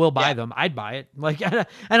 People will buy them. I'd buy it. Like, and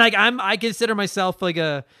like I consider myself like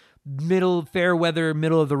a fair weather,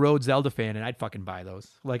 middle of the road Zelda fan, and I'd fucking buy those.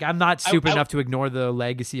 Like, I'm not stupid enough to ignore the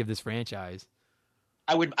legacy of this franchise.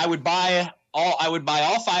 I would buy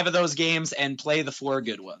all 5 of those games and play the 4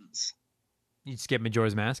 good ones. You'd skip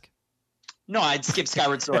Majora's Mask? No, I'd skip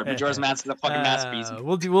Skyward Sword. Majora's Mask is a fucking masterpiece.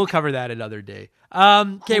 We'll cover that another day.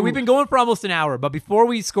 Okay, we've been going for almost an hour, but before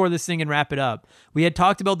we score this thing and wrap it up, we had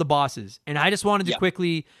talked about the bosses, and I just wanted to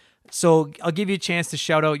quickly. So I'll give you a chance to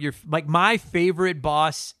shout out my favorite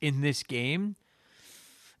boss in this game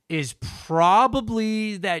is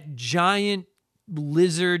probably that giant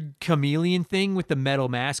lizard chameleon thing with the metal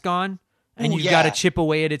mask on, and you've got to chip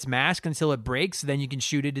away at its mask until it breaks. Then you can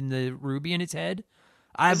shoot it in the ruby in its head.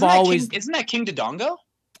 Isn't that King Dodongo?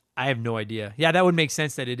 I have no idea. Yeah, that would make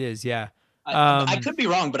sense that it is. Yeah. I could be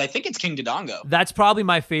wrong, but I think it's King Dodongo. That's probably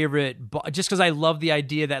my favorite, just because I love the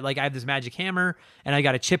idea that like I have this magic hammer and I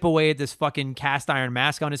got to chip away at this fucking cast iron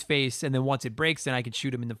mask on his face, and then once it breaks, then I can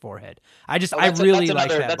shoot him in the forehead. I really like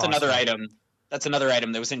that. That's another item. That's another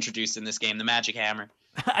item that was introduced in this game, the magic hammer.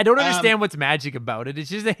 I don't understand what's magic about it. It's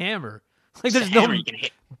just a hammer. Like there's hammer you can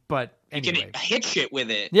hit. But anyway. You can hit shit with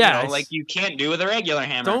it. Yeah, like you can't do with a regular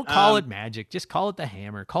hammer. Don't call it magic. Just call it the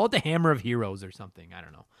hammer. Call it the hammer of heroes or something. I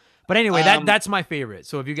don't know. But anyway, that's my favorite.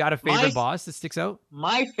 So have you got a favorite boss that sticks out?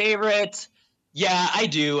 My favorite, yeah, I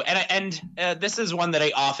do. And this is one that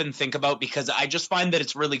I often think about because I just find that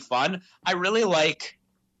it's really fun. I really like,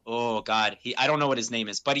 oh God, I don't know what his name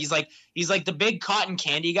is, but he's like the big cotton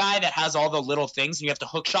candy guy that has all the little things, and you have to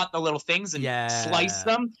hook shot the little things and slice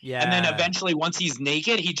them. Yeah. And then eventually, once he's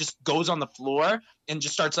naked, he just goes on the floor and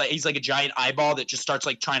just starts he's like a giant eyeball that just starts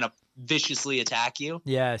like trying to viciously attack you.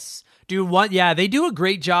 Yes. Dude, they do a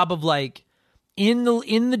great job of like in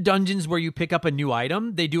the dungeons where you pick up a new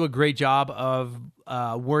item, they do a great job of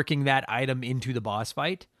working that item into the boss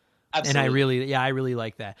fight. Absolutely. And I really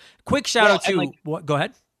like that. Quick shout out to what? Go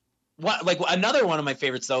ahead. Another one of my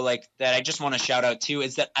favorites though, like that I just want to shout out to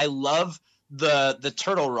is that I love the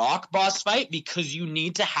Turtle Rock boss fight because you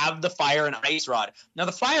need to have the fire and ice rod. Now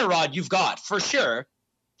the fire rod you've got for sure.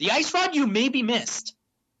 The ice rod you maybe missed.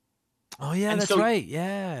 Oh yeah, that's right.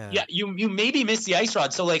 Yeah. Yeah, you maybe missed the ice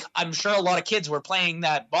rod. So like I'm sure a lot of kids were playing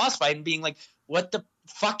that boss fight and being like, what the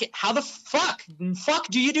fuck? How the fuck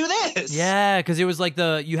do you do this? Yeah, because it was like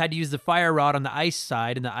you had to use the fire rod on the ice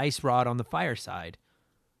side and the ice rod on the fire side.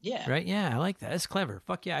 Yeah. Right? Yeah, I like that. That's clever.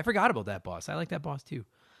 Fuck yeah. I forgot about that boss. I like that boss too.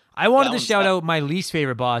 I wanted to shout out my least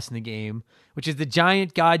favorite boss in the game, which is the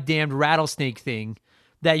giant goddamned rattlesnake thing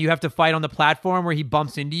that you have to fight on the platform where he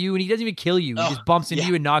bumps into you, and he doesn't even kill you. He just bumps into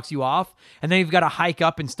you and knocks you off, and then you've got to hike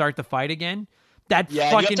up and start the fight again.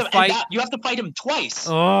 Fucking fight. You have to fight him twice.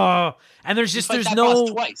 Oh, and there's no.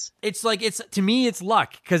 Twice. It's like to me it's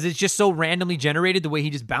luck because it's just so randomly generated the way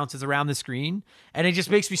he just bounces around the screen, and it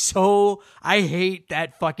just makes me so. I hate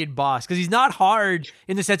that fucking boss because he's not hard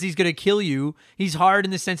in the sense he's gonna kill you. He's hard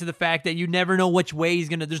in the sense of the fact that you never know which way he's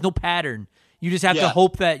gonna. There's no pattern. You just have to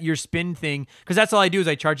hope that your spin thing, because that's all I do is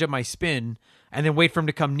I charge up my spin and then wait for him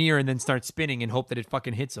to come near and then start spinning and hope that it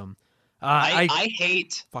fucking hits him. I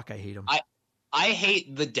hate him. I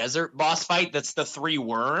hate the desert boss fight. That's the 3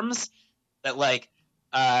 worms that like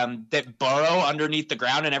that burrow underneath the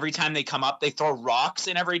ground, and every time they come up, they throw rocks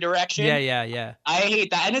in every direction. Yeah. I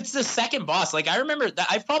hate that, and it's the second boss. Like I remember that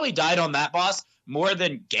I've probably died on that boss more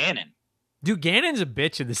than Ganon. Dude, Ganon's a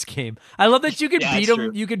bitch in this game. I love that you could beat him.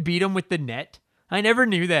 True. You could beat him with the net. I never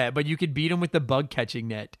knew that, but you could beat him with the bug catching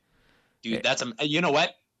net. Dude, you know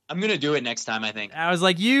what? I'm gonna do it next time, I think. I was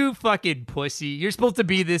like, you fucking pussy. You're supposed to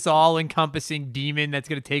be this all-encompassing demon that's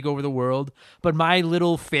gonna take over the world, but my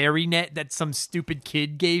little fairy net that some stupid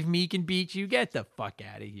kid gave me can beat you. Get the fuck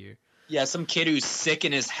out of here. Yeah, some kid who's sick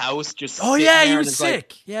in his house just. Oh yeah, he was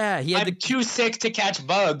sick. Like, yeah, I'm too sick to catch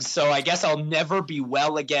bugs, so I guess I'll never be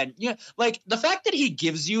well again. Yeah, like the fact that he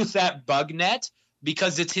gives you that bug net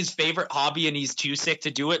because it's his favorite hobby and he's too sick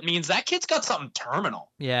to do it means that kid's got something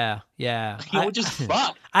terminal. Yeah. Which is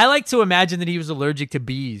fuck. I like to imagine that he was allergic to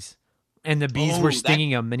bees. And the bees were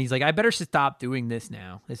stinging him, and he's like, "I better stop doing this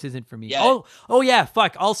now. This isn't for me." Yeah. Oh yeah.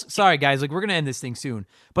 Fuck. Also, sorry guys. Like we're gonna end this thing soon.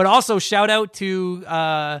 But also, shout out to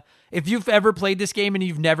if you've ever played this game and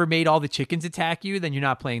you've never made all the chickens attack you, then you're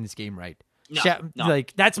not playing this game right. No.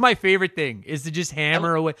 Like that's my favorite thing is to just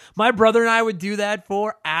hammer away. My brother and I would do that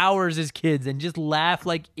for hours as kids and just laugh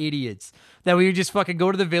like idiots. That we would just fucking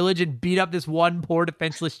go to the village and beat up this one poor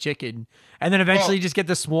defenseless chicken, and then eventually just get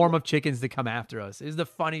the swarm of chickens to come after us. It's the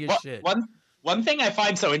funniest shit. One thing I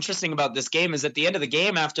find so interesting about this game is at the end of the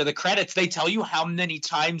game, after the credits, they tell you how many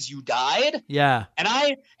times you died. Yeah. And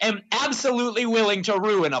I am absolutely willing to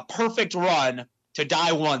ruin a perfect run to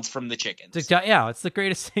die once from the chickens. Yeah, it's the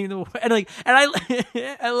greatest thing in the world. And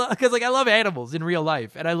I love animals in real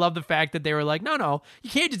life, and I love the fact that they were like, no, you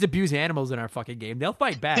can't just abuse animals in our fucking game. They'll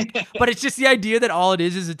fight back. But it's just the idea that all it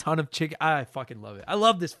is a ton of chicken. I fucking love it. I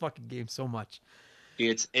love this fucking game so much.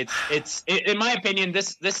 Dude, it's in my opinion,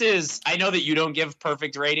 this is. I know that you don't give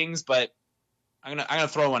perfect ratings, but I'm gonna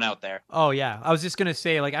throw one out there. Oh yeah, I was just gonna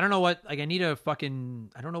say I don't know what I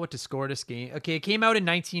don't know what to score this game. Okay, it came out in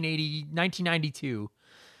 1992,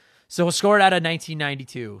 so we'll score it out of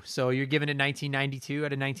 1992. So you're giving it 1992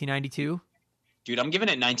 out of 1992. Dude, I'm giving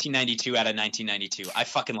it 1992 out of 1992. I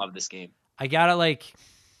fucking love this game. I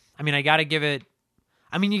gotta give it.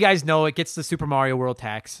 I mean, you guys know it gets the Super Mario World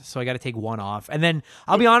tax, so I got to take one off. And then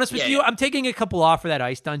I'll be honest with you, I'm taking a couple off for that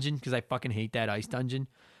ice dungeon because I fucking hate that ice dungeon.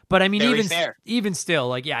 But I mean, even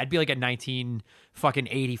still, I'd be like a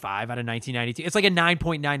 1985 out of 1992. It's like a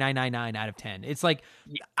 9.9999 out of 10. It's like,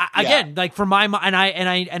 again, like for my and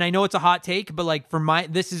I know it's a hot take, but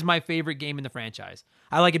this is my favorite game in the franchise.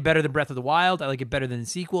 I like it better than Breath of the Wild. I like it better than the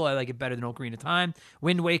sequel. I like it better than Ocarina of Time,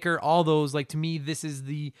 Wind Waker, all those. Like to me, this is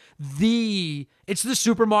it's the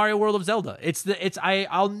Super Mario World of Zelda.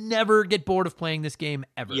 I'll never get bored of playing this game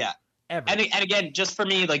ever. Yeah, ever. And again, just for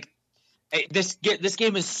me, like. This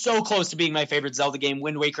game is so close to being my favorite Zelda game.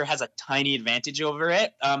 Wind Waker has a tiny advantage over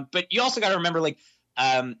it, but you also got to remember,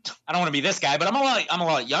 I don't want to be this guy, but I'm a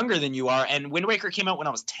lot younger than you are, and Wind Waker came out when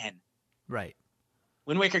I was 10. Right.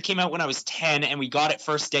 Wind Waker came out when I was 10, and we got it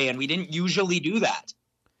first day, and we didn't usually do that,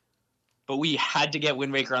 but we had to get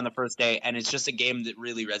Wind Waker on the first day, and it's just a game that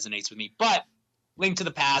really resonates with me. But Link to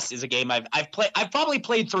the Past is a game I've probably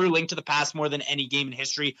played through Link to the Past more than any game in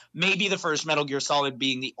history. Maybe the first Metal Gear Solid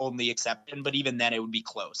being the only exception, but even then it would be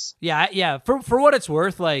close. Yeah. For what it's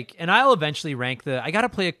worth, and I'll eventually rank I gotta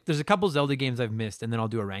play. There's a couple Zelda games I've missed, and then I'll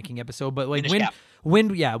do a ranking episode. But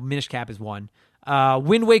Minish Cap is one.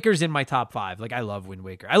 Wind Waker's in my top 5. I love Wind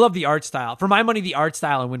Waker. I love the art style. For my money, the art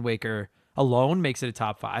style in Wind Waker alone makes it a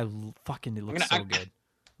top 5. It looks so good.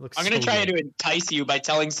 I'm gonna try to entice you by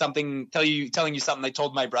telling you something I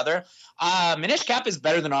told my brother. Minish Cap is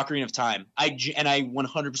better than Ocarina of Time. I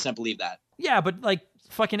 100% believe that. Yeah, but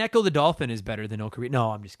fucking Echo the Dolphin is better than Ocarina. No,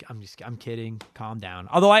 I'm kidding. Calm down.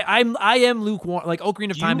 Although I am lukewarm. Ocarina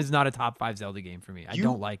of Time is not a top 5 Zelda game for me. I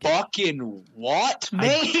don't like it. Fucking what,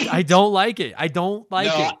 mate? I don't like it. I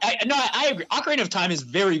agree. Ocarina of Time is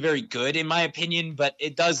very, very good in my opinion, but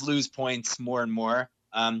it does lose points more and more.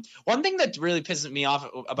 One thing that really pisses me off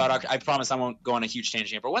about I promise I won't go on a huge tangent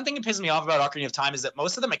here, but one thing that pisses me off about Ocarina of Time is that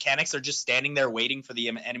most of the mechanics are just standing there waiting for the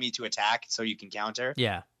enemy to attack so you can counter.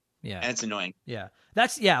 Yeah. And it's annoying. Yeah.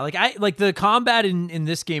 The combat in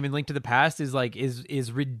this game in Link to the Past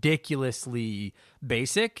is ridiculously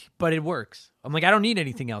basic, but it works. I'm I don't need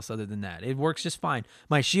anything else other than that. It works just fine.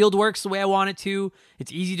 My shield works the way I want it to.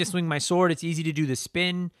 It's easy to swing my sword. It's easy to do the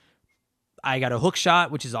spin. I got a hook shot,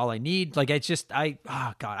 which is all I need. I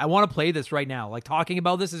want to play this right now. Talking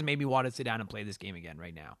about this has made me want to sit down and play this game again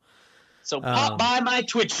right now. So pop by my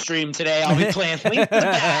Twitch stream today. I'll be playing Link to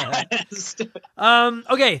the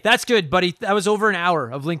Past. Okay, that's good, buddy. That was over an hour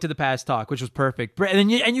of Link to the Past talk, which was perfect.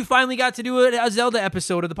 And you finally got to do a Zelda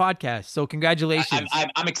episode of the podcast. So congratulations.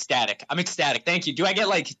 I'm ecstatic. Thank you.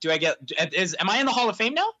 Am I in the Hall of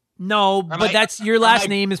Fame now? No, but that's your last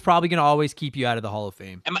name is probably going to always keep you out of the Hall of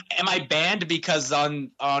Fame. Am I banned because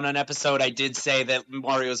on an episode I did say that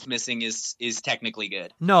Mario's Missing is technically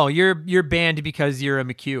good? No, you're banned because you're a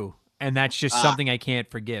McHugh. And that's just something I can't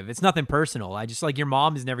forgive. It's nothing personal. I just your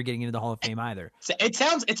mom is never getting into the Hall of Fame either. It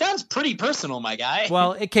sounds pretty personal, my guy.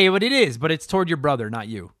 Well, okay, what it is, but it's toward your brother, not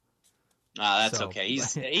you. That's okay.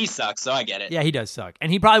 He sucks, so I get it. Yeah, he does suck.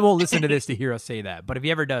 And he probably won't listen to this to hear us say that. But if he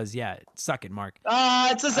ever does, yeah, suck it, Mark.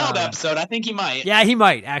 It's a Zelda episode. I think he might. Yeah, he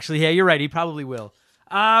might, actually. Yeah, you're right. He probably will.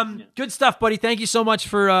 Good stuff, buddy. Thank you so much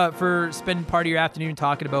for spending part of your afternoon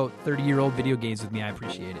talking about 30-year-old video games with me. I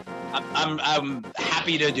appreciate it. I'm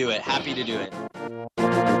happy to do it.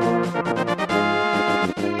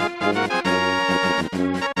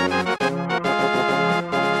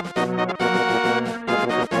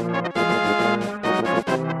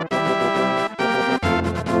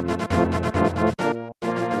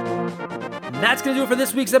 That's going to do it for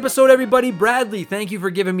this week's episode, everybody. Bradley, thank you for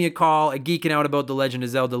giving me a call and geeking out about The Legend of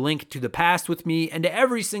Zelda Link to the Past with me, and to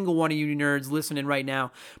every single one of you nerds listening right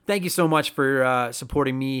now. Thank you so much for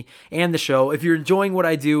supporting me and the show. If you're enjoying what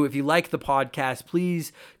I do, if you like the podcast,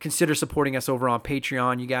 please consider supporting us over on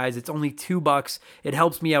Patreon, you guys. It's only $2. It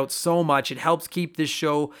helps me out so much. It helps keep this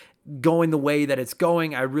show going the way that it's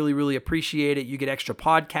going. I really, really appreciate it. You get extra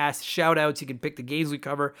podcasts, shout outs, you can pick the games we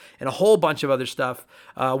cover, and a whole bunch of other stuff.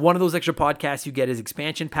 One of those extra podcasts you get is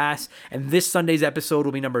Expansion Pass, and this Sunday's episode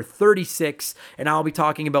will be number 36, and I'll be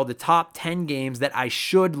talking about the top 10 games that I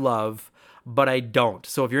should love, but I don't.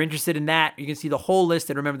 So if you're interested in that, you can see the whole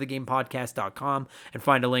list at rememberthegamepodcast.com and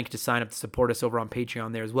find a link to sign up to support us over on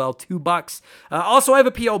Patreon there as well. $2. Also, I have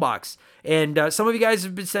a P.O. box. And some of you guys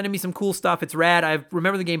have been sending me some cool stuff. It's rad. I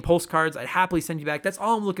remember the game postcards. I'd happily send you back. That's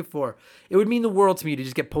all I'm looking for. It would mean the world to me to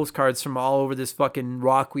just get postcards from all over this fucking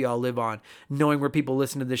rock we all live on, knowing where people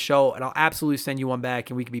listen to the show. And I'll absolutely send you one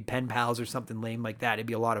back, and we could be pen pals or something lame like that. It'd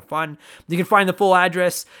be a lot of fun. You can find the full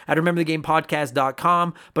address at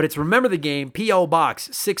rememberthegamepodcast.com. But it's Remember the Game, P.O. Box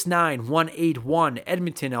 69181,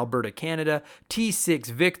 Edmonton, Alberta, Canada,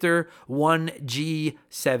 T6 Victor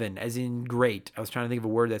 1G7, as in great. I was trying to think of a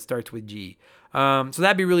word that starts with G. So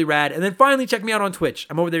that'd be really rad. And then finally, check me out on Twitch.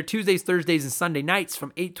 I'm over there Tuesdays, Thursdays, and Sunday nights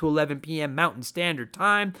from 8 to 11 p.m. Mountain Standard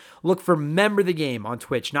Time. Look for Member the Game on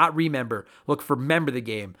Twitch, not Remember. Look for Member the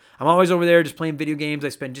Game. I'm always over there just playing video games. I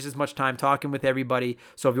spend just as much time talking with everybody.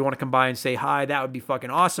 So if you want to come by and say hi, that would be fucking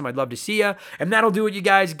awesome. I'd love to see you. And that'll do it, you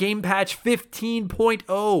guys. Game Patch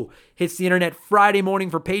 15.0 hits the internet Friday morning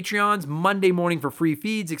for Patreons, Monday morning for free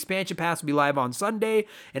feeds. Expansion Pass will be live on Sunday,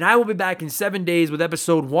 and I will be back in 7 days with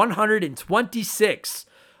episode 126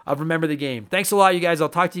 of Remember the Game. Thanks a lot, you guys. I'll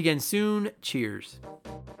talk to you again soon. Cheers.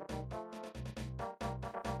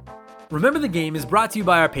 Remember the Game is brought to you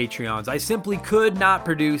by our Patreons. I simply could not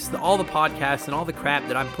produce all the podcasts and all the crap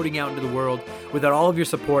that I'm putting out into the world without all of your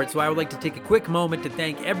support, so I would like to take a quick moment to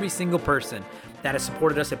thank every single person that has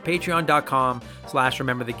supported us at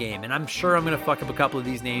patreon.com/rememberthegame. And I'm sure I'm going to fuck up a couple of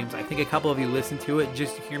these names. I think a couple of you listened to it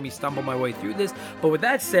just to hear me stumble my way through this. But with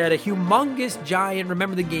that said, a humongous, giant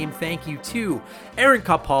Remember the Game thank you to Aaron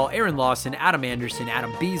Cuphall, Aaron Lawson, Adam Anderson,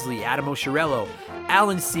 Adam Beasley, Adam Oshirello,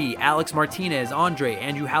 Alan C., Alex Martinez, Andre,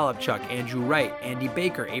 Andrew Halupchuk, Andrew Wright, Andy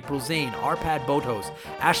Baker, April Zane, Arpad Botos,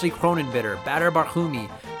 Ashley Cronenbitter, Badar Barhumi,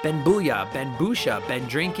 Ben Booyah, Ben Busha, Ben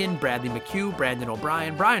Drinkin, Bradley McHugh, Brandon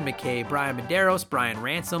O'Brien, Brian McKay, Brian Medeiros, Brian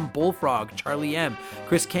Ransom, Bullfrog, Charlie M.,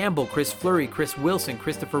 Chris Campbell, Chris Fleury, Chris Wilson,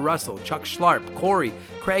 Christopher Russell, Chuck Schlarp, Corey,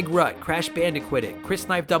 Craig Rutt, Crash Bandicoot, Chris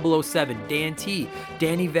Knife 007, Dan T.,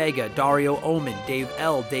 Danny Vega, Dario Omen, Dave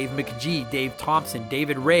L., Dave McGee, Dave Thompson,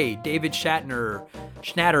 David Ray, David Schnatter,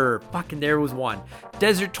 fucking there was one,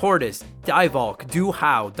 Desert Tortoise, Divalk, Du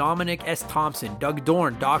Howe, Dominic S. Thompson, Doug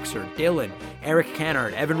Dorn, Doxer, Dylan, Eric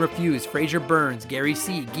Cannard, Evan Refuse, Fraser Burns, Gary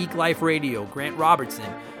C., Geek Life Radio, Grant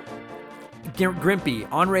Robertson, Grimpy,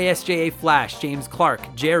 Henri SJA Flash, James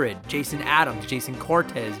Clark, Jared, Jason Adams, Jason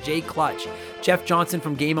Cortez, Jay Clutch, Jeff Johnson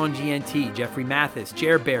from Game on GNT, Jeffrey Mathis,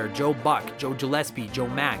 Jer Bear, Joe Buck, Joe Gillespie, Joe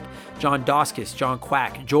Mack, John Doskis, John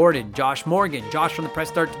Quack, Jordan, Josh Morgan, Josh from the Press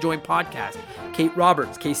Start to Join podcast, Kate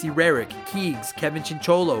Roberts, Casey Rarick, Keegs, Kevin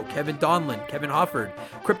Chincholo, Kevin Donlin, Kevin Hufford,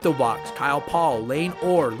 CryptoBox, Kyle Paul, Lane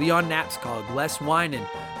Orr, Leon Knapskog, Les Winan,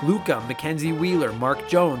 Luca, Mackenzie Wheeler, Mark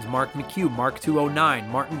Jones, Mark McHugh, Mark 209,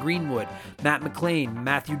 Martin Greenwood, Matt McLean,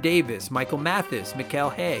 Matthew Davis, Michael Mathis, Mikhail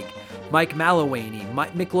Haig, Mike Mallowaney,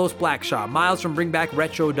 Miklos Blackshaw, Miles from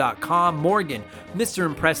BringBackRetro.com, Morgan, Mr.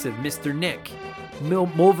 Impressive, Mr. Nick,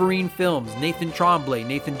 Wolverine Films, Nathan Tremblay,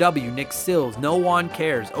 Nathan W, Nick Sills, No One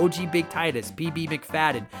Cares, OG Big Titus, PB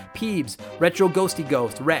McFadden, Peebs, Retro Ghosty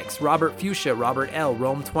Ghost, Rex, Robert Fuchsia, Robert L,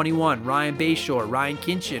 Rome 21, Ryan Bayshore, Ryan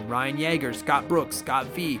Kinchin, Ryan Yeager, Scott Brooks, Scott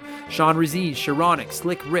V, Sean Razine, Sharonic,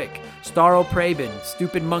 Slick Rick, Starro Prabin,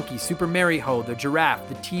 Stupid Monkey, Super Mary Ho, The Giraffe,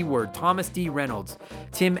 The T-Word, Thomas D. Reynolds,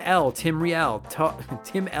 Tim L, Tim Riel,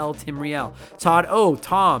 Tim Riel, Todd O,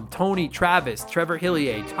 Tom, Tony, Travis, Trevor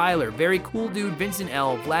Hillier, Tyler, Very Cool Dude, Vincent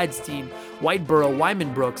L, Vlad's Team, Whiteboro,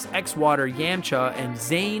 Wyman Brooks, Xwater, Yamcha, and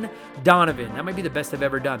Zane Donovan. That might be the best I've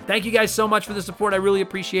ever done. Thank you guys so much for the support. I really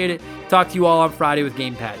appreciate it. Talk to you all on Friday with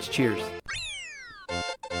Game Patch. Cheers.